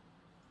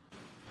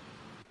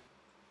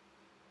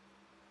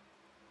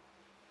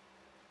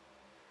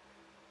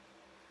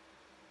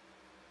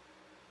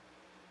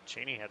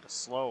 Cheney had to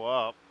slow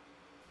up.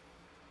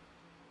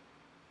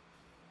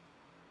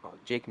 Oh,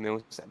 Jake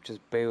Millsap just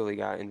barely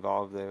got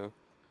involved there.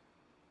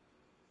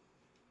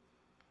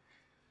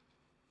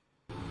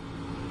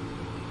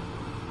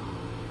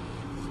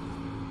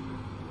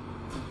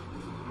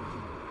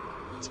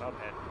 Tub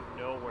had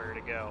nowhere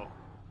to go.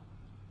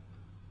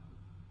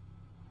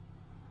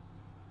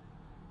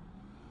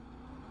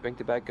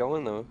 Banked it back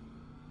going though.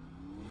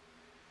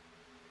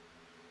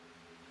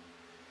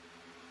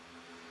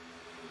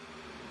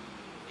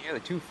 Yeah, the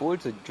two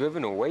Fords are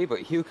driven away, but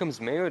here comes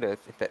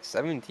Meredith at that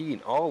 17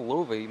 all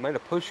over. He might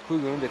have pushed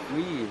Kruger into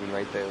 3 even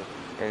right there.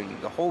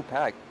 And the whole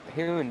pack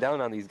hammering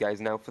down on these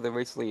guys now for the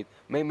race lead.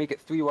 May make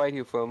it 3 wide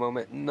here for a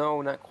moment.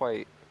 No, not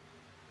quite.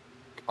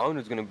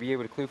 Arnold's going to be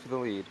able to clear for the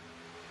lead.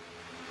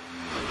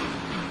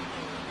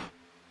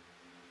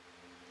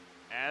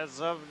 As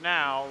of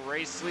now,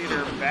 race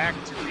leader back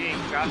to being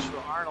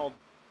Joshua Arnold.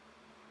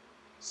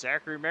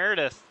 Zachary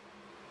Meredith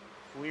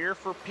clear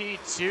for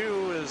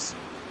P2 as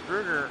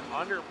Kruger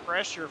under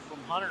pressure from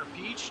Hunter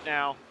Peach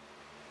now.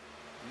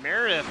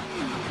 Meredith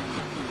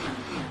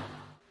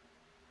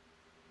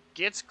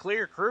gets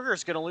clear.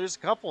 Kruger's going to lose a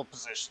couple of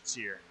positions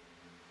here.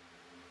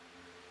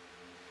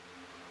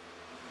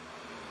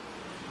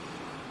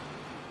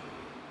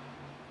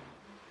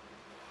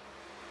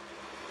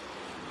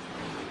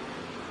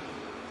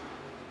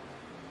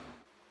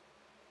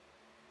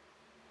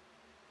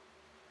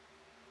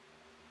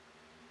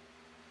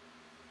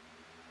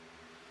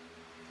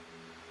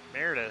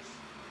 Meredith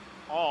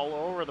all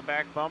over the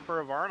back bumper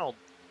of Arnold.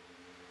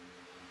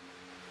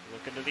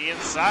 Looking to the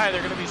inside.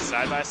 They're going to be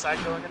side by side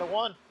going into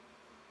 1.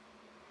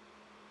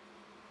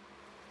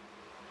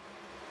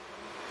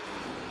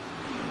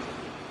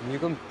 And here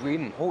comes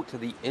Braden Holt to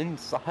the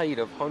inside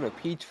of Hunter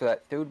Peach for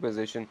that 3rd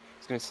position.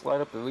 He's going to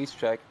slide up the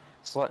racetrack,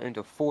 slot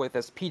into 4th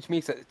as Peach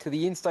makes it to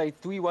the inside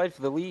 3 wide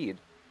for the lead.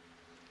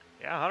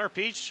 Yeah, Hunter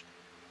Peach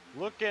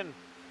looking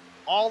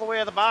all the way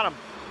at the bottom.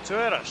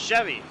 Toyota,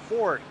 Chevy,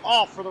 Ford,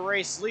 all for the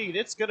race lead.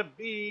 It's going to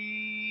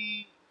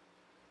be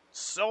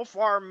So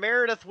far,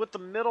 Meredith with the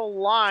middle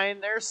line.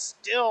 They're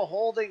still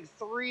holding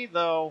 3,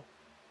 though.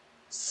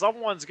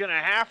 Someone's going to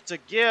have to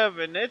give,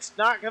 and it's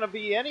not going to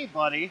be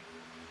anybody.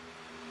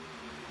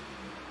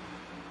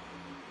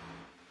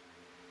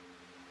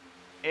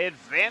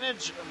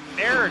 Advantage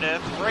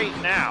Meredith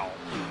right now.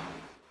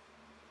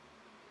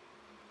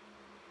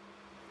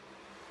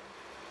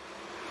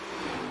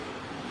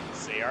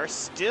 They are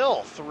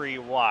still 3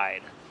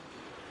 wide.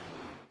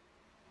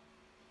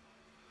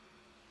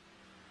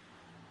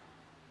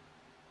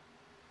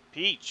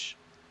 Peach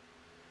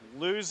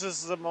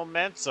loses the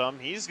momentum.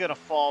 He's going to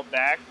fall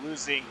back,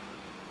 losing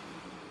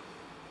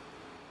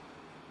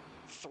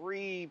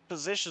 3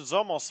 positions,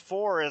 almost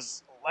 4,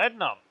 as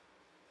Lednum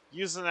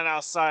using that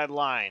outside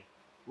line.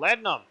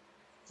 Lednum,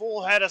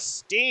 full head of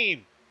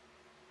steam.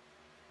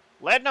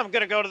 Lednum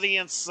going to go to the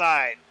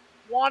inside.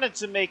 Wanted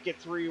to make it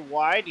 3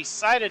 wide,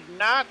 decided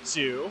not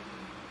to.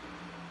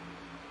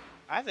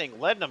 I think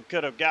Lednum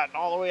could have gotten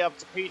all the way up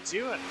to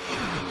P2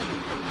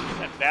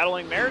 and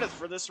battling Meredith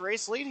for this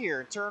race lead here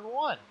in turn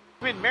 1.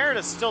 I mean,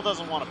 Meredith still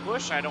doesn't want to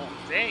push, I don't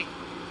think.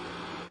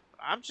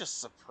 I'm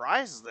just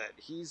surprised that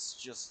he's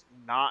just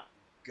not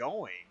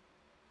going.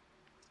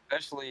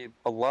 Especially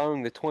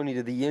allowing the 20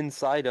 to the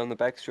inside on the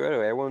back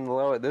straightaway. I wouldn't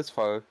allow it this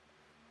far.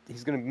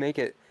 He's going to make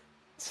it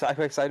side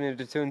by side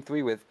into turn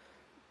 3 with...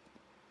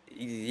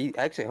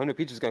 actually, Hunter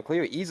Peach is going to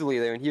clear it easily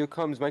there, and here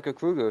comes Michael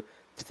Kruger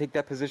to take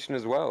that position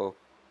as well.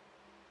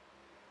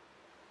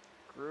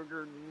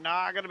 Kruger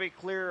not going to be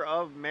clear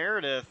of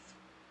Meredith.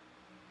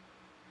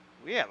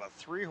 We have a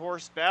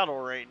 3-horse battle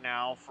right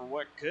now for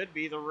what could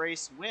be the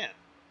race win.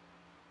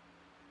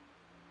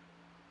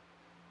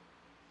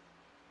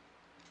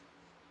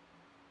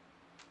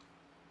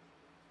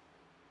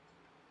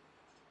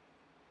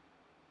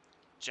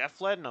 Jeff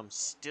Lednum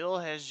still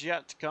has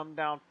yet to come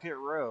down pit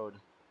road.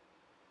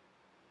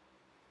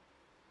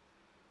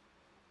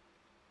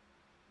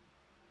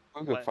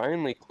 Kruger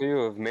finally clear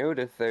of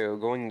Meredith there,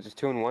 going into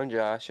turn 1,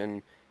 Josh,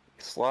 and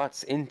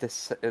slots into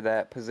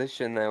that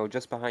position now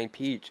just behind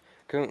Peach.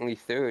 Currently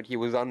 3rd. He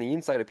was on the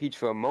inside of Peach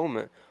for a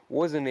moment,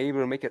 wasn't able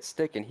to make it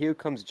stick, and here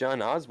comes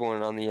John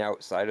Osborne on the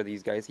outside of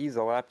these guys. He's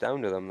a lap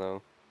down to them,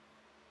 though.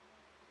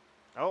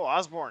 Oh,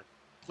 Osborne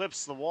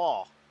clips the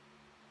wall.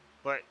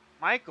 But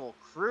Michael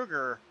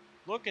Kruger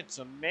looking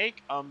to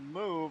make a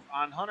move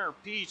on Hunter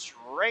Peach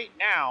right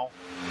now.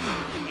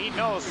 He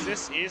knows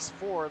this is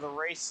for the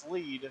race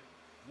lead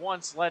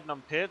once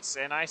Lednum pits,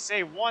 and I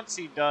say once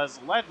he does,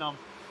 Lednum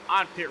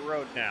on pit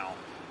road now.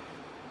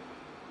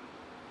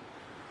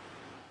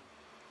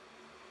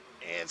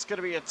 It's going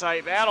to be a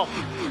tight battle.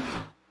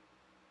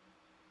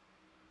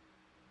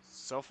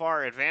 So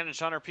far, advantage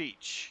Hunter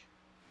Peach.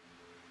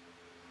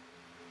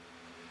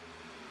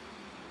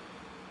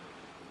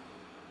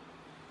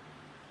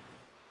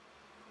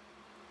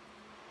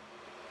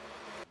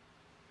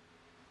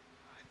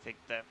 I think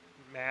that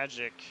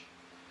magic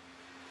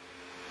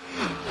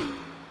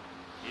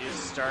is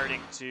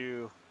starting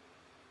to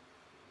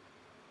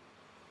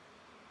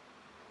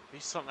be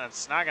something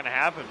that's not going to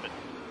happen, but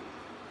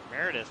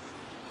Meredith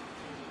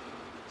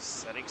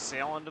setting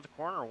sail into the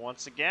corner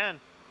once again.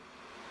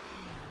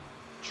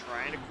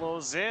 Trying to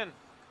close in.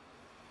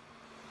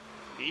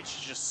 Peach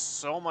is just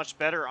so much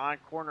better on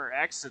corner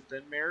exit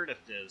than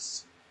Meredith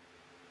is.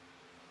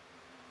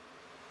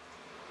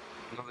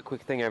 Another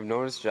quick thing I've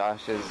noticed,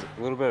 Josh, is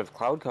a little bit of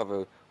cloud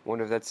cover.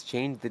 Wonder if that's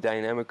changed the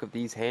dynamic of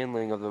these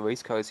handling of the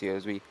race cars here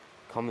as we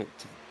come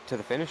to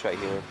the finish right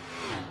here.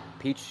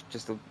 Peach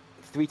just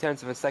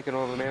 0.3 of a second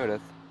over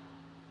Meredith.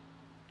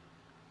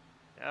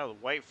 Yeah, the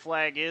white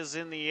flag is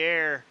in the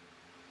air.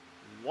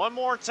 One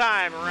more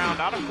time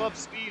around Auto Club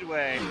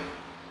Speedway.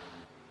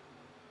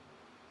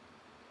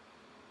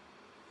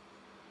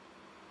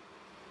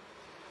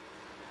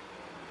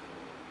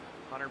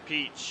 Hunter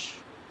Peach,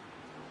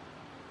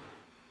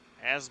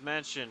 as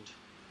mentioned,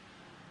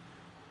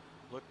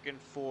 looking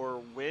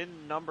for win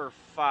number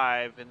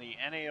 5 in the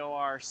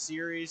NAOR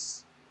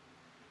series.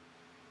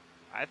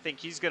 I think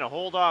he's going to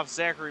hold off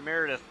Zachary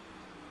Meredith.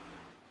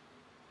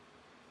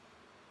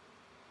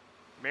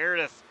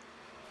 Meredith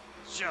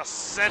just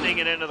sending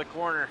it into the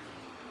corner.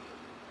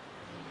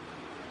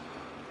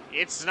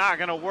 It's not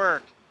going to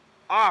work.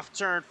 Off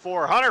turn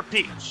 4, Hunter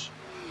Peach.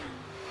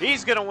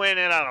 He's going to win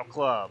it Auto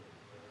Club.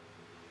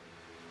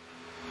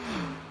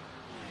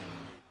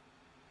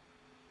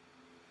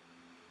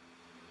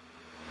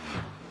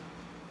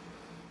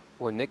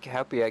 Well, Nick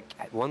Hapiak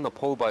won the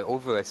pole by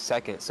over a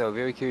second, so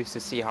very curious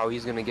to see how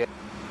he's going to get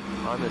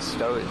on the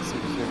start and see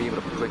if he's going to be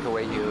able to break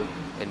away here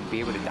and be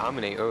able to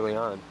dominate early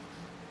on.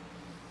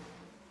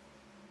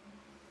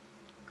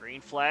 Green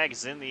flag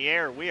is in the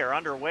air. We are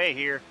underway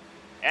here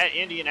at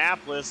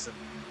Indianapolis. And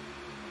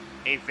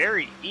a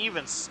very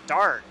even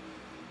start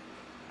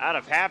out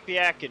of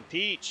Hapiak and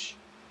Peach.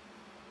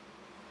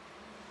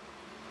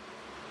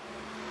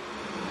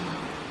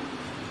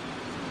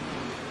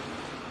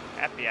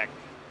 Hapiak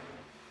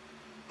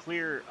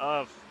clear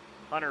of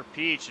Hunter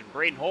Peach, and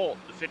Braden Holt,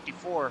 the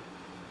 54,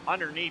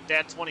 underneath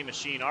that 20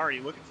 machine, already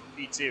looking for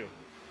P2.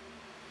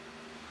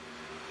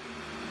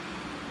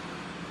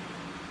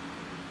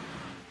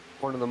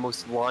 one of the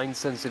most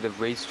line-sensitive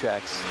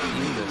racetracks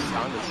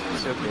on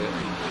this circuit.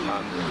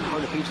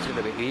 Honda Peach is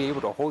going to be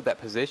able to hold that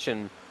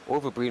position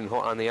over Breeden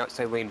Holt on the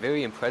outside lane.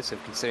 Very impressive,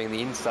 considering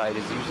the inside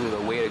is usually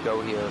the way to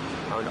go here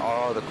on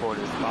all the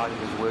corners. The bottom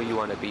is where you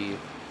want to be.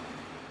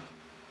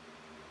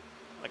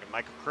 Look at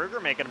Michael Kruger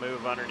making a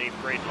move underneath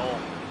Breeden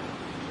Holt,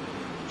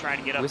 trying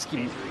to get up to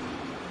P3.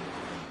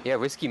 Yeah,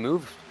 risky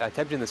move,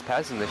 attempting this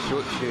pass in the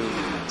short shoe.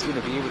 It's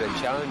going to be able to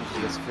challenge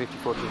this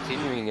 54,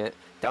 continuing it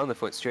down the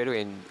front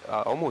straightaway and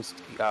almost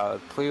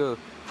clear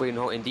Breeden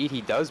Holt. Indeed,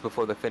 he does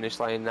before the finish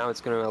line. Now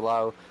it's going to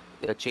allow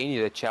Cheney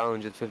to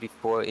challenge the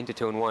 54 into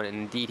turn 1, and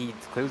indeed he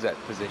clears that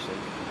position.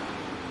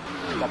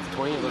 Got the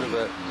 20 a little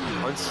bit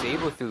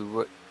unstable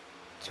through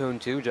turn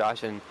 2,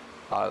 Josh, and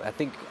I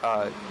think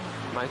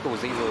Michael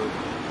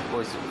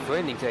was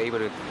threatening to able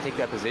to take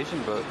that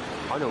position, but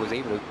Honda was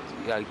able to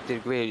did a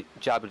great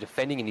job of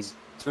defending, and he's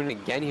turning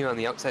again here on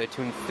the outside of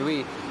turn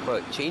 3,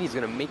 but Cheney's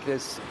going to make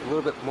this a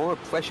little bit more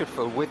pressured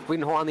with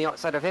Breeden Holt on the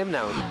outside of him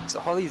now. So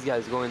all these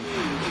guys going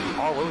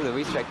all over the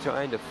racetrack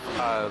trying to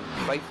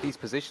fight for these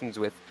positions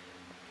with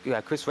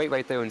Chris Wright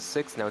right there in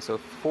 6th now. So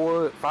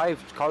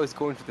 5 cars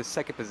going for the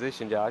second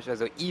position, Josh, as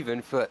they're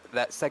even for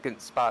that second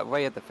spot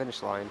right at the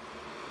finish line.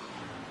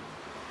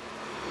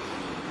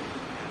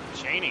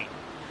 Cheney,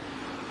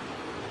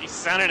 he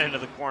sent it into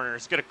the corner.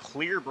 It's going to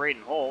clear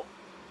Breeden Holt.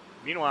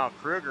 Meanwhile,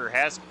 Kruger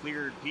has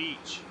cleared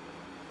Peach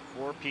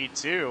for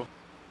P2.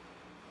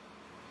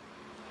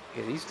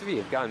 Yeah, these three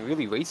have gotten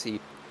really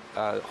racy.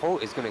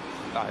 Holt is going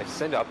to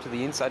send up to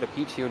the inside of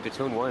Peach here into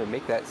turn 1 and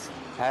make that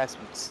pass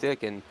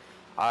stick, and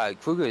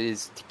Kruger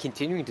is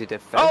continuing to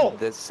defend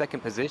the second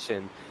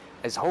position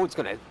as Holt's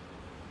going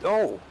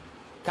to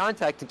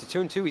contact into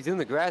turn 2. He's in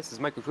the grass as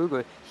Michael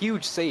Kruger.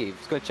 Huge save.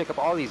 He's going to check up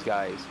all these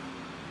guys.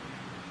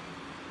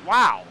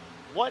 Wow,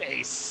 what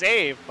a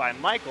save by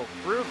Michael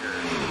Kruger.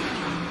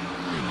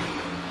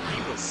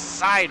 He was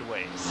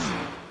sideways.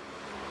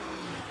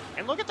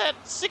 And look at that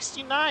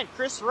 69,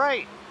 Chris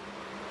Wright.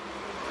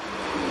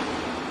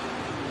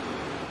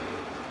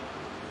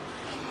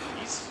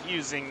 He's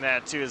using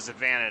that to his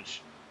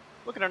advantage.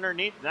 Looking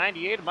underneath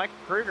 98 of Michael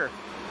Kruger.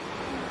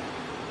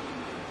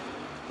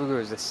 Kruger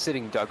is a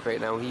sitting duck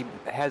right now. He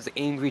has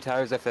angry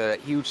tires after that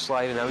huge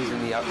slide, and now he's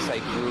in the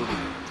outside groove.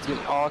 He's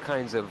getting all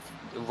kinds of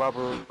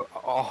rubber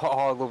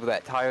all over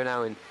that tire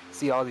now, and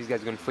see all these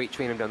guys are going to freight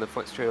train him down the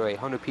front straightaway.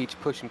 Hunter Peach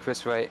pushing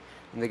Chris Wright,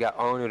 and they got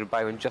Arnold and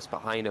Byron just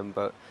behind him,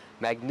 but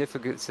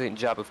magnificent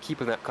job of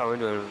keeping that car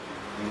into him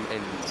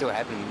and still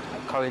having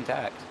a car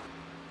intact.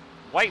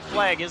 White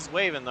flag is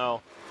waving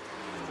though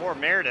for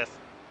Meredith,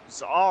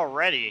 who's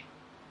already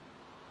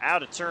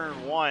out of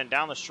turn 1,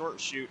 down the short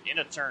chute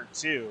into turn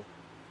 2.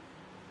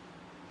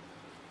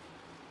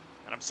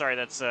 And I'm sorry,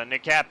 that's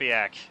Nick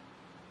Kapiak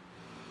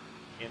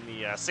in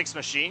the 6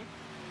 machine.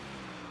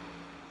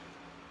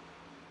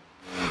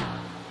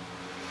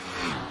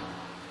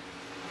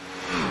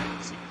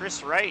 See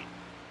Chris Wright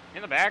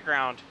in the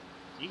background.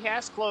 He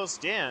has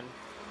closed in,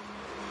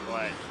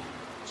 but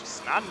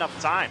just not enough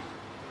time.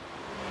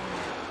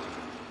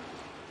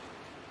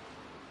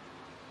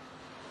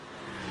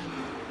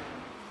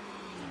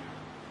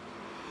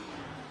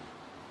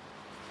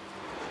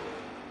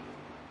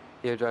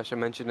 Yeah, Josh, I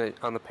mentioned it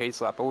on the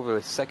pace lap, over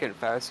the second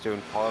faster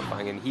in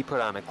qualifying, and he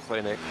put on a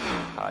clinic.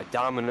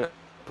 Dominant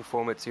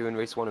performance here in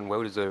race 1 and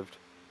well deserved.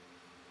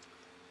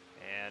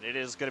 And it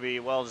is going to be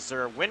well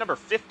deserved. Win number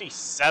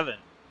 57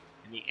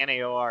 in the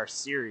NAOR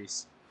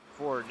series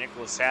for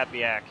Nicholas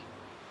Hapiak.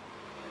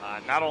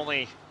 Not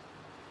only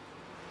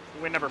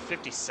win number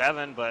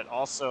 57, but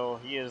also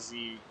he is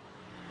the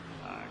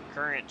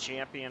current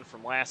champion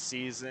from last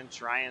season,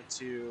 trying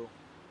to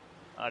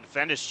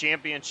defend his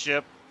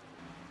championship.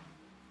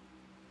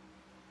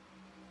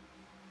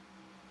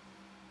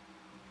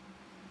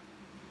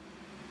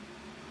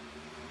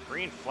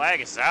 Green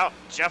flag is out.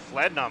 Jeff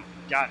Lednum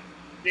got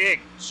a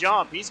big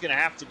jump. He's going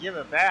to have to give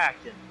it back,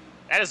 and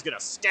that is going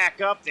to stack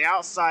up the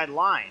outside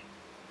line.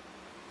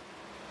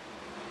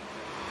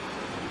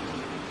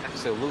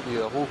 Absolutely,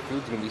 the whole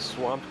field's going to be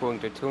swamped going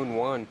to turn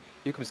 1.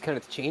 Here comes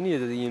Kenneth Cheney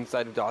to the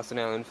inside of Dawson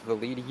Allen for the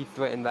lead. He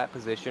threatened that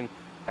position,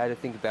 had to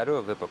think better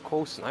of it, but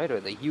Cole Snyder,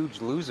 the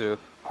huge loser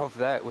of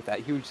that, with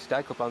that huge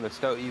stack up on the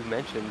start you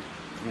mentioned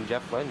from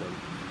Jeff Lednum.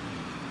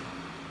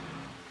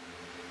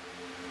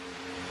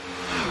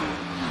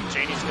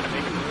 Cheney's going to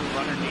make a move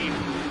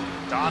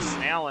underneath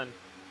Dawson Allen,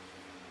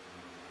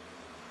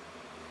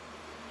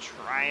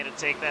 trying to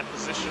take that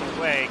position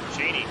away.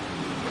 Cheney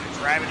going to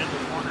drive it into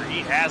the corner. He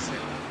has it.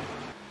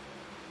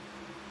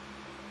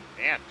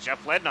 Man,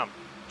 Jeff Lednum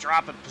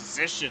dropping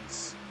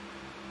positions.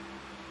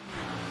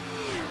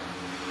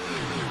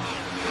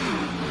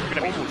 They're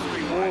going to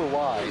be 4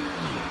 wide.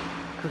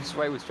 Chris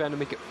Wright was trying to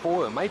make it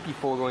 4. It might be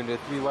 4 going to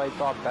 3 wide.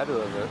 Thought better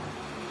of it.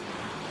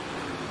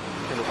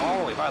 And all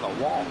the way by the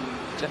wall.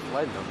 Jeff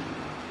Lednum.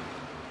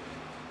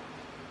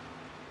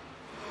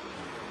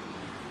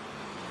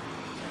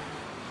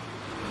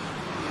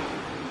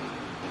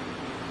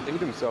 Saved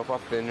himself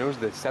off the nose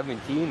of the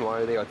 17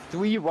 wide. They are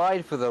 3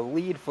 wide for the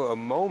lead for a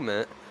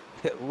moment.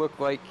 It looked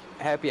like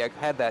Happy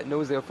had that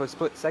nose there for a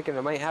split second.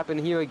 It might happen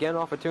here again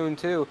off of turn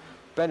 2.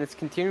 Bennett's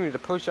continuing to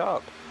push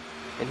up.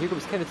 And here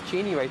comes Kenneth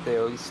Cheney right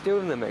there. He's still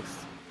in the mix.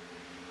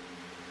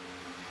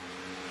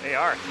 They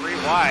are 3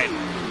 wide.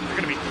 They're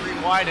going to be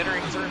 3 wide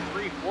entering turn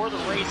 3 for the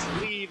race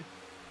lead.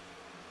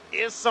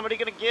 Is somebody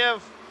going to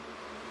give?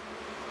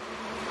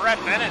 Brett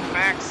Bennett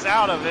backs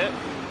out of it.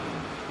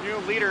 New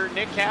leader,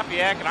 Nick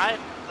Kapiak, and I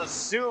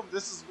assume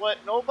this is what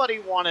nobody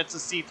wanted to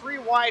see. 3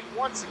 wide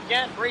once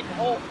again. Brayden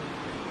Holt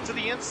to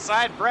the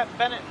inside. Brett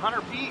Bennett,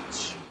 Hunter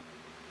Beach.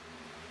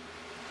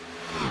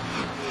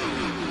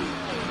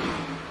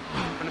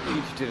 Hunter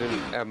Beach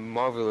did a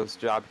marvelous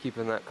job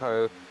keeping that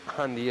car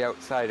on the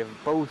outside of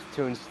both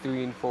turns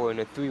 3 and 4 in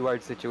a 3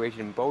 wide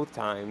situation both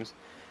times.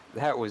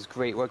 That was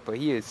great work, but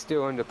he is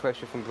still under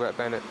pressure from Brett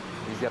Bennett.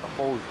 He's got a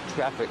whole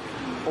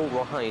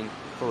line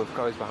full of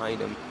cars behind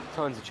him.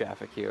 Tons of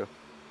traffic here.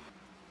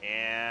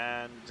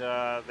 And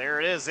there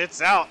it is.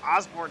 It's out.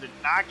 Osborne did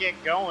not get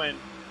going.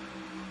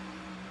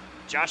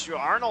 Joshua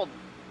Arnold,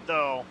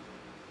 though,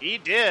 he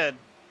did.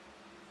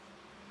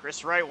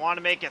 Chris Wright wanted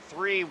to make it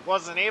 3,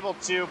 wasn't able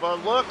to,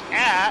 but look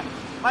at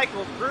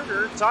Michael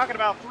Kruger talking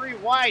about 3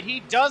 wide.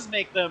 He does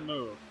make them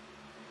move.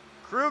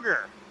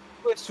 Kruger.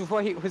 Chris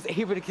Wright was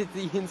able to get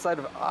to the inside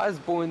of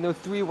Osborne, though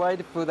 3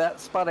 wide for that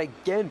spot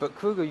again, but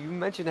Kruger, you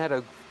mentioned, had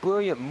a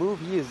brilliant move.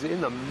 He is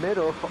in the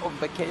middle of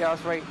the chaos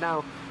right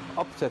now,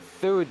 up to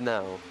 3rd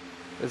now.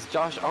 As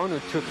Josh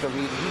Arnold took the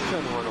lead, he's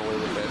trying to run away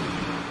with it.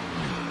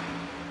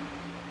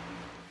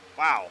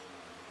 Wow.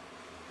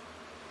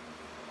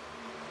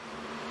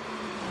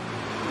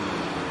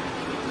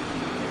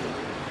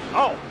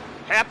 Oh,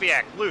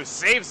 Hapiak loose,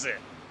 saves it.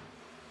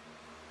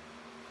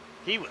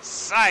 He was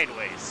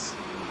sideways.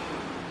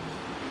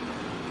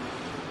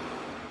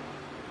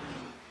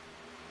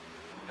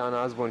 John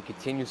Osborne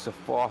continues to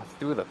fall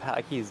through the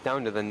pack. He's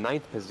down to the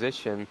 9th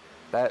position.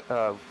 That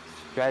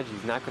strategy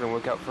is not going to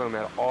work out for him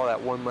at all.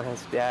 That one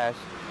last dash.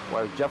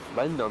 While Jeff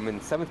Lendham in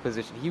 7th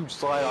position, huge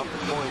slide off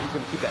the corner. He's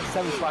going to keep that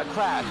 7th spot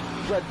crash.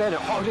 Brett Bennett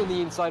hard in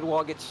the inside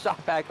wall, gets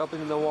shot back up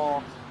into the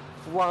wall.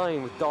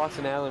 Flying with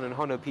Dawson Allen and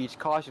Hunter Peach.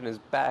 Caution is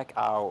back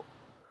out.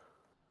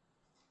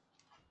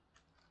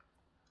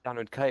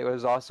 Downward Kite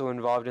was also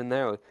involved in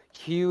there.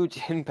 Huge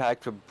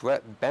impact for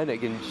Brett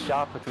Bennett getting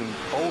shot between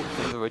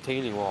both of the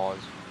retaining walls.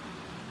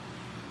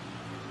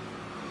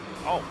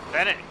 Oh,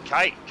 Bennett and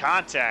Kite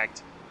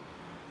contact.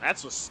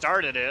 That's what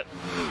started it.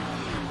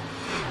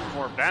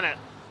 Before Bennett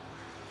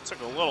took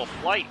a little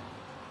flight.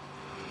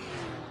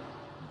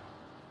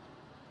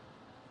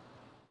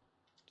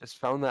 Just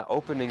found that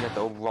opening at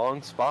the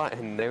wrong spot,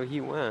 and there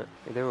he went.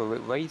 They were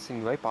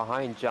racing right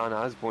behind John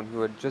Osborne,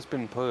 who had just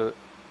been put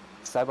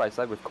side by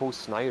side with Cole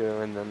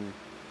Snyder, and then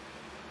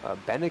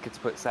Bennett gets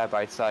put side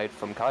by side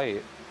from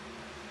Kite.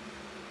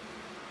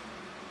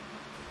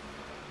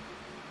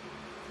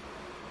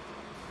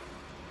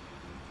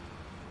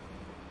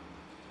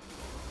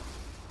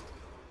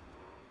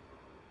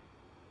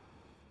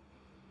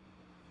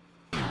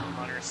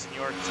 Hunter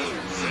Senior took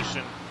the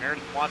position.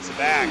 Meredith wants it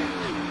back.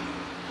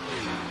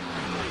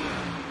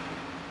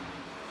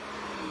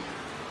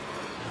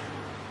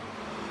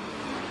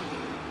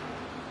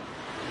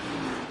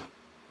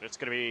 It's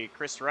going to be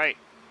Chris Wright.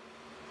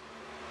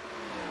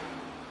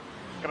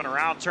 Coming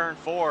around turn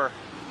 4.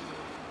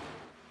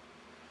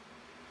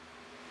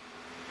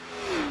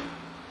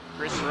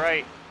 Chris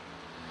Wright.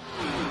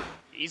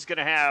 He's going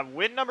to have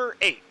win number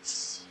 8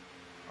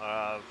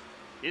 of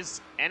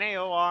his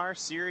NAOR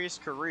series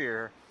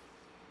career.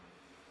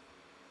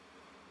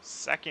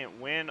 2nd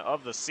win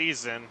of the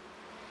season.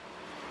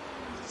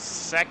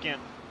 2nd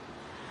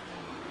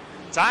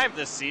time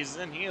this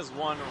season he has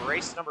won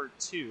race number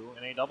 2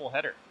 in a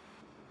doubleheader.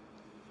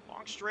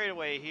 Long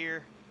straightaway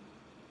here.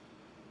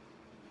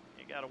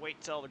 You gotta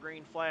wait till the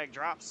green flag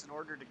drops in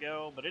order to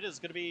go, but it is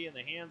gonna be in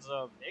the hands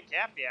of Nick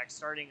Kapiak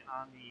starting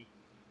on the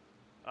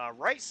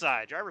right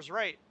side, driver's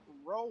right,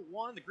 row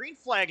 1. The green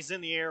flag is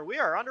in the air. We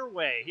are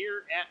underway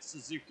here at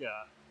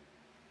Suzuka.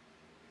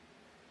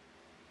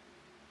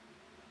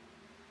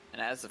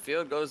 And as the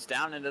field goes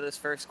down into this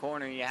first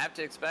corner, you have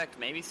to expect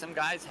maybe some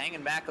guys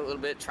hanging back a little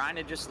bit, trying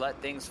to just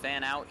let things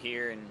fan out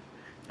here and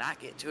not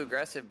get too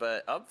aggressive.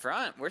 But up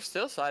front, we're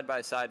still side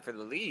by side for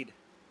the lead.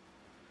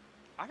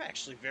 I'm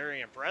actually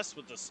very impressed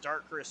with the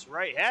start Chris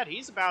Wright had.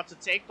 He's about to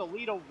take the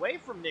lead away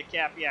from Nick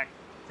Kapiak.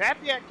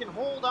 Kapiak can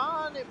hold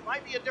on. It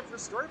might be a different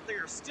story, but they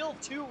are still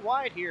 2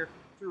 wide here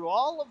through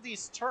all of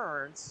these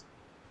turns.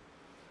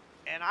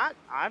 And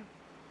I'm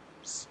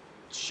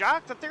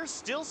shocked that they're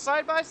still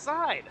side by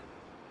side.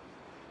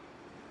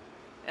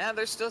 Yeah,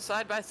 they're still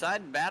side by side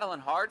and battling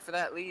hard for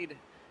that lead.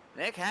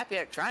 Nick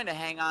Kapiak trying to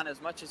hang on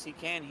as much as he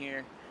can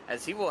here,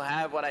 as he will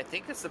have what I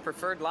think is the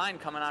preferred line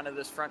coming out of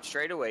this front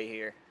straightaway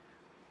here.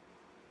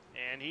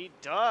 And he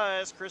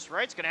does. Chris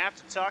Wright's going to have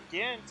to tuck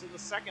in to the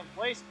 2nd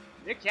place.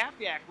 Nick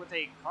Kapiak with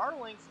a car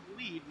length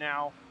lead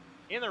now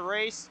in the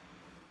race.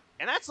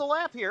 And that's the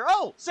lap here.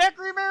 Oh,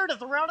 Zachary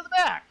Meredith around to the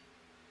back.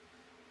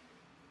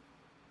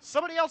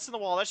 Somebody else in the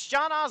wall. That's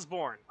John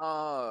Osborne.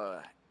 Oh,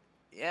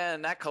 yeah,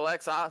 and that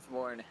collects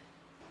Osborne.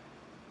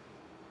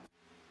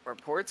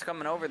 Reports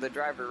coming over the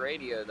driver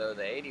radio, though.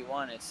 The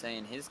 81 is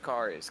saying his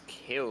car is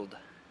killed.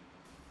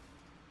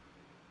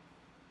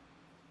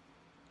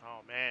 Oh,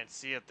 man,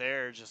 see it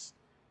there. Just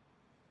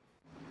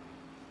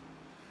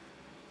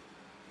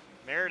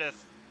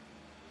Meredith,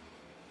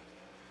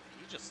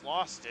 he just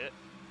lost it.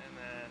 And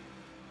then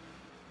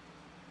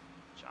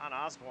John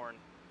Osborne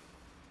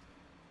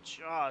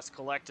just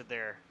collected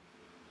there.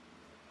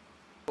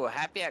 Well,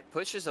 Happyack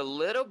pushes a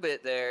little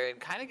bit there and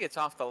kind of gets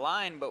off the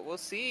line, but we'll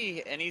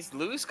see. And he's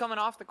loose coming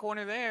off the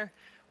corner there.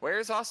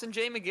 Where's Austin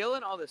J. McGill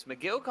in all this?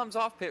 McGill comes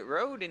off pit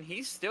road, and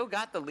he's still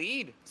got the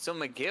lead. So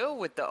McGill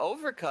with the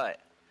overcut.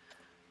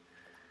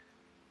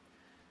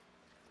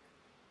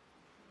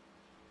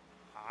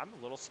 I'm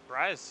a little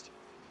surprised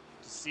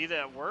to see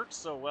that worked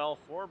so well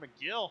for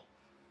McGill.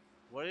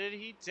 What did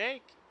he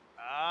take?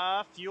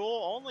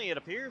 Fuel only, it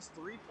appears.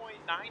 3.9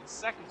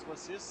 seconds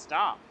was his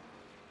stop.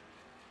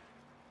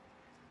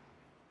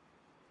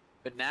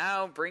 But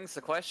now brings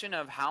the question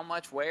of how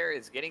much wear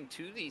is getting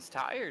to these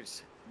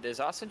tires. Does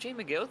Austin J.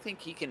 McGill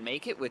think he can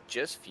make it with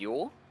just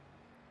fuel?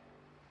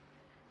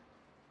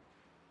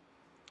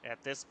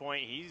 At this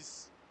point,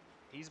 he's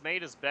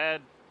made his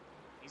bed.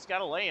 He's got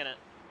to lay in it.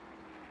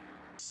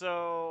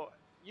 So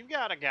you've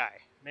got a guy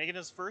making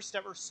his first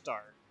ever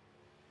start.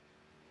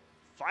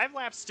 5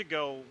 laps to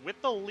go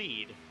with the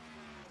lead.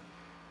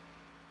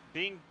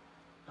 Being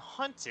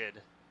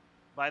hunted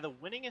by the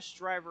winningest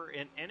driver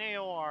in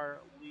NAOR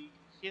League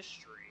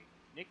history,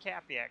 Nick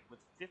Hapiak, with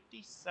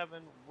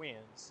 57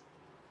 wins.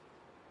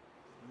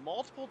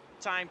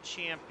 Multiple-time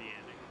champion,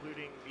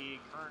 including the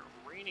current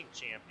reigning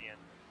champion.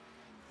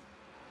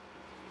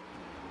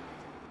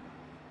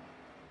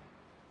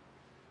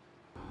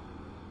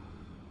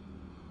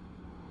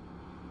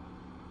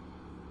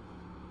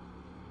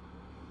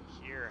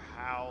 Hear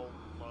how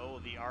low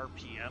the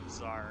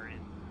RPMs are in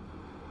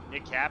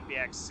Nick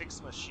Hapiak's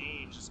 6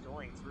 machine just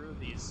going through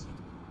these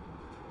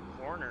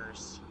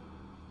corners.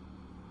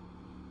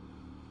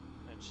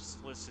 And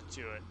just listen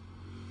to it.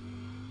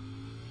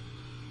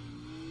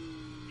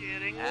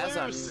 Getting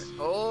loose.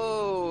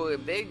 Oh, a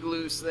big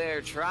loose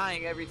there,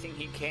 trying everything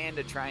he can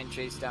to try and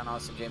chase down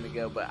Austin J.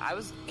 McGill. But I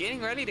was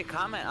getting ready to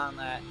comment on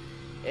that.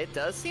 It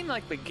does seem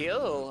like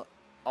McGill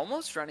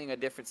almost running a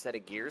different set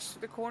of gears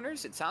through the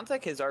corners. It sounds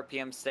like his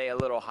RPM stay a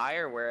little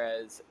higher,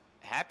 whereas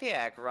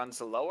Hapiak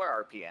runs a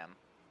lower RPM.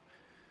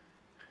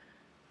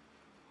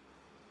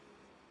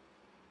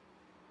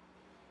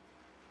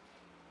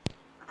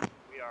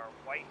 We are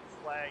white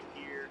flag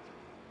here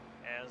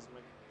as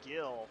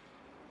McGill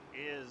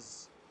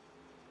is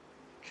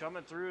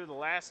coming through the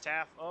last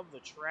half of the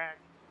track.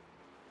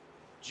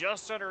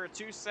 Just under a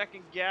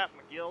 2-second gap.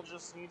 McGill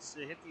just needs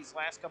to hit these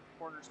last couple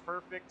corners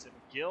perfect, and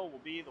McGill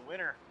will be the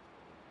winner.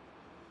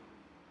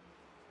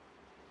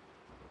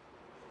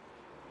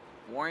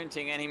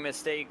 Warranting any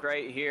mistake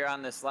right here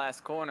on this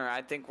last corner.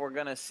 I think we're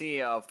going to see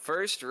a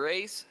first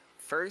race,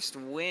 first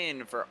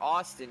win for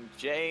Austin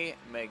J.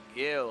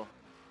 McGill.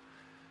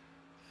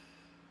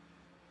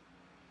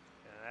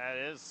 And that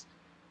is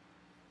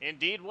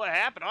indeed what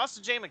happened.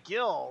 Austin J.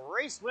 McGill,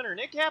 race winner.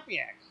 Nick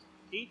Hapiak,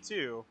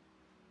 P2.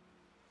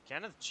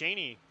 Kenneth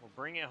Cheney will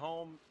bring it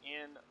home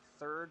in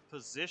 3rd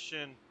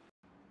position.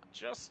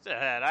 Just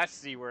ahead. I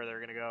see where they're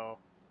going to go.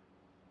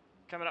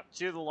 Coming up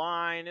to the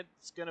line,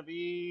 it's going to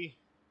be...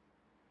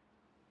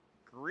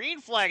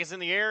 Green flag is in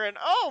the air, and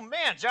oh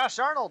man, Josh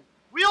Arnold,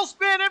 wheel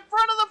spin in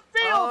front of the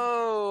field!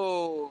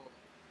 Oh!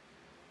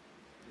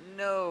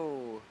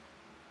 No.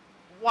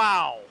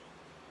 Wow.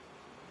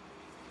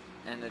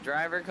 And the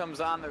driver comes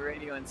on the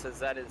radio and says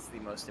that is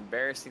the most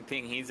embarrassing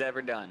thing he's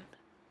ever done.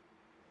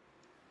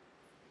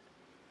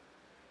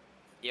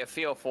 You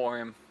feel for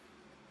him.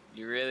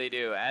 You really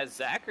do. As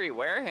Zachary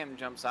Wareham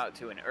jumps out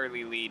to an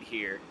early lead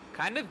here.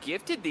 Kind of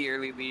gifted the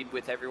early lead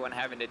with everyone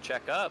having to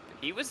check up.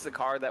 He was the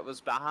car that was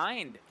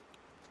behind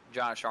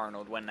Josh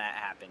Arnold when that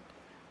happened.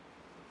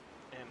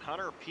 And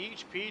Hunter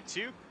Peach,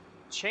 P2.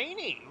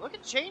 Cheney, look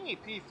at Cheney,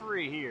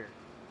 P3 here.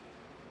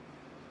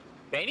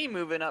 Cheney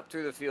moving up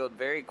through the field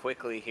very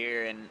quickly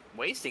here and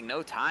wasting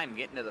no time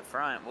getting to the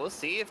front. We'll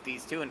see if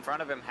these two in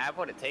front of him have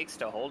what it takes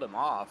to hold him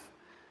off.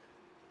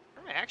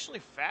 They're actually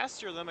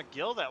faster than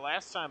McGill that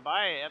last time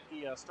by at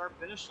the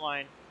start-finish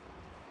line.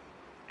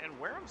 And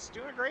Wareham's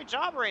doing a great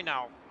job right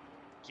now,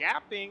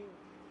 gapping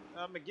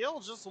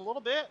McGill just a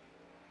little bit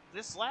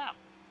this lap.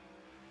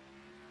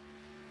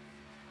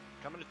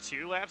 Coming to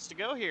 2 laps to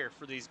go here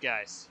for these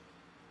guys.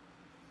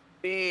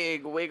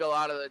 Big wiggle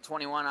out of the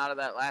 21 out of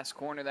that last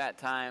corner that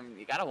time.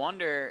 You got to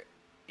wonder,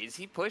 is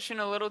he pushing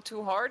a little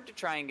too hard to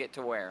try and get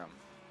to Wareham?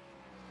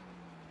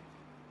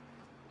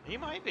 He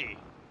might be.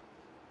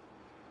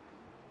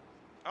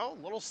 Oh,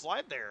 little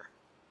slide there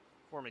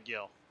for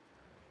McGill.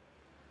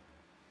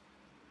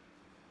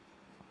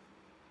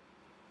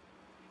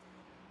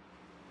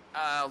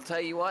 I'll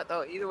tell you what,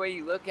 though, either way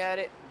you look at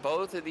it,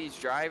 both of these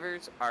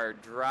drivers are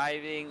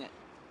driving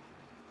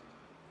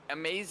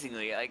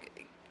amazingly.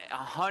 Like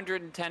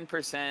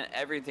 110%,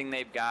 everything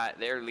they've got,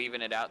 they're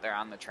leaving it out there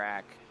on the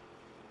track.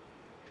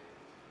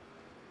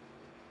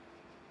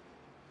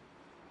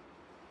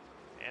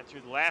 And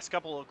through the last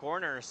couple of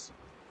corners,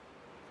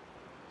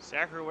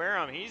 Zachary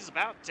Wareham, he's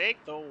about to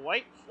take the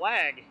white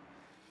flag.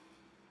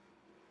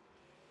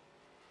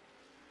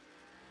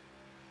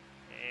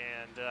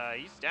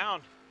 And he's down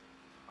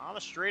on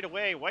the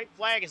straightaway. White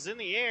flag is in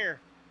the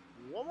air.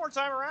 One more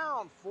time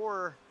around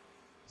for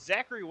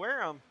Zachary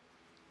Wareham.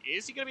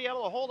 Is he going to be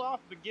able to hold off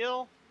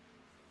McGill?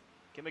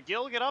 Can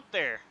McGill get up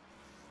there?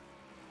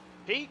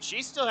 Pete,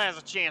 she still has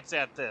a chance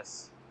at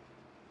this.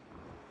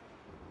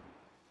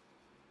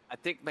 I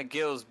think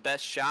McGill's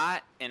best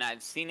shot, and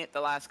I've seen it the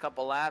last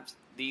couple laps,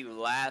 the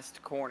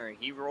last corner.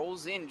 He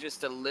rolls in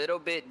just a little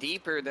bit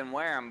deeper than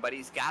Wareham, but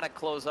he's got to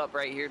close up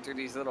right here through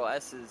these little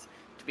S's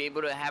to be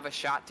able to have a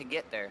shot to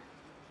get there.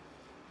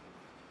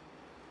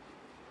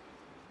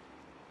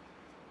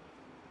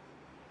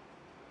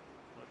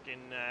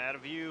 Looking at a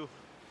view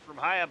from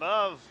high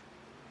above.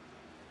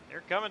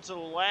 They're coming to the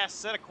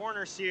last set of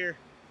corners here.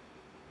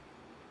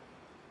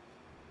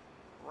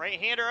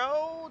 Right-hander,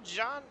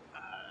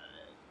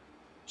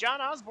 John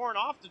Osborne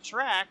off the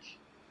track.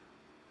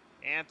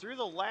 And through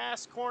the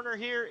last corner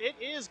here, it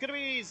is going to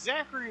be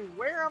Zachary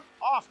Wareham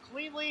off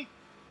cleanly.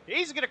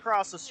 He's going to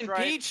cross the stripe.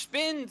 And Peach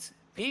spins.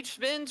 Peach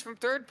spins from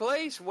third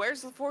place.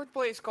 Where's the fourth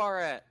place car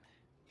at?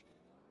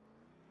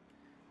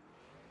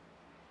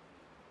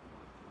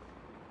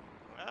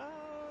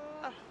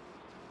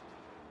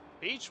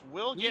 Peach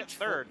will get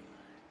third.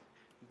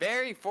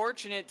 Very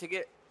fortunate to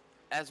get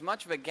as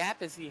much of a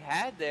gap as he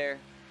had there.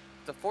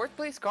 The fourth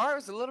place car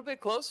was a little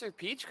bit closer.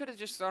 Peach could have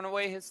just thrown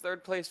away his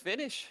third place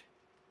finish.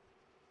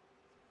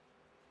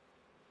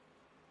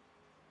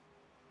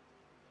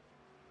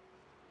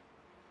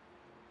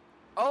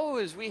 Oh,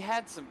 as we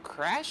had some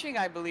crashing,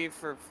 I believe,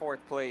 for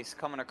fourth place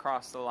coming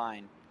across the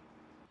line.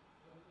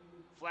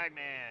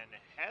 Flagman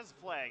has a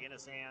flag in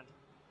his hand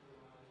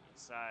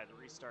inside the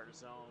restart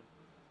zone.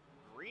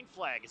 Green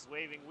flag is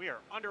waving. We are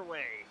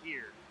underway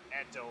here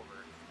at Dover.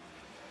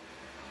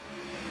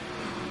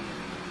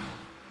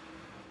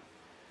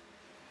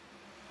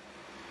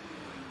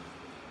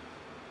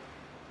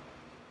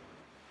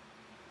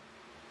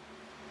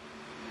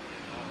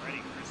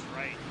 Already Chris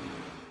Wright.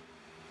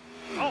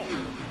 Oh,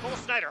 Cole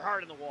Snyder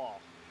hard in the wall.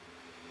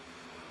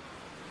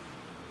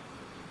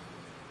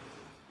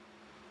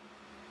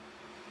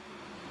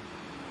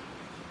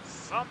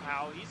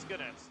 Somehow he's going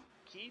to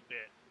keep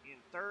it in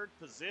third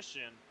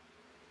position.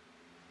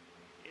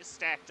 Is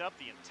stacked up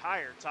the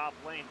entire top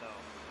lane, though.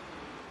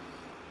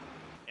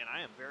 And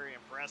I am very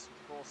impressed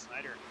with Cole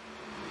Snyder.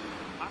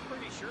 I'm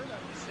pretty sure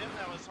that was him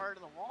that was hard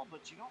in the wall,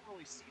 but you don't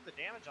really see the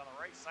damage on the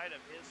right side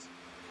of his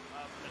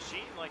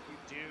machine like you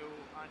do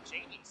on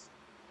Janie's.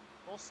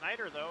 Cole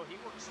Snyder, though, he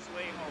works his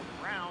way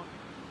around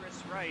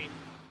Chris Wright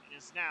and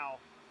is now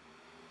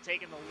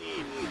taking the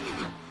lead.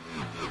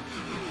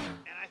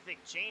 And I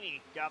think Cheney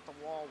got the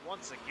wall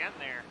once again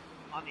there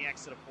on the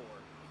exit of 4.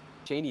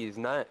 Cheney is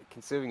not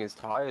conserving his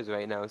tires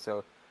right now,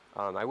 so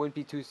I wouldn't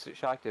be too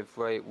shocked if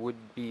Wright would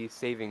be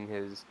saving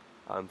his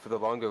for the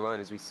longer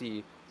run. As we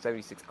see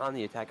 76 on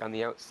the attack on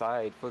the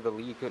outside for the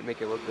lead, couldn't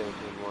make it look there in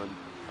turn 1.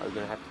 We're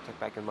going to have to tuck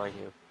back in line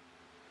here.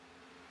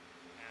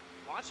 And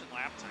watching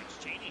lap times,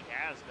 Cheney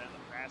has been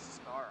the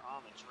fastest car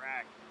on the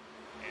track.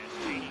 As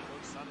Cheney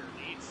looks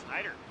underneath,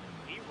 Snyder,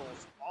 he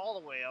rolls all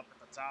the way up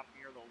at the top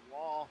near the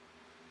wall,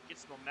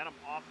 gets momentum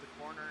off the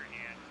corner,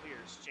 and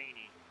clears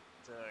Cheney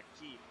to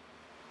keep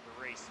the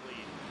race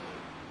lead.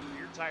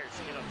 Rear tires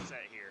get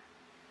upset here.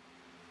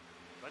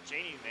 But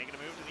Cheney making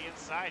a move to the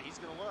inside. He's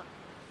going to look.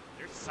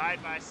 They're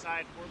side by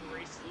side for the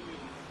race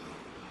lead.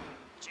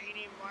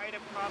 Cheney might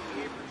have caught the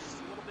paper just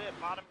a little bit,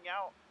 bottoming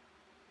out.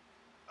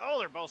 Oh,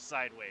 they're both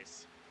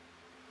sideways.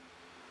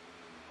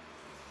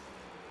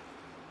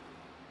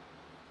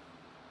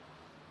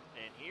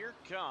 And here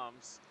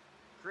comes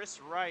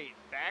Chris Wright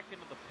back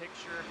into the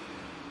picture.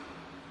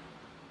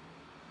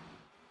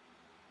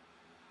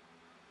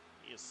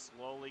 He is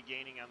slowly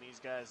gaining on these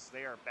guys.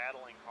 They are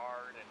battling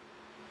hard, and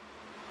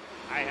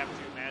I have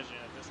to imagine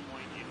at this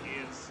point it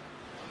is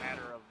a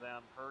matter of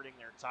them hurting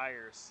their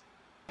tires.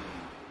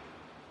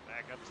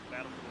 Back up to the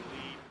battle for the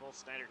lead. Cole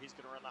Snyder, he's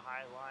going to run the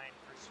high line.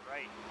 Chris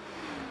Wright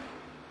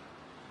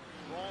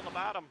rolling the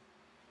bottom.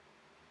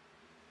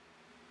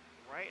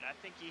 Right, I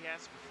think he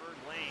has preferred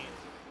lane,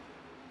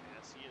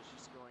 as he is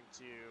just going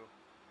to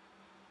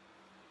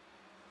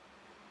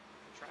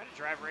try to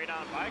drive right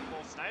on by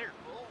Cole Snyder.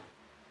 Cole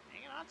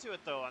hanging on to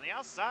it, though. On the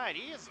outside,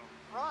 he is a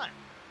run.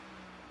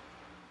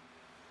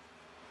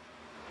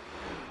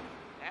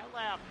 That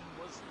lap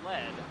was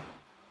led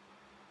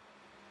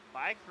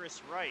by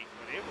Chris Wright,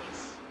 but it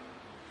was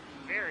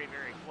very,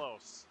 very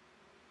close.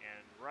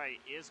 And Wright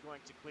is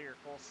going to clear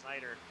Cole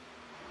Snyder.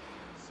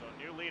 So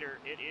new leader,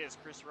 it is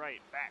Chris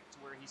Wright, back to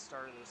where he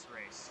started this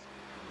race.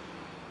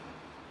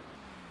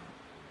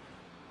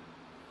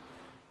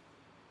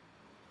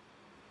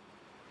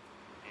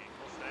 And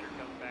Cole Snyder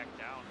coming back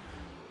down.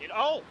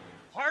 Oh,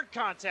 hard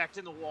contact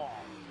in the wall.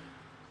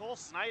 Cole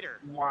Snyder.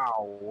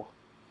 Wow.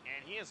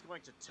 And he is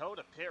going to toe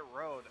to pit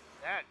road.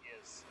 That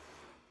is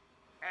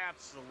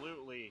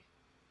absolutely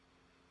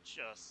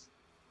just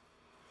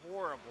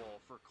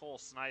horrible for Cole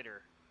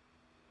Snyder.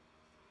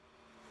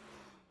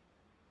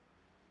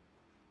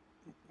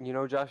 You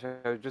know, Josh,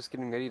 I was just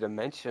getting ready to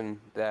mention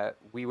that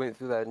we went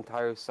through that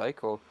entire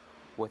cycle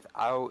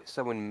without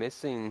someone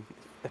missing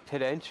a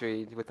pit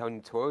entry with how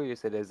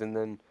notorious it is, and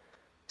then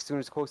as soon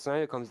as Cole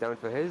Snyder comes down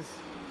for his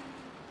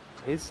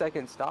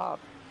second stop,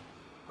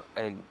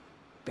 and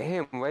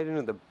bam, right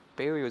into the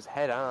barriers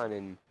head on,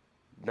 and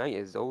night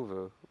is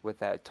over with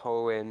that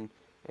toe in,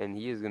 and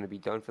he is going to be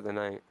done for the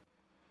night.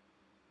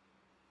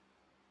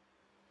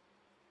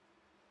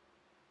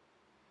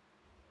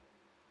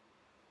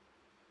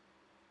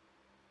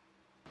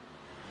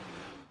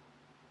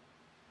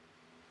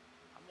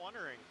 I'm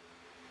wondering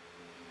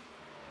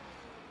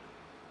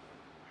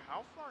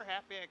how far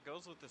Happy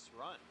goes with this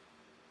run.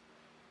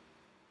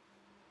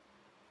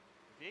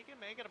 If he can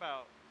make it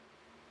about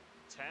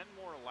 10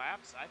 more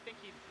laps, I think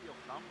he'd feel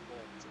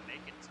comfortable to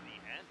make it to the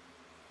end.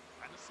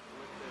 Kind of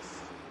split this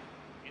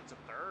into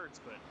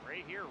thirds, but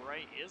right here,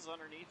 Wright is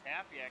underneath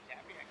Happy.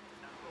 Happy did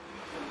not go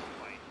the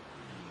fight.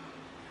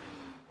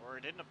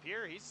 Or it didn't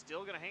appear. He's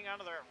still going to hang on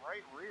to that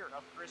right rear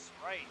of Chris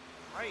Wright.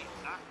 Wright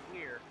not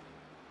clear.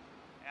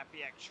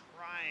 Happy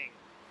trying.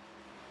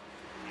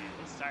 And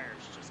his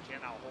tires just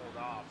cannot hold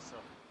off. So,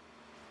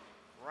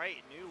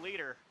 Wright, new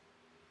leader.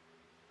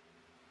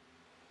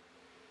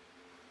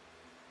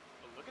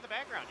 But look at the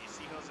background. You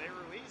see Jose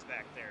Ruiz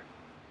back there.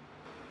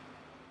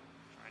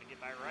 Trying to get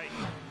by Wright.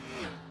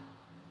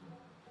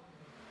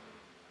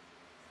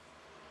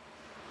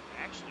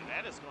 Actually,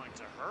 that is going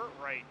to hurt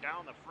Wright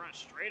down the front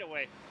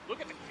straightaway. Look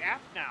at the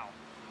gap now.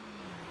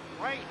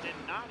 Wright did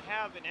not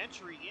have an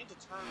entry into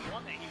turn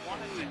one that he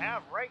wanted to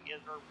have.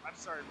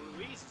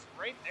 Ruiz is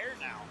right there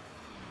now.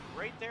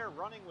 Right there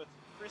running with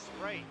Chris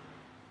Wright.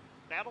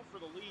 Battle for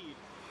the lead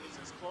is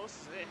as close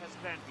as it has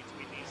been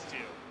between these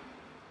two.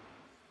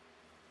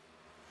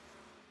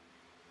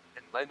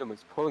 And Landon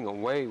is pulling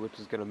away, which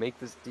is going to make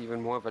this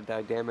even more of a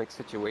dynamic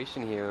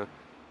situation here.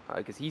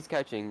 Because he's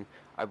catching,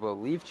 I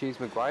believe, Chase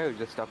McGuire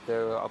just up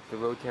there, up the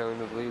road tail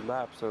end of the lead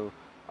lap. So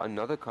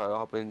another car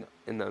up in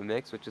the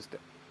mix with just a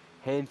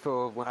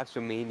handful of laps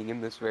remaining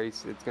in this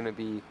race. It's going to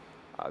be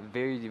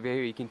very,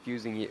 very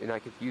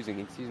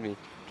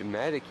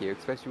dramatic here,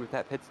 especially with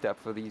that pit stop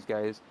for these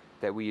guys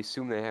that we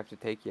assume they have to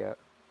take yet.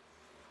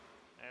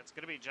 And it's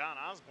going to be John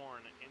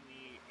Osborne in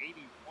the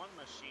 81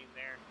 machine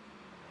there.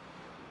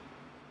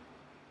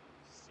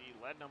 See,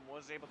 Lednam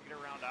was able to get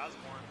around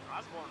Osborne.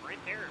 Osborne right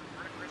there in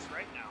front of Chris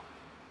Wright now.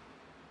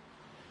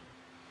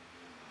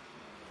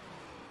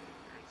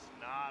 There's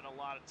not a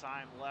lot of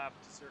time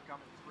left. So they're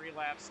coming 3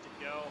 laps to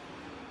go.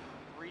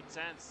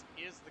 3/10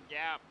 is the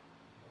gap.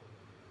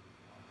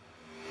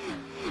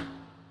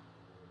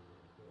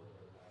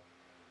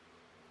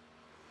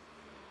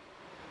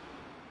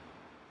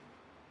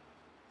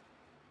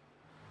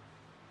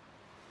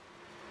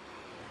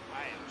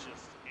 I am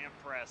just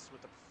impressed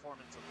with the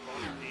performance of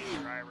both of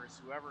these drivers.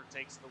 Whoever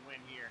takes the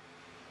win here,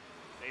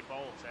 they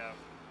both have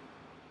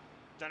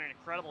done an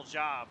incredible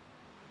job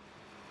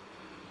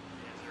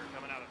as they're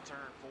coming out of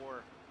turn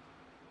 4.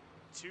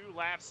 2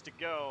 laps to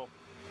go.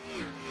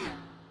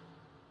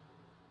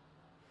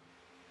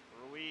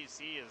 Ruiz,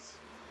 he is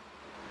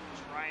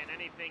trying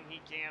anything he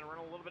can, run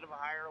a little bit of a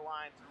higher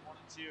line through 1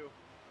 and 2.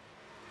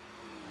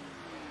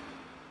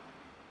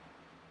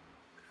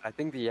 I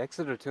think the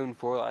exit of turn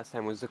 4 last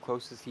time was the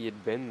closest he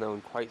had been, though,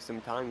 in quite some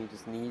time. He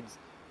just needs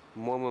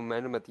more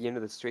momentum at the end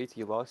of the straight.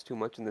 He lost too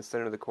much in the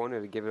center of the corner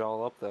to give it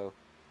all up, though.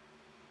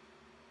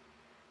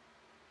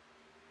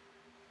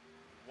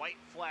 White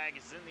flag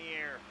is in the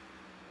air.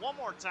 One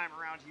more time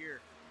around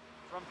here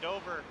from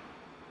Dover.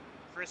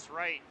 Chris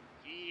Wright,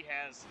 he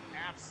has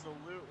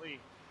absolutely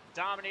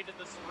dominated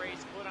this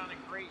race, put on a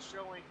great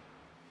showing.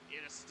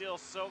 It is still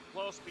so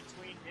close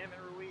between him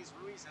and Ruiz.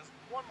 Ruiz has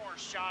one more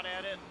shot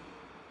at it.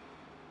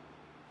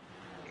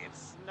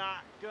 It's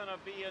not gonna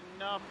be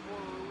enough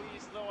for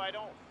Ruiz, though, I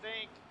don't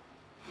think.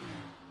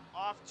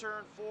 Off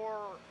turn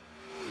 4,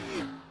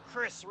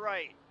 Chris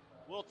Wright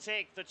will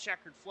take the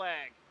checkered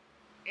flag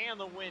and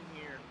the win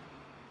here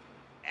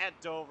at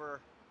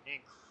Dover.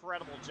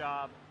 Incredible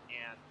job,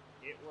 and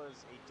it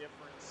was a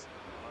difference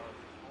of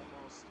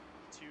almost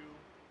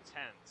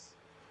 2/10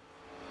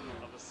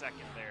 of a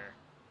second there.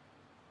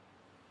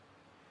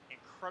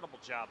 Incredible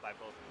job by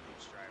both of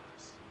these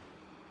drivers.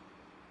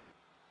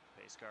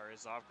 Pace car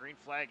is off, green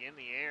flag in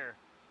the air.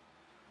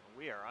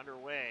 We are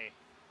underway.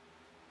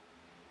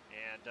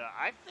 And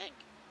I think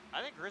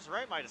Chris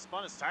Wright might have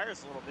spun his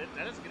tires a little bit.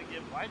 That is going to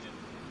give Wygen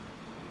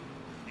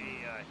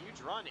a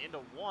huge run into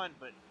 1,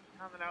 but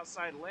on an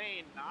outside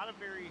lane, not a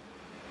very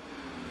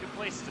good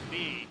place to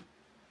be.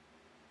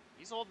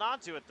 He's holding on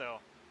to it, though.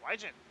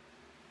 Wygen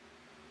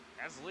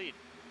has the lead.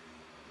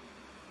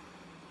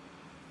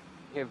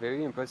 Yeah,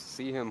 very impressed to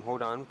see him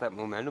hold on with that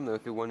momentum, though,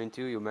 through 1 and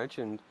 2. You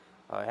mentioned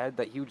had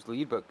that huge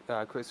lead, but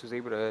Chris was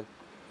able to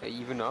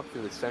even up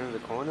through the center of the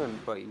corner,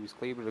 but he was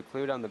able to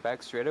clear down the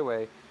back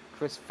straightaway.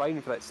 Chris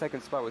fighting for that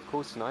second spot with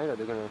Cole Snyder.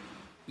 They're going to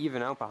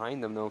even out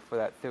behind them, though, for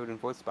that 3rd and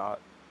 4th spot.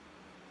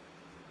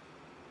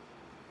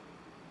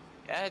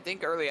 Yeah, I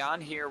think early on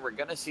here, we're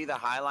going to see the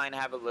Highline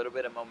have a little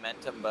bit of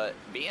momentum, but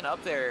being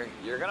up there,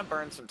 you're going to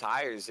burn some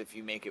tires if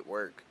you make it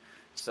work.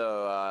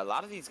 So a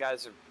lot of these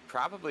guys are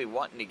probably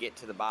wanting to get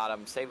to the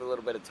bottom, save a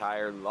little bit of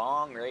tire.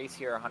 Long race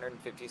here,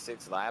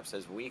 156 laps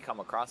as we come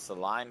across the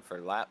line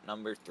for lap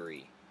number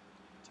 3.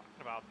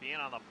 Talking about being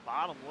on the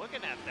bottom,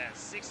 looking at that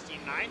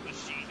 69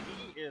 machine.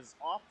 He is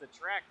off the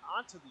track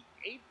onto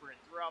the apron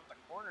throughout the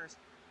corners.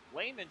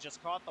 Lehman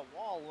just caught the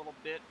wall a little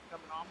bit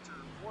coming off turn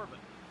 4, but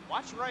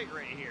watch right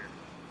here.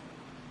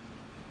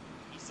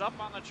 He's up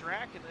on the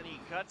track and then he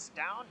cuts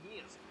down. He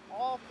is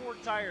all 4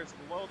 tires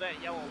below that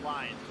yellow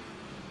line.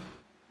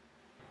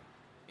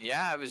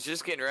 Yeah, I was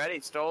just getting ready.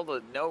 Stole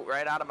the note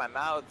right out of my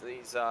mouth.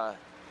 These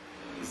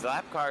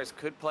lap cars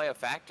could play a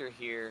factor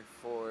here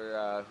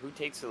for who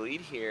takes the lead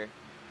here.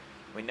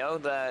 We know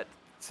that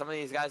some of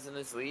these guys in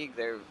this league,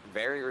 they're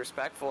very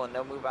respectful and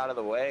they'll move out of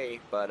the way.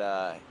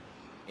 But,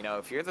 you know,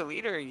 if you're the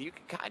leader, you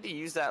can kind of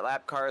use that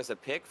lap car as a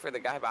pick for the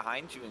guy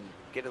behind you and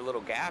get a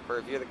little gap. Or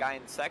if you're the guy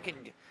in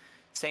second,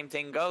 same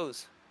thing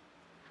goes.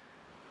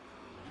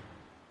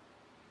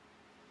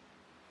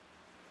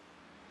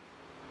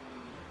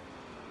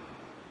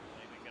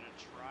 Maybe going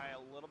to try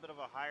a little bit of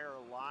a higher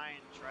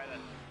line, try to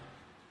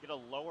get a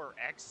lower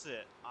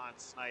exit on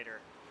Snyder.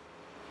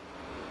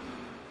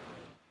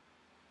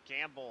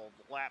 Campbell,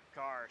 the lap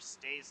car,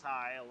 stays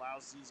high,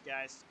 allows these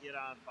guys to get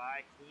on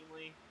by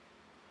cleanly.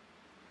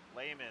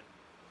 Lehman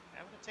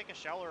having to take a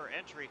shallower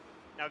entry.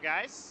 Now,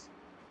 guys,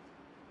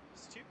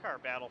 it's a 2-car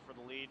battle for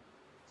the lead.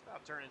 It's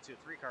about to turn into a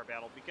 3-car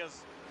battle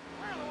because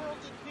where in the world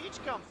did Peach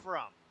come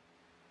from?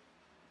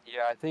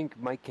 Yeah, I think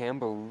Mike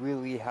Campbell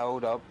really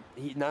held up.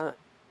 He not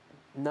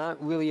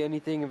really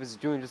anything of his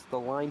doing, just the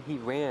line he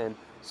ran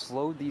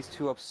slowed these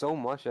two up so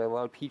much that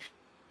allowed Peach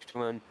to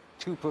run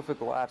 2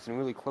 perfect laps and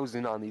really close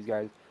in on these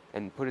guys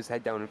and put his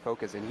head down and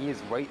focus. And he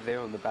is right there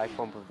on the back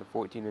bump of the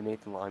 14 and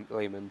Nathan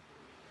Lehman.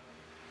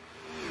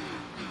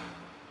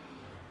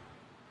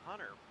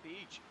 Hunter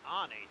Beach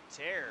on a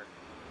tear.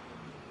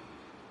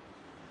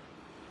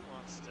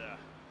 Wants to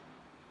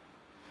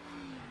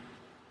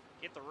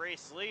get the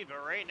race lead,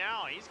 but right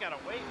now he's got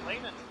to wait.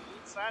 Lehman to the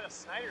inside of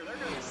Snyder. They're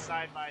going to be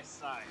side by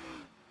side.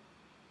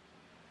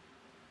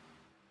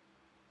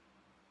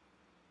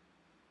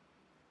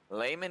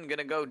 Lehman going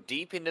to go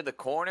deep into the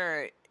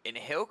corner, and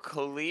he'll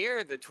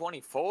clear the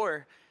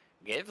 24.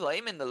 Give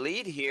Lehman the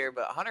lead here,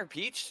 but Hunter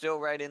Peach still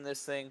right in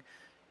this thing.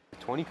 The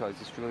 20 car is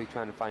just really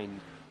trying to find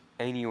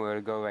anywhere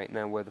to go right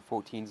now where the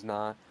 14's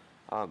not.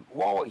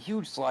 Whoa, a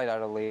huge slide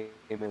out of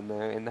Lehman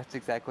there, and that's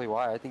exactly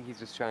why. I think he's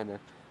just trying to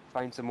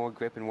find some more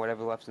grip, and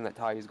whatever left in that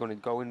tire is going to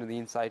go into the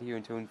inside here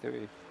in 2 and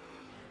 3.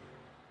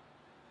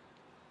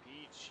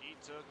 Peach, he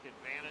took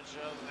advantage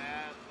of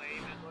that.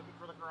 Lehman looking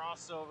for the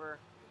crossover.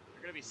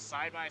 They're going to be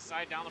side by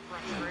side down the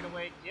front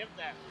straightaway. Give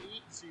that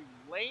lead to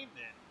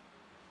Lehman.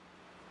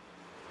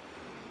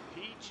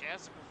 Peach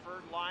has a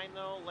preferred line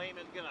though.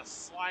 Lehman going to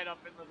slide up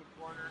into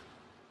the corner.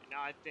 And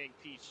now I think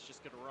Peach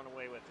just going to run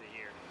away with it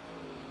here.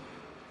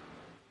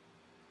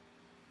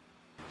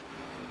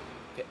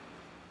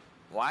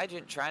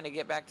 Wygant trying to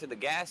get back to the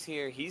gas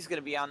here. He's going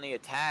to be on the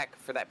attack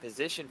for that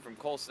position from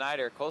Cole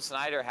Snyder. Cole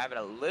Snyder having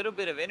a little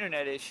bit of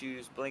internet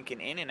issues,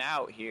 blinking in and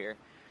out here.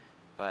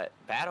 But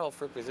battle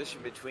for position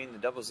between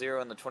the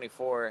 00 and the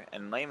 24,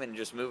 and Lehman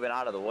just moving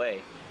out of the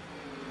way.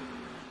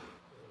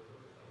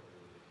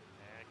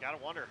 And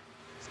gotta wonder,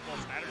 is Cole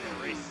Snyder going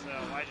to race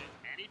Wygant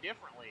any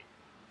differently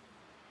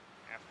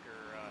after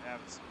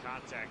having some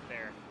contact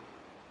there?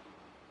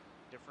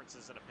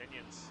 Differences in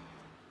opinions.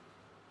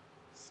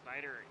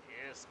 Snyder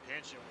is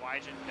pinching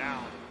Wygant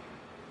down.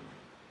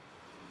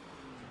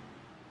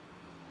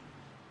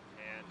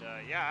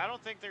 And yeah, I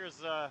don't think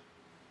there's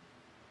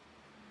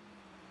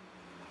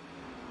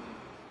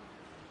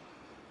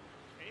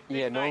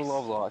yeah, no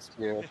love lost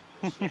here.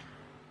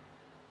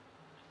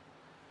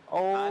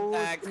 Oh,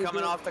 Contact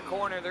coming off the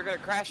corner. They're going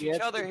to crash each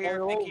other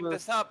here if they keep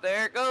this up.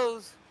 There it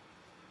goes.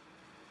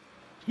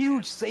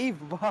 Huge save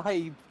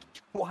by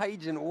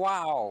Wygant.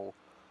 Wow.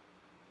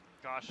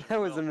 Caution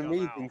That was will an come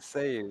amazing out.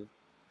 save.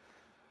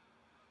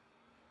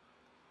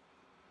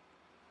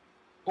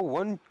 Oh,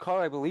 one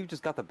car, I believe,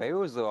 just got the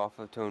barrels off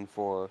of turn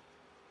 4.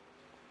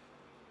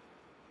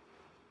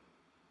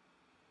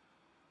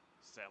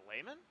 Is that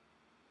Lehman?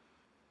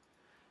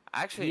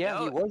 Actually, Yeah,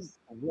 no. he was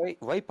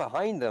right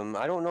behind them.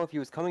 I don't know if he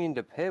was coming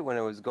into pit when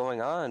it was going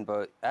on,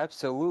 but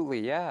absolutely,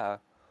 yeah.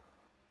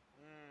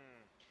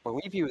 I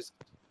believe he was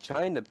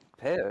trying to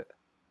pit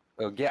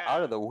or get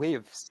out of the way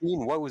of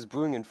seeing what was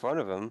brewing in front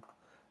of him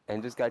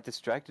and just got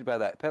distracted by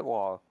that pit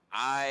wall.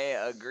 I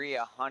agree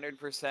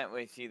 100%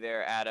 with you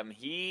there, Adam.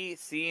 He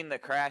seen the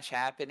crash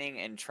happening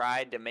and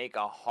tried to make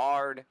a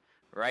hard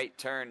right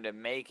turn to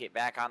make it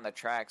back on the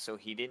track so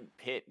he didn't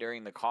pit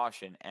during the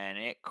caution, and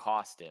it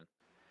cost him.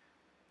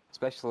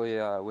 Especially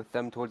with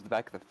them towards the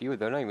back of the field.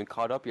 They're not even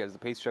caught up yet as the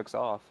pace truck's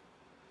off.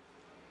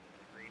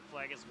 Green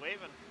flag is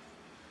waving.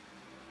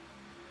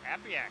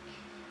 Happyak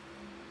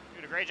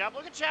doing a great job.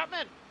 Look at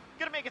Chapman.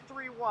 Gonna make it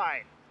 3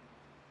 wide.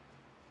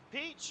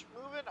 Peach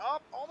moving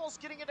up,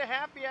 almost getting into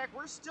Happyak.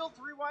 We're still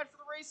 3 wide for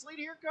the race lead.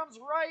 Here comes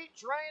Wright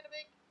trying to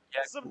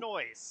make some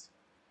noise.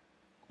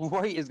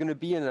 Wright is going to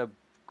be in a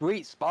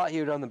great spot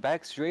here down the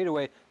back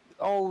straightaway.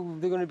 Oh,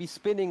 they're going to be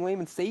spinning.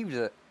 Lehman saved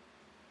it.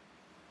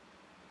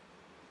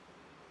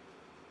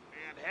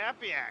 And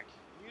Happyak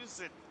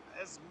used it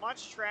as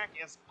much track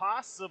as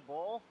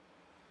possible.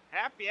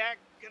 Happyak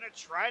going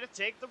to try to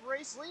take the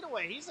race lead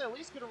away. He's at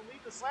least going to lead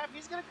this lap.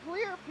 He's going to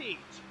clear Peach.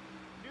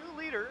 New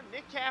leader,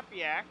 Nick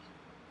Happyak,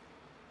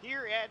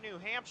 here at New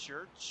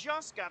Hampshire.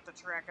 Just got the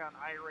track on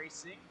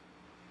iRacing.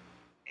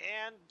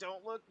 And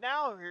don't look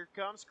now, here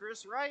comes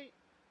Chris Wright.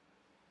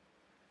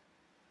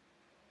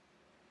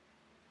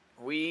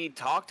 We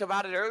talked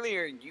about it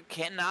earlier. You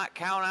cannot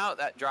count out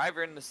that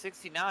driver in the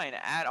 69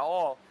 at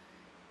all.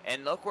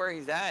 And look where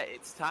he's at.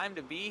 It's time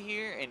to be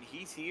here, and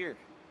he's here.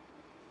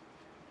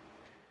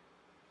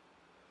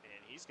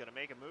 And he's going to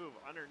make a move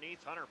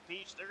underneath Hunter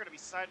Peach. They're going to be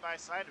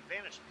side-by-side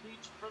advantage.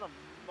 Peach for the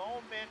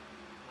moment.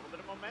 A little bit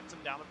of momentum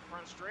down the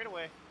front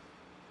straightaway.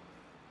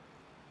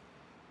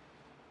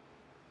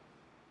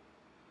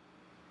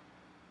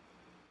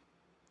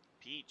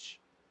 Peach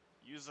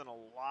using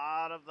a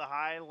lot of the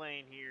high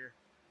lane here.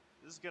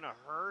 This is going to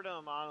hurt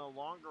him on a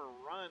longer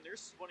run.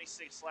 There's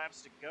 26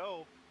 laps to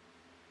go.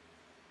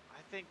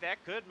 I think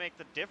that could make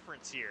the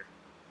difference here.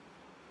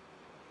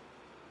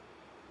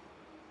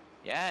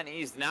 Yeah, and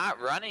he's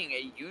not running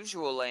a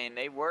usual lane.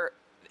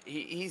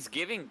 He's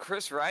giving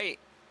Chris Wright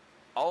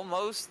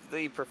almost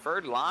the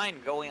preferred line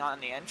going on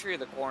the entry of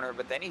the corner,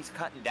 but then he's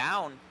cutting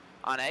down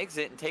on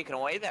exit and taking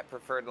away that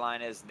preferred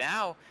line. As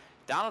now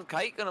Donald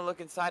Kite going to look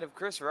inside of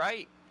Chris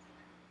Wright.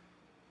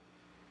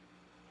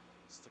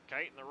 It's the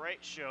Kite and the Wright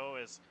show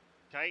as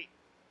Kite,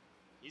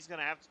 he's going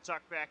to have to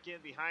tuck back in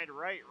behind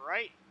Wright.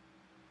 Wright,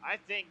 I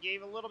think,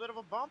 gave a little bit of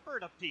a bumper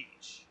to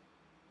Peach.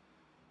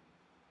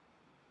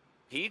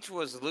 Peach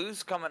was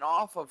loose coming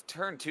off of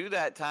turn 2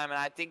 that time, and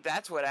I think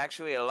that's what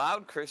actually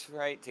allowed Chris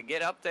Wright to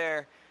get up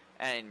there.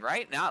 And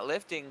Wright not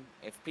lifting.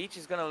 If Peach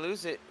is going to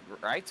lose it,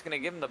 Wright's going to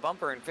give him the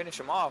bumper and finish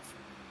him off.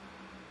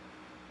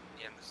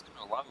 Yeah, this is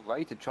going to allow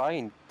Wright to try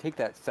and take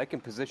that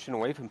second position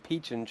away from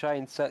Peach and try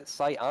and set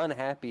sight on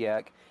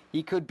Happyak.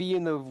 He could be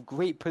in the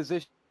great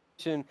position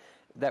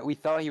that we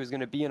thought he was going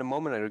to be in a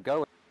moment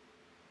ago.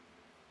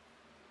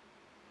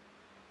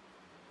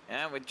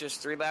 Yeah, with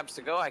just 3 laps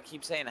to go, I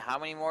keep saying, how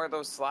many more of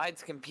those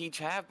slides can Peach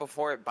have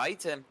before it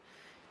bites him?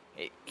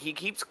 He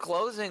keeps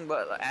closing,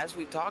 but as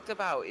we talked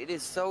about, it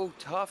is so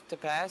tough to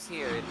pass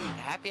here.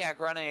 Happyak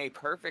running a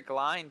perfect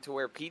line to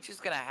where Peach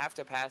is going to have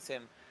to pass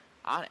him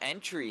on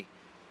entry.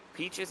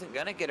 Peach isn't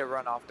going to get a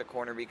run off the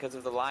corner because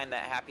of the line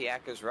that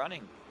Happyak is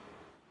running.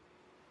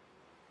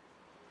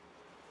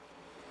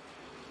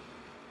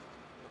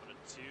 Coming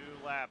to 2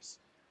 laps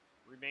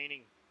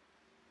remaining.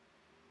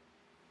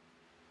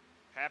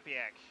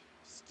 Happyak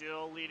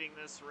still leading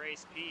this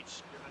race.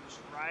 Peach going to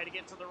try to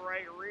get to the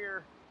right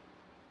rear.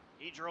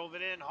 He drove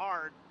it in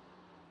hard.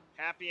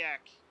 Happyak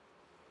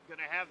going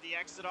to have the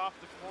exit off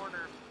the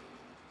corner.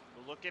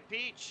 But look at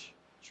Peach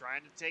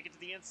trying to take it to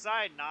the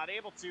inside. Not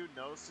able to.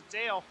 Nose to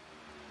tail.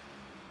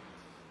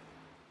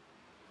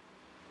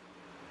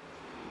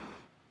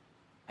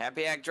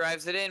 Happyak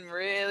drives it in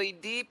really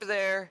deep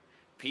there.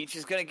 Peach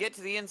is going to get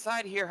to the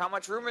inside here. How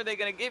much room are they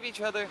going to give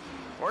each other?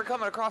 We're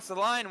coming across the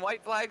line.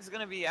 White flag's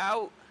going to be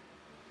out.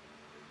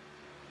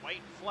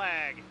 White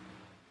flag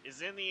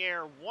is in the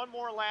air. One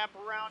more lap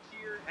around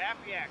here.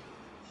 Happyak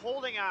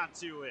holding on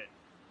to it.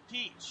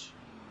 Peach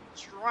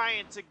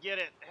trying to get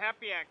it.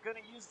 Happyak going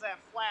to use that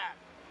flat.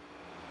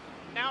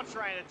 Now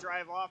trying to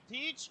drive off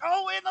Peach.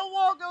 Oh, in the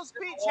wall goes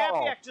Peach.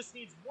 Happyak just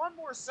needs one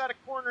more set of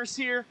corners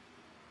here.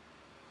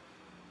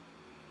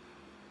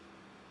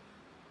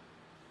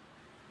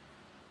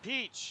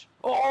 Peach.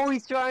 Oh,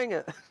 he's trying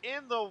it.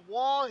 In the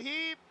wall.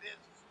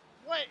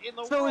 What in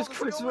the So world is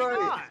Chris going Wright.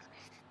 on?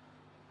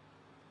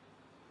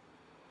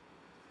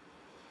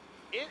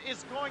 It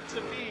is going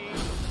to be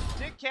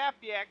Nick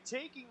Happyak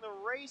taking the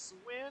race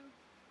win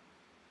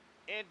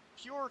and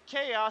pure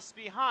chaos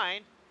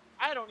behind.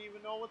 I don't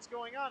even know what's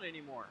going on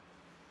anymore.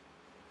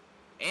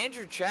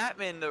 Andrew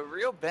Chapman, the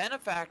real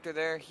benefactor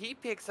there, he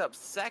picks up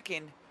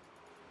second.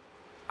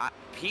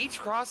 Peach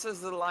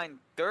crosses the line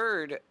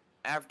third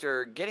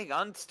after getting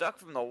unstuck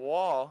from the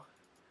wall.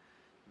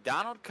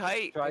 Donald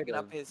Kite picking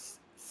up his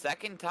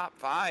second top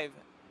 5,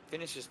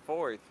 finishes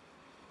 4th.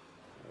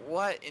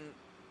 What in...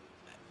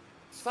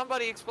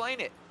 Somebody explain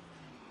it.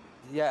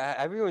 Yeah,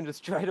 everyone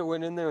just tried to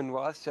win in there and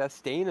lost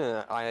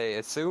Chastain, I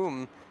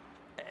assume,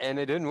 and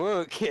it didn't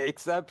work,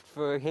 except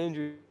for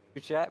Andrew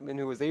Chapman,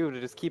 who was able to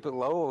just keep it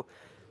low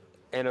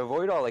and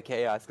avoid all the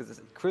chaos,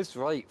 because Chris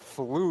Wright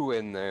flew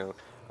in there,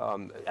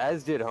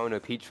 as did Hunter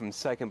Peach from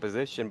second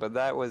position, but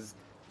that was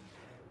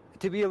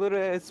to be a little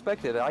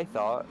expected, I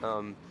thought.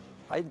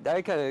 I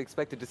kind of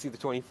expected to see the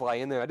 20 fly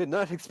in there. I did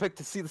not expect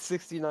to see the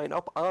 69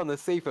 up on the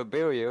safer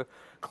barrier,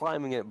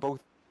 climbing at both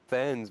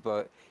ends,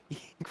 but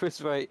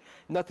Chris Wright,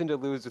 nothing to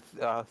lose with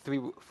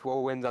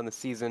 4 wins on the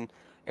season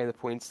and the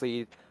points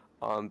lead.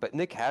 But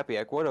Nick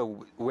Happyak, what a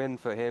win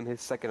for him,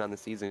 his second on the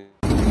season.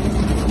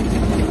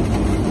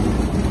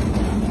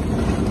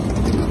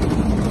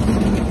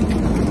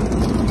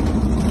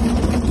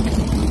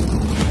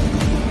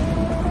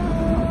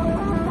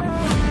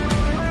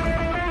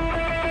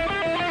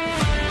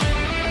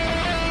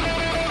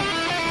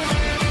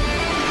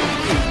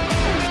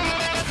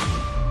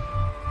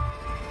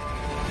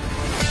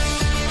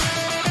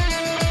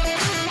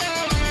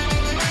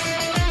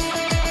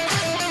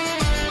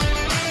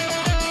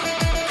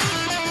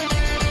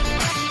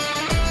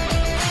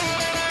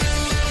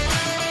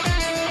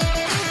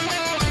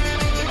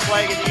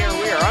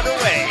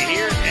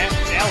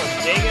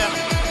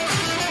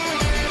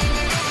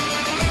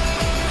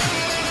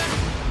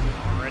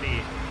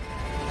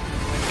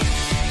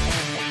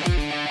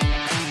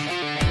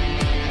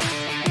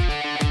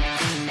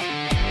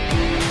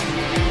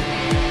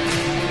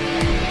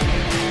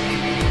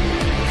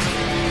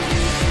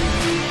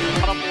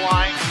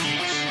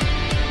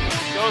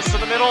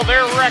 still.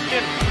 They're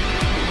wrecking.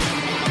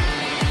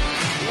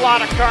 A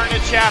lot of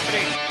carnage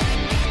happening.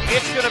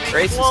 It's going to be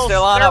Race is close.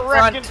 still on They're up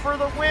front. wrecking for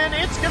the win.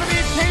 It's going to be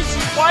Casey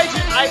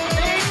Wygen. I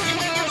think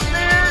it is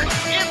there.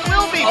 It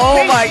will be.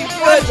 Oh Casey my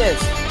Wygen.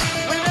 goodness.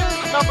 Winner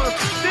number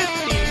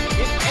 50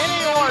 in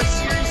NAOR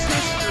Series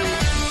history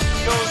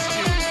goes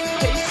to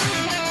Casey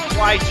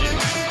Wygen.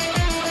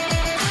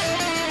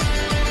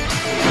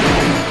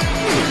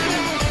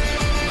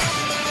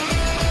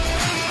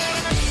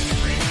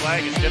 Green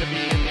flag is going to be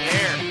in the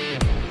air.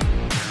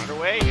 We're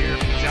underway here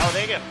from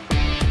Talladega.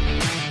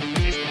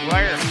 Chase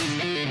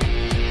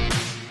McGuire.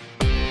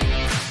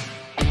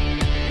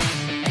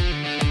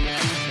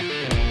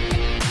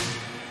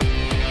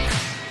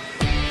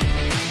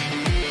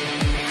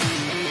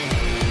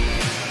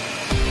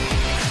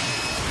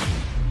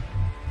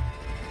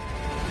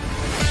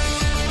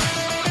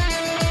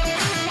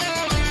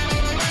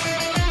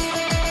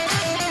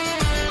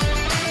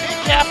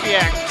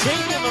 Capiak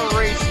taking the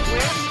race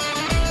win.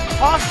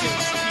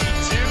 Hoskins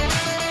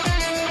P2.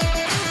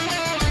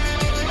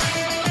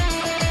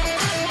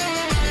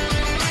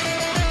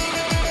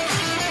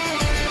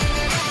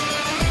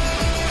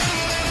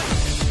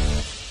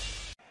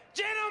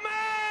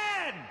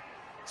 Gentlemen,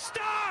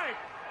 start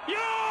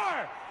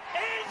your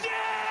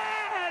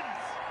engines!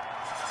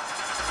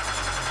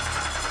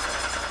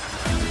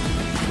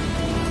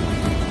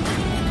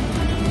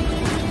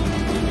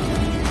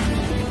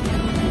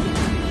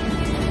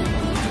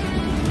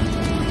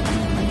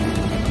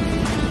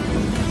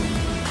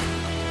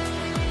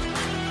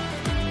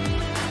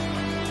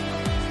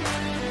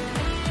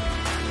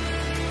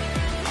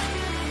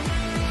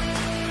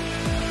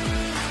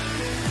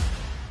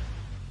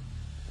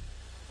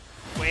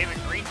 Waving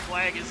green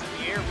flag is in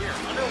the air. We are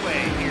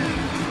underway here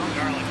from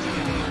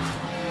Darlington.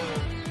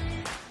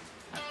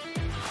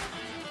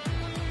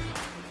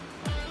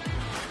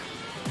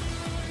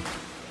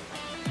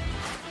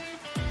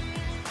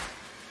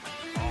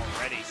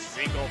 Already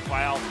single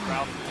file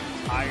throughout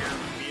the entire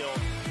field.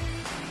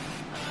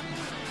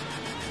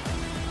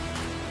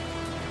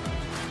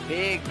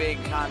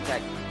 Big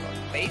contact.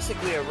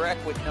 Basically a wreck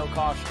with no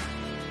caution.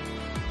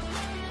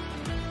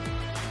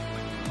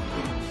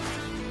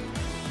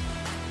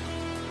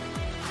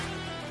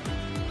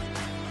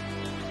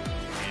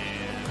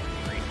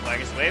 And green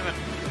flag is waving.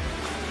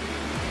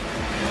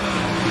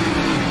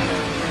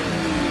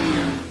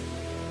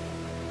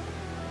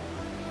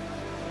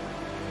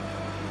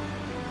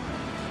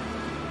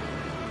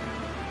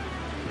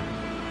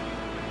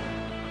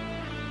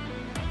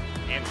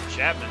 Andrew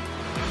Chapman,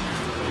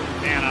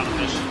 man on a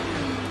mission.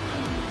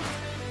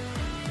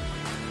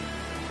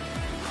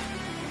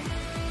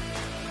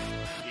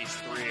 These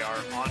three are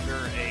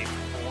under a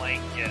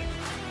blanket.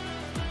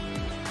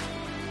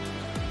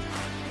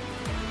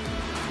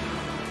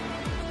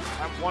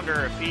 I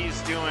wonder if he's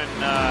doing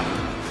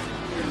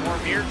more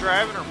mirror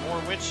driving or more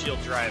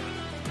windshield driving.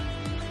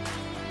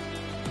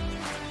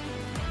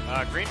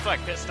 Green flag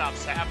pit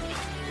stop's happening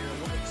here a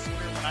little bit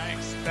sooner than I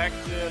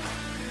expected.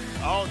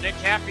 Oh, Nick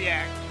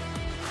Capiak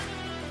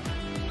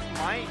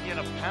might get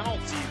a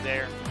penalty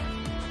there.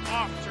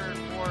 Off turn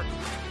 4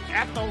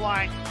 at the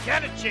line.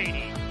 Kenneth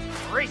Cheney,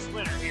 race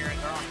winner here at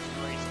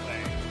Darlington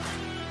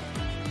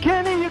Raceway.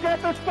 Kenny, you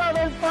got the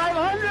Southern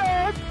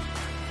 500!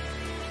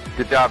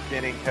 Good job,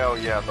 Kenny. Hell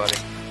yeah, buddy.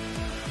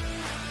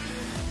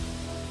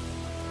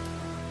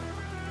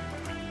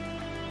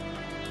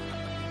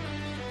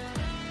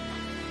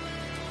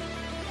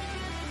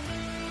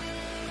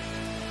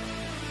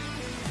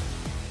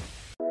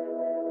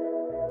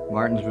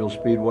 Martinsville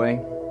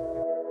Speedway.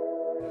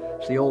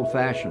 It's the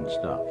old-fashioned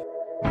stuff.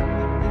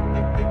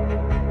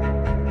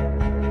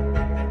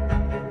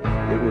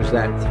 It was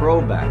that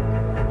throwback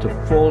to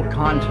full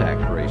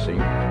contact racing,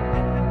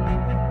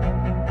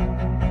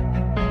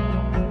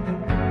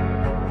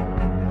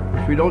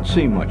 which we don't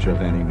see much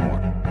of anymore.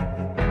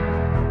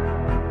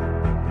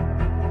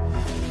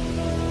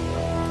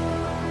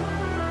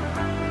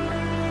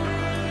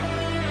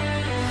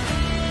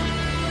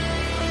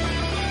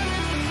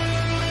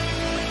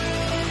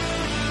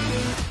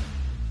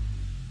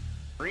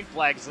 Green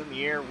flags in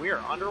the air. We are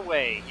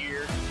underway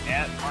here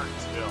at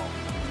Martinsville.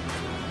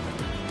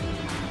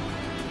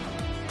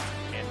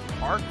 And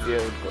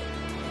Parker.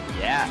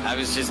 Yeah, I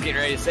was just getting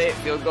ready to say it.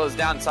 Field goes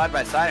down side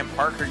by side, and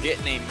Parker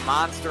getting a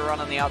monster run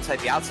on the outside.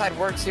 The outside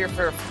works here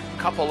for a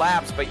couple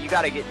laps, but you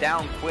got to get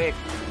down quick.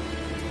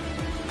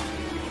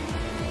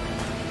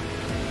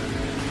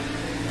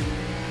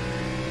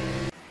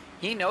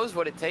 He knows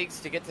what it takes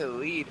to get to the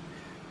lead.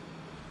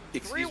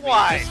 Three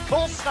wide.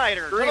 Cole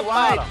Snyder. to Three the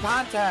wide bottom.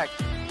 contact.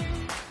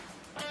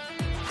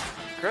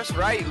 Chris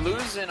Wright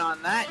losing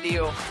on that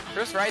deal.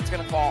 Chris Wright's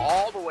going to fall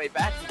all the way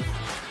back.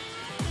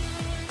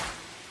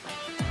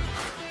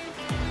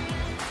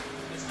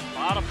 This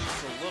bottom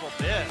just a little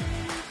bit.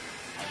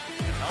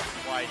 It helps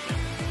Wygen.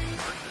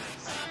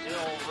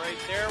 Still right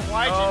there.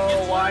 Wygen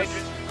gets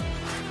Wygen.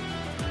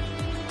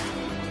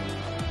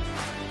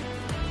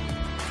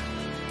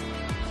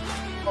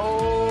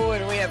 Oh,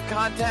 and we have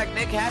contact.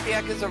 Nick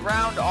Hapiak is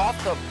around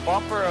off the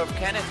bumper of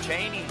Kenneth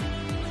Cheney.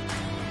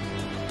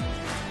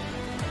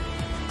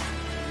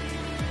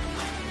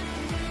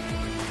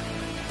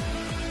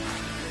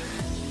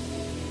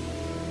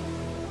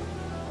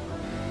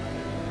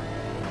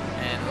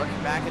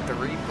 looking back at the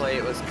replay,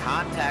 it was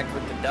contact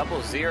with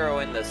the 00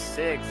 in the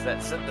 6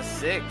 that sent the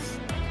 6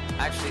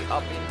 actually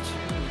up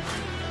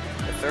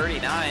into the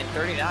 39.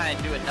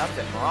 39 doing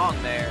nothing wrong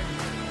there.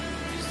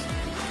 Just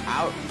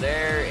out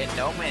there in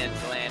no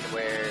man's land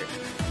where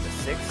the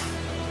 6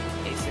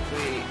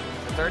 basically,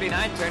 the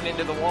 39 turned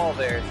into the wall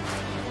there.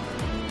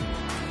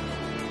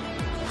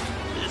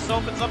 This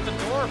opens up the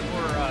door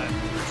for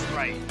Chris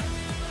Wright.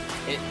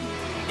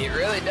 It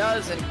really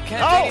does, and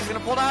Kennedy's going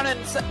to pull down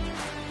and set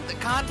the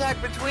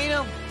contact between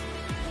them.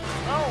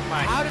 Oh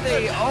my! How do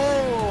they?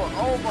 Oh,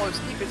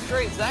 almost keep it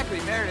straight.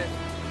 Zachary Meredith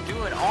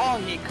doing all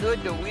he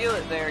could to wheel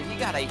it there. He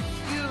got a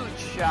huge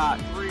shot.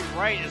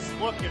 Wright is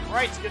looking.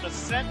 Wright's going to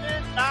send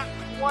it. Not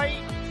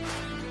quite.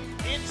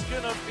 It's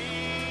going to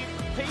be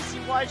Pacey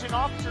Wygen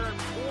off turn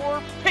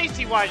 4.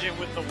 Pacey Wygen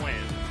with the win.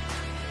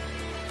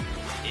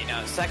 You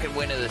know, second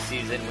win of the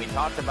season. We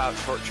talked about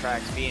short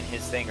tracks being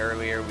his thing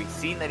earlier. We've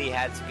seen that he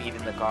had speed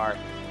in the car.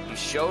 He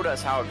showed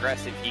us how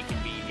aggressive he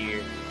can be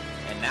here.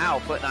 And now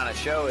putting on a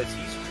show as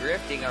he's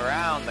drifting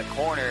around the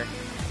corner.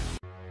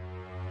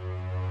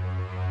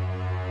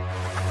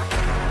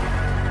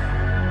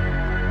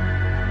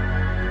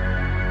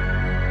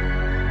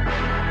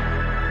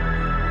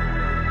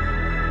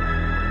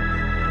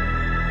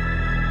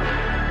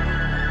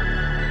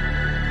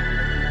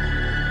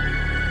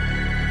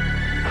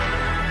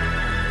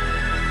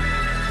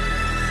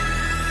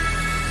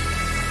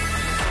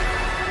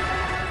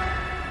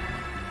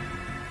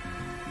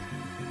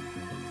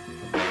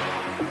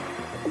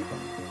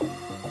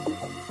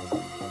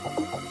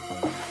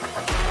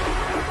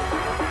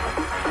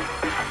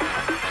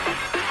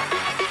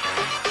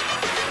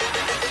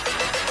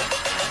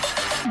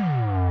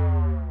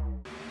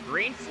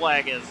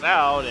 Flag is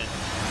out, and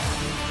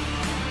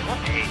what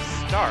a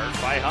start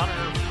by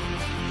Hunter.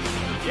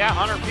 Yeah,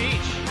 Hunter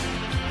Beach.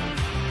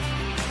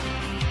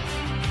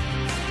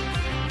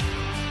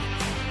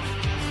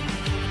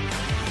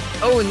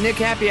 Oh, and Nick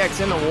Hapiak's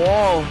in the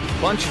wall.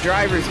 Bunch of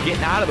drivers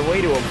getting out of the way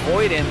to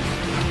avoid him.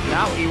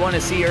 Not what you want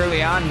to see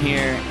early on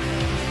here.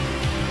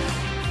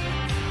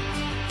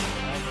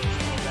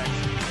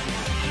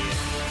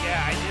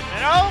 Yeah, I did.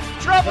 Oh,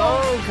 trouble!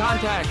 Oh,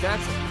 contact.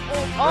 That's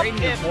up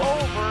and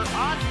over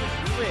onto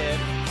the grid.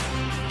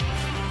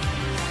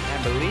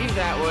 I believe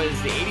that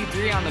was the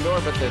 83 on the door,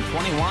 but the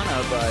 21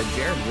 of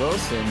Jared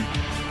Wilson.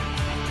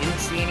 Didn't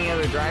see any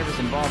other drivers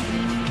involved.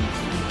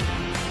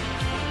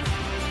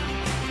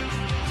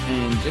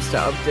 And just to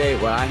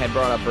update what I had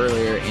brought up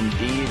earlier,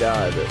 indeed,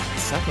 the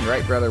second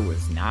Wright brother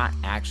was not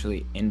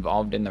actually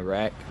involved in the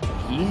wreck.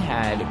 He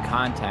had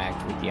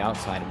contact with the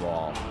outside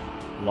wall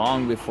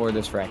long before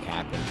this wreck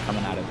happened,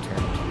 coming out of turn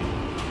 2.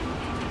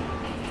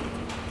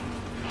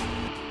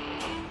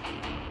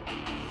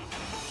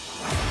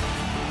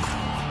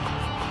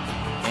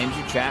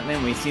 Andrew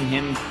Chapman, we've seen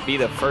him be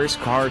the first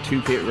car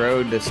to pit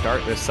road to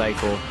start this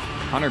cycle.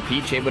 Hunter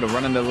Peach able to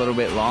run it a little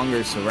bit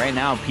longer, so right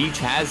now Peach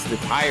has the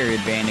tire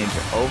advantage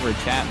over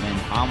Chapman.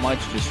 How much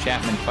does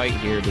Chapman fight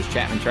here? Does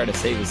Chapman try to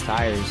save his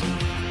tires and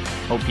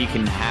hope he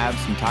can have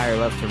some tire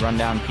left to run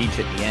down Peach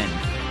at the end?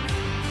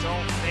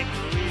 Don't think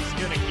Ruiz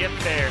gonna get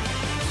there.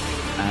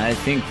 I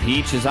think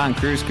Peach is on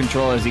cruise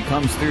control as he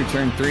comes through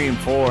turn 3 and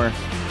 4.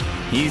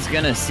 He's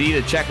gonna see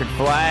the checkered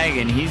flag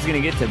and he's gonna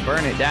get to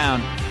burn it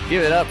down.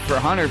 Give it up for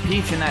Hunter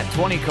Peach in that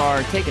 20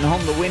 car, taking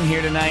home the win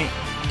here tonight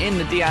in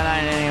the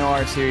DI9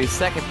 NAOR Series.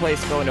 Second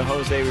place going to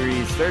Jose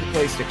Ruiz. Third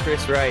place to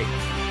Chris Wright.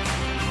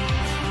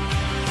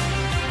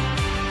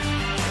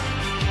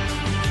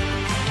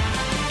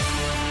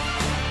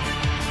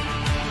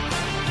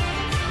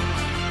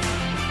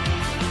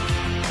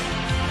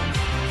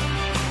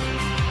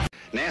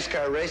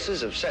 NASCAR races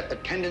have set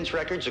attendance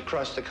records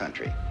across the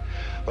country.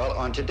 Well,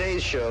 on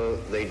today's show,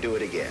 they do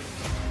it again.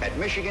 At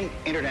Michigan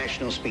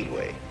International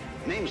Speedway,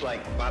 names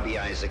like Bobby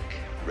Isaac,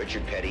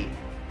 Richard Petty,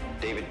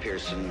 David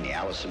Pearson, the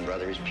Allison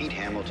brothers, Pete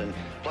Hamilton,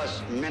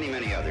 plus many,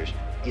 many others.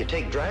 You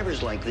take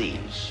drivers like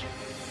these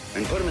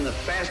and put them in the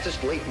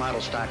fastest late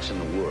model stocks in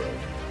the world.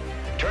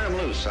 Turn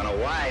them loose on a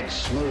wide,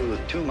 smooth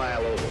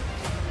 2-mile oval,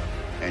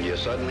 and you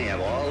suddenly have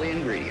all the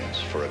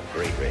ingredients for a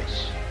great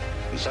race.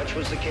 And such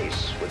was the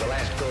case with the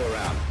last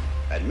go-around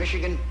at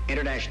Michigan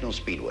International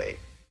Speedway.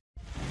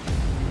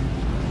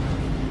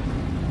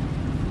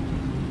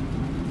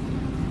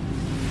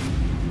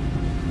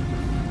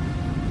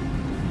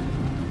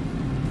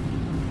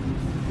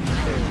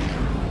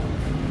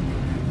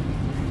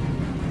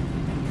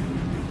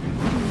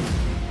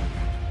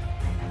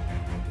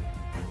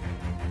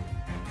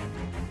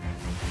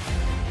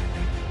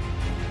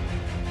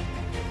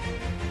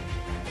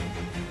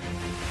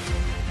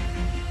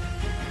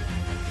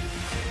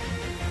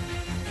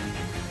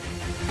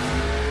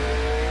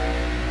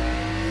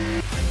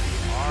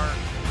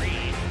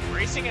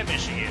 In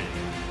Michigan.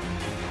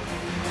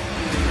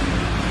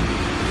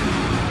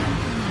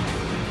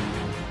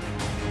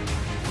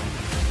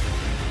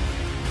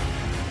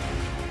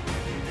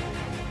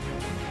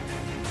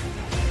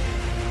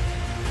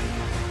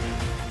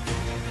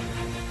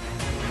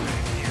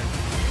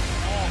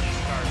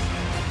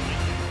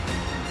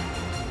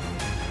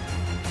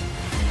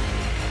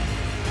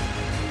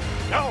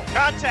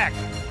 contact.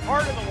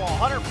 Hard in the wall,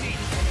 100 feet.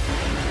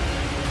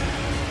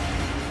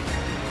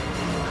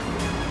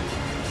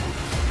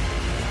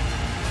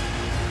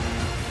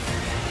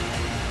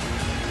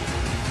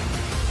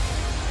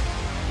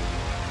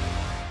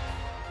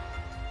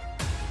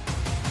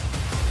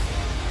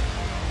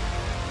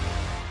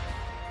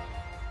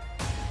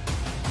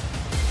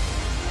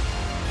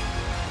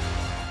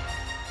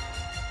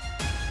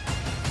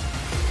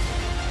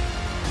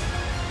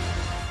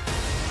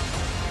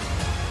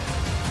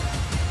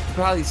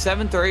 Probably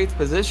 7th or 8th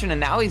position, and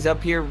now he's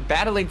up here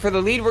battling for the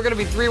lead. We're going to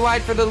be 3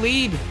 wide for the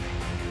lead.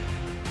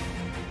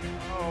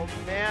 Oh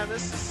man,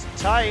 this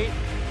is tight.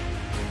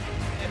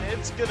 And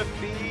it's going to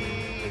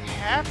be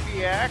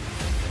Happyack.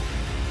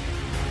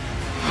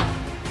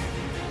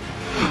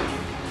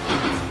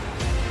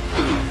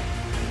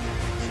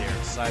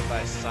 Here, side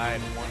by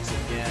side once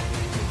again.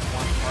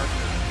 One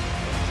partner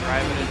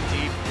driving it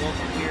deep. Look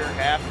here,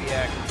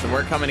 Happyack. And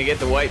we're coming to get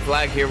the white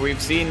flag here. We've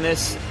seen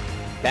this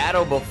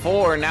battle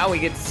before. Now we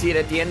get to see it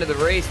at the end of the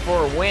race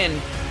for a win.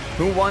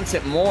 Who wants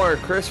it more,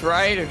 Chris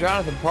Wright or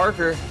Jonathan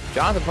Parker?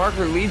 Jonathan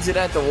Parker leads it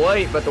at the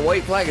white, but the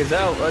white flag is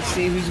out. Let's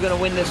see who's going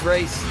to win this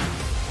race.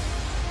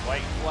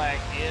 White flag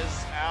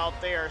is out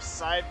there,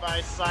 side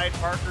by side.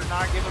 Parker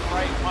not giving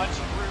Wright much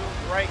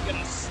room. Wright going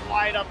to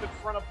slide up in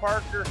front of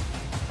Parker.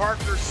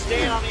 Parker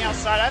staying on the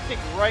outside. I think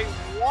Wright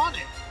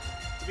wanted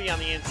to be on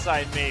the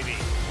inside, maybe.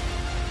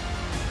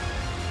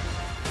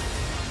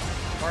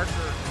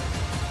 Parker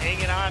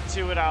hanging on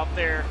to it out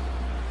there.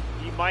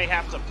 He might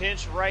have to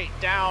pinch Wright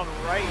down.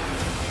 Wright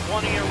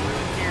wanting a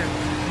room here.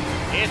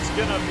 It's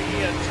gonna be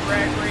a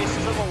drag race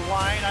to the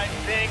line, I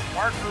think.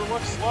 Parker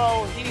looks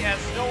low. He has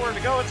nowhere to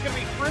go. It's gonna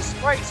be Chris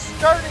Wright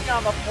starting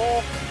on the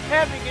pole,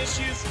 having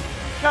issues,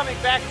 coming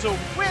back to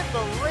win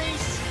the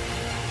race.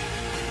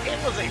 It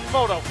was a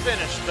photo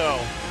finish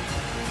though.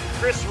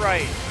 Chris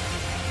Wright